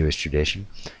to the Jewish tradition,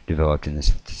 developed in the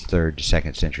 3rd to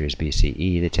 2nd centuries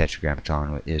BCE, the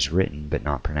Tetragrammaton is written but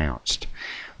not pronounced.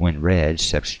 When read,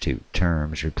 substitute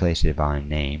terms replace the divine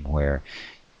name where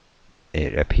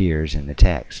it appears in the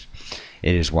text.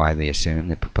 It is widely assumed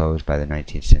that proposed by the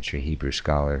 19th century Hebrew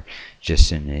scholar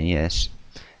Gesenius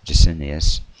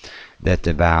that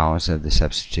the vowels of the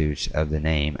substitutes of the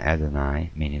name Adonai,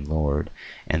 meaning Lord,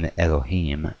 and the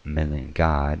Elohim, meaning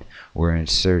God, were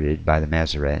inserted by the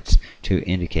Masoretes to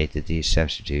indicate that these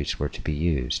substitutes were to be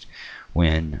used.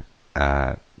 When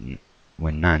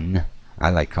none, I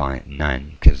like calling it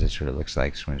none because that's what it looks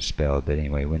like when it's spelled, but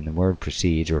anyway, when the word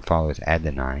precedes or follows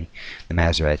Adonai, the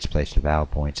Masoretes placed the vowel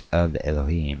points of the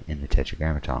Elohim in the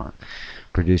Tetragrammaton,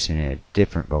 producing a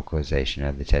different vocalization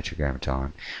of the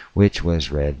Tetragrammaton, which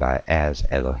was read as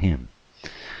Elohim.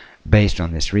 Based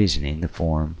on this reasoning, the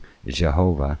form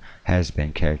Jehovah has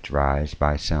been characterized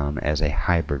by some as a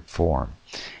hybrid form,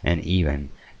 and even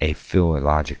a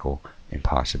philological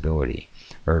impossibility.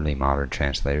 Early modern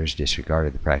translators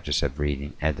disregarded the practice of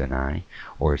reading Adonai,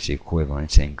 or its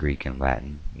equivalents in Greek and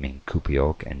Latin,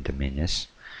 Kupiok and Dominus,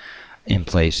 in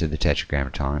place of the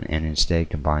Tetragrammaton, and instead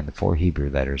combined the 4 Hebrew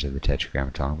letters of the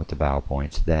Tetragrammaton with the vowel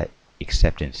points that,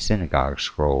 except in synagogue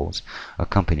scrolls,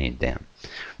 accompanied them,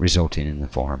 resulting in the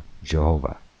form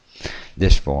Jehovah.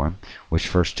 This form, which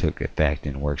first took effect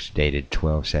in works dated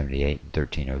 1278 and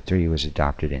 1303, was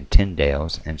adopted in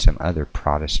Tyndale's and some other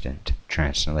Protestant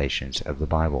translations of the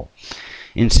Bible.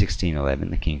 In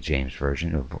 1611, the King James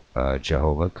Version of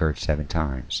Jehovah occurred 7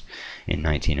 times. In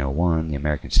 1901, the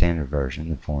American Standard Version,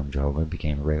 the form Jehovah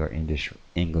became a regular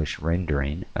English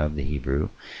rendering of the Hebrew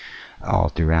all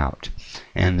throughout,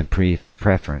 and the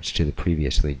preference to the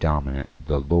previously dominant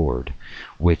the Lord,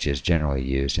 which is generally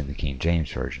used in the King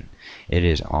James Version. It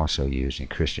is also used in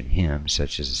Christian hymns,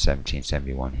 such as the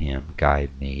 1771 hymn,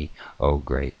 Guide Me, O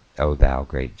Thou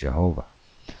Great Jehovah.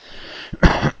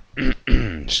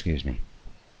 Excuse me.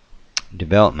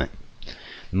 Development.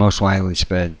 The most widely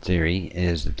spread theory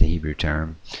is that the Hebrew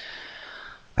term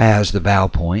as the vowel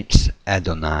points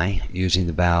Adonai, using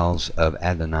the vowels of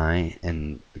Adonai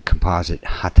and the composite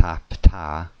Hatah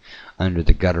Ptah under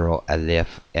the guttural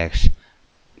Aleph X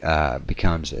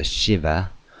becomes a Shiva,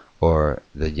 or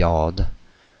the Yod,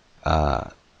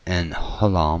 and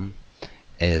Holam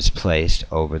is placed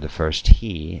over the first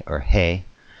He, or He,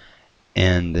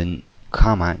 and the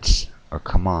Kamats, or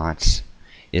Kamats,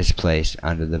 is placed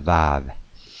under the Vav,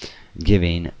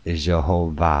 giving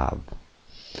Jehovah.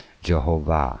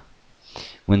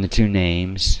 When the two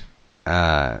names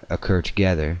occur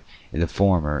together, the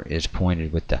former is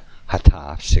pointed with the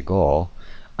Hataf Segol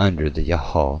under the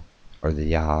Yahol, or the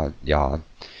Yod,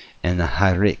 and the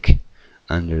Harik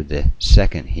under the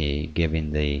second He,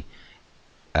 giving to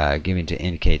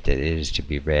indicate that it is to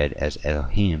be read as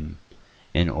Elohim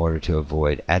in order to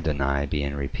avoid Adonai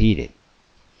being repeated.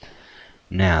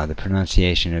 Now, the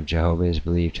pronunciation of Jehovah is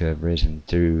believed to have risen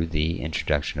through the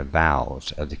introduction of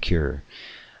vowels of the Kur,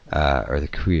 or the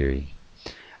query.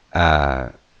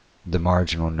 The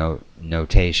marginal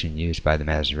notation used by the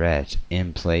Masoretes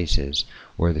in places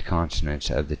where the consonants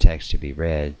of the text to be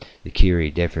read, the Kiri,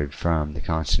 differed from the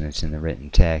consonants in the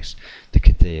written text, the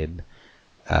Ketib,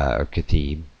 or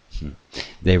Ketib.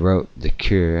 They wrote the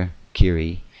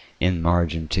Kiri in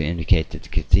margin to indicate that the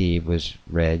Ketib was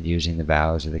read using the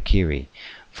vowels of the Kiri.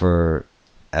 For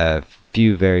a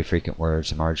few very frequent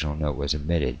words, the marginal note was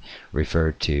omitted,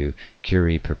 referred to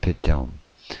Kiri perpetuum.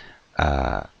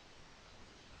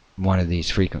 One of these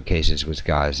frequent cases was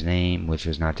God's name, which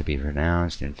was not to be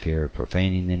pronounced in fear of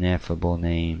profaning the ineffable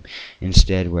name.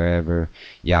 Instead, wherever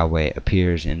Yahweh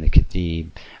appears in the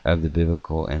Ketib of the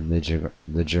biblical and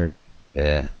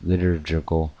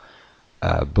liturgical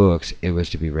books, it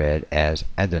was to be read as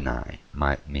Adonai,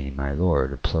 meaning my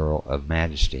Lord, a plural of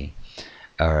majesty,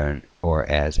 or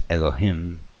as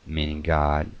Elohim, meaning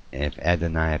God, if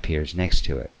Adonai appears next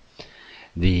to it.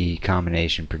 The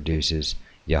combination produces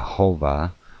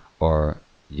Jehovah or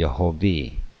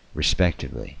Yehovah,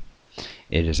 respectively.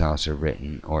 It is also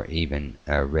written or even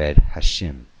read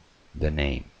Hashem, the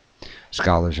name.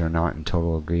 Scholars are not in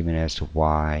total agreement as to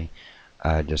why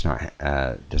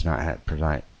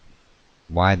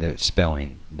why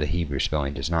the Hebrew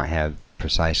spelling does not have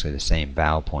precisely the same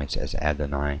vowel points as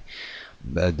Adonai.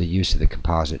 The use of the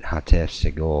composite Hatef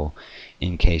Segol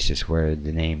in cases where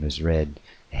the name is read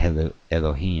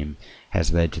Elohim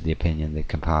has led to the opinion that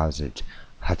composite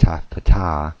Hataf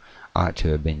Patah ought to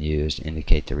have been used to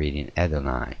indicate the reading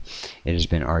Adonai. It has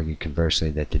been argued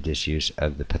conversely that the disuse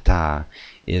of the Patah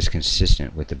is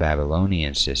consistent with the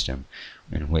Babylonian system,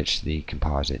 in which the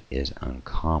composite is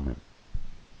uncommon.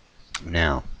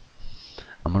 Now,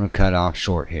 I'm going to cut off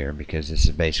short here because this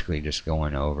is basically just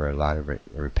going over a lot of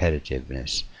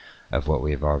repetitiveness of what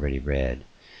we have already read,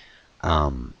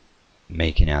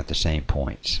 making out the same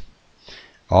points.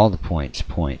 All the points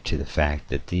point to the fact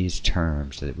that these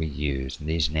terms that we use, and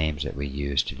these names that we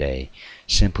use today,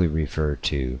 simply refer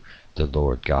to the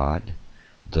Lord God,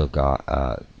 the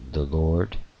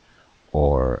Lord,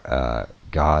 or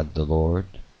God the Lord,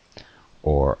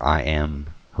 or I am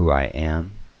who I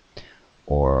am,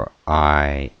 or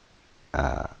I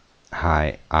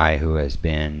who has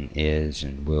been, is,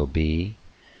 and will be.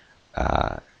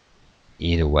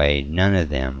 Either way, none of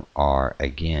them are,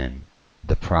 again,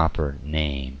 the proper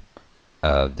name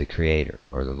of the Creator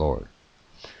or the Lord.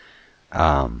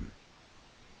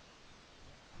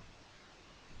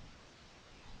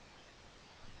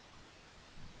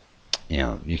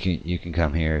 you can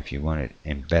come here if you want to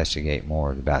investigate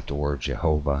more about the word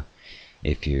Jehovah,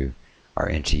 if you are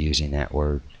into using that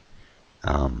word.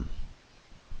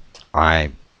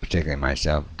 I, particularly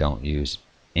myself, don't use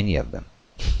any of them.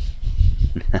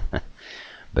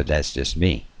 But that's just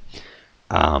me.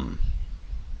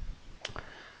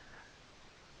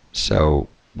 So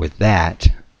with that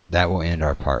will end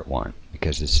our part 1,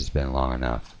 because this has been long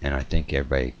enough, and I think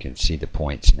everybody can see the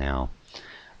points now.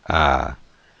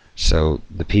 So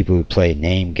the people who play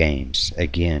name games,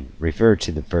 again, refer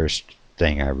to the first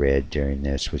thing I read during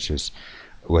this, which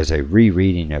was a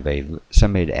rereading of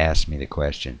somebody had asked me the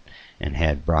question and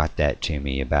had brought that to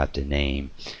me about the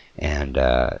name, and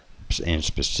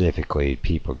specifically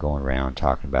people going around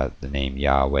talking about the name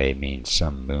Yahweh means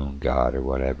some moon god or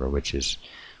whatever, which is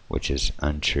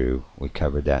untrue. We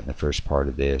covered that in the first part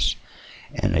of this.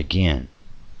 And again,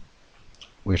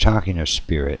 we're talking of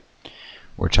spirit.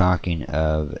 We're talking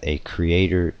of a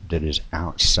creator that is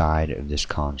outside of this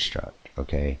construct,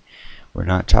 okay? We're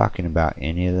not talking about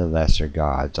any of the lesser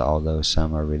gods, although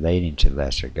some are relating to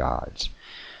lesser gods.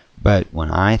 But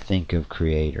when I think of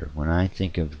creator, when I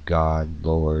think of God,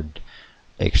 Lord,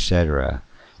 etc.,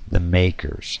 the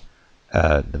makers,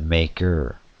 the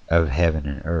maker of heaven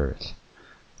and earth,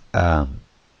 I'm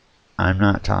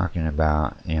not talking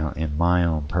about, in my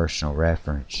own personal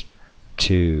reference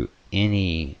to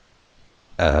any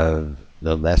of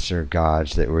the lesser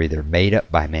gods that were either made up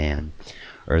by man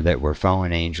or that were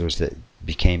fallen angels that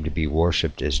became to be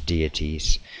worshipped as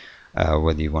deities,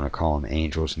 whether you want to call them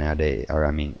angels nowadays,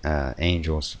 or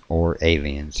angels or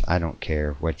aliens. I don't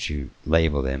care what you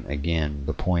label them. Again,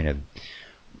 the point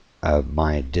of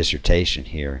my dissertation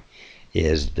here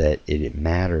is that it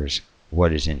matters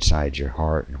what is inside your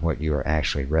heart and what you are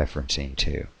actually referencing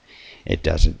to. It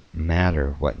doesn't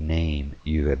matter what name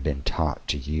you have been taught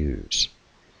to use.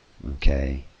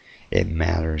 Okay? It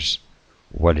matters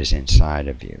what is inside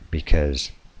of you,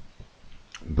 because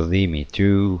believe me,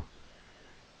 through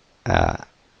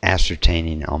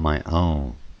ascertaining on my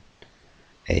own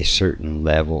a certain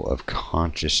level of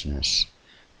consciousness,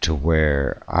 to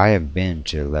where I have been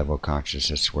to a level of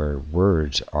consciousness where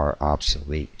words are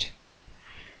obsolete.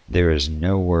 There is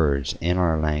no words in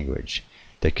our language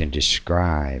that can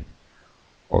describe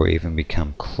or even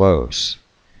become close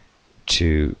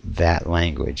to that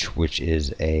language, which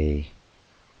is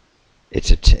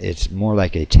it's more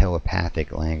like a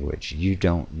telepathic language. You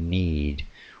don't need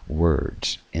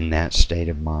words in that state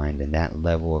of mind and that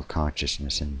level of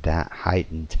consciousness and that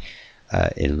heightened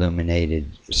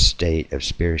illuminated state of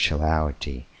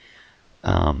spirituality.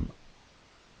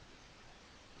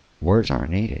 Words aren't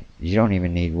needed. You don't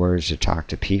even need words to talk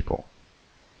to people.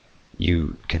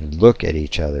 You can look at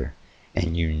each other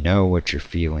and you know what you're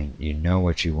feeling, you know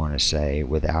what you want to say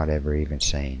without ever even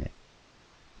saying it.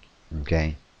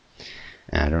 Okay?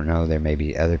 And I don't know, there may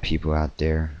be other people out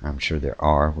there, I'm sure there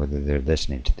are, whether they're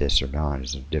listening to this or not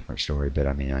is a different story, but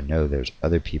I know there's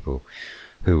other people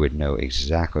who would know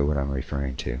exactly what I'm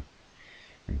referring to.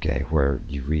 Okay, where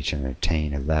you reach and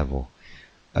attain a level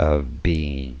of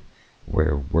being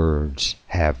where words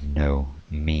have no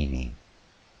meaning.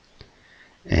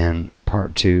 And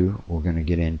part 2, we're going to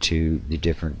get into the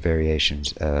different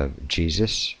variations of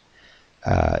Jesus,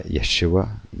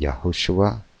 Yeshua,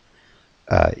 Yahoshua,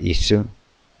 Isu,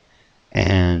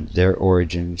 and their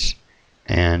origins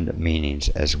and meanings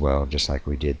as well, just like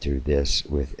we did through this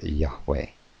with Yahweh.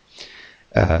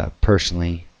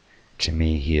 Personally, to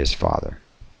me, he is Father.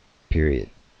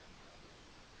 Period.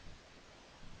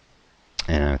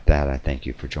 And with that, I thank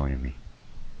you for joining me.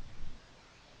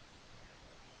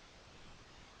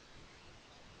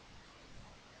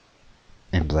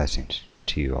 And blessings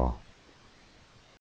to you all.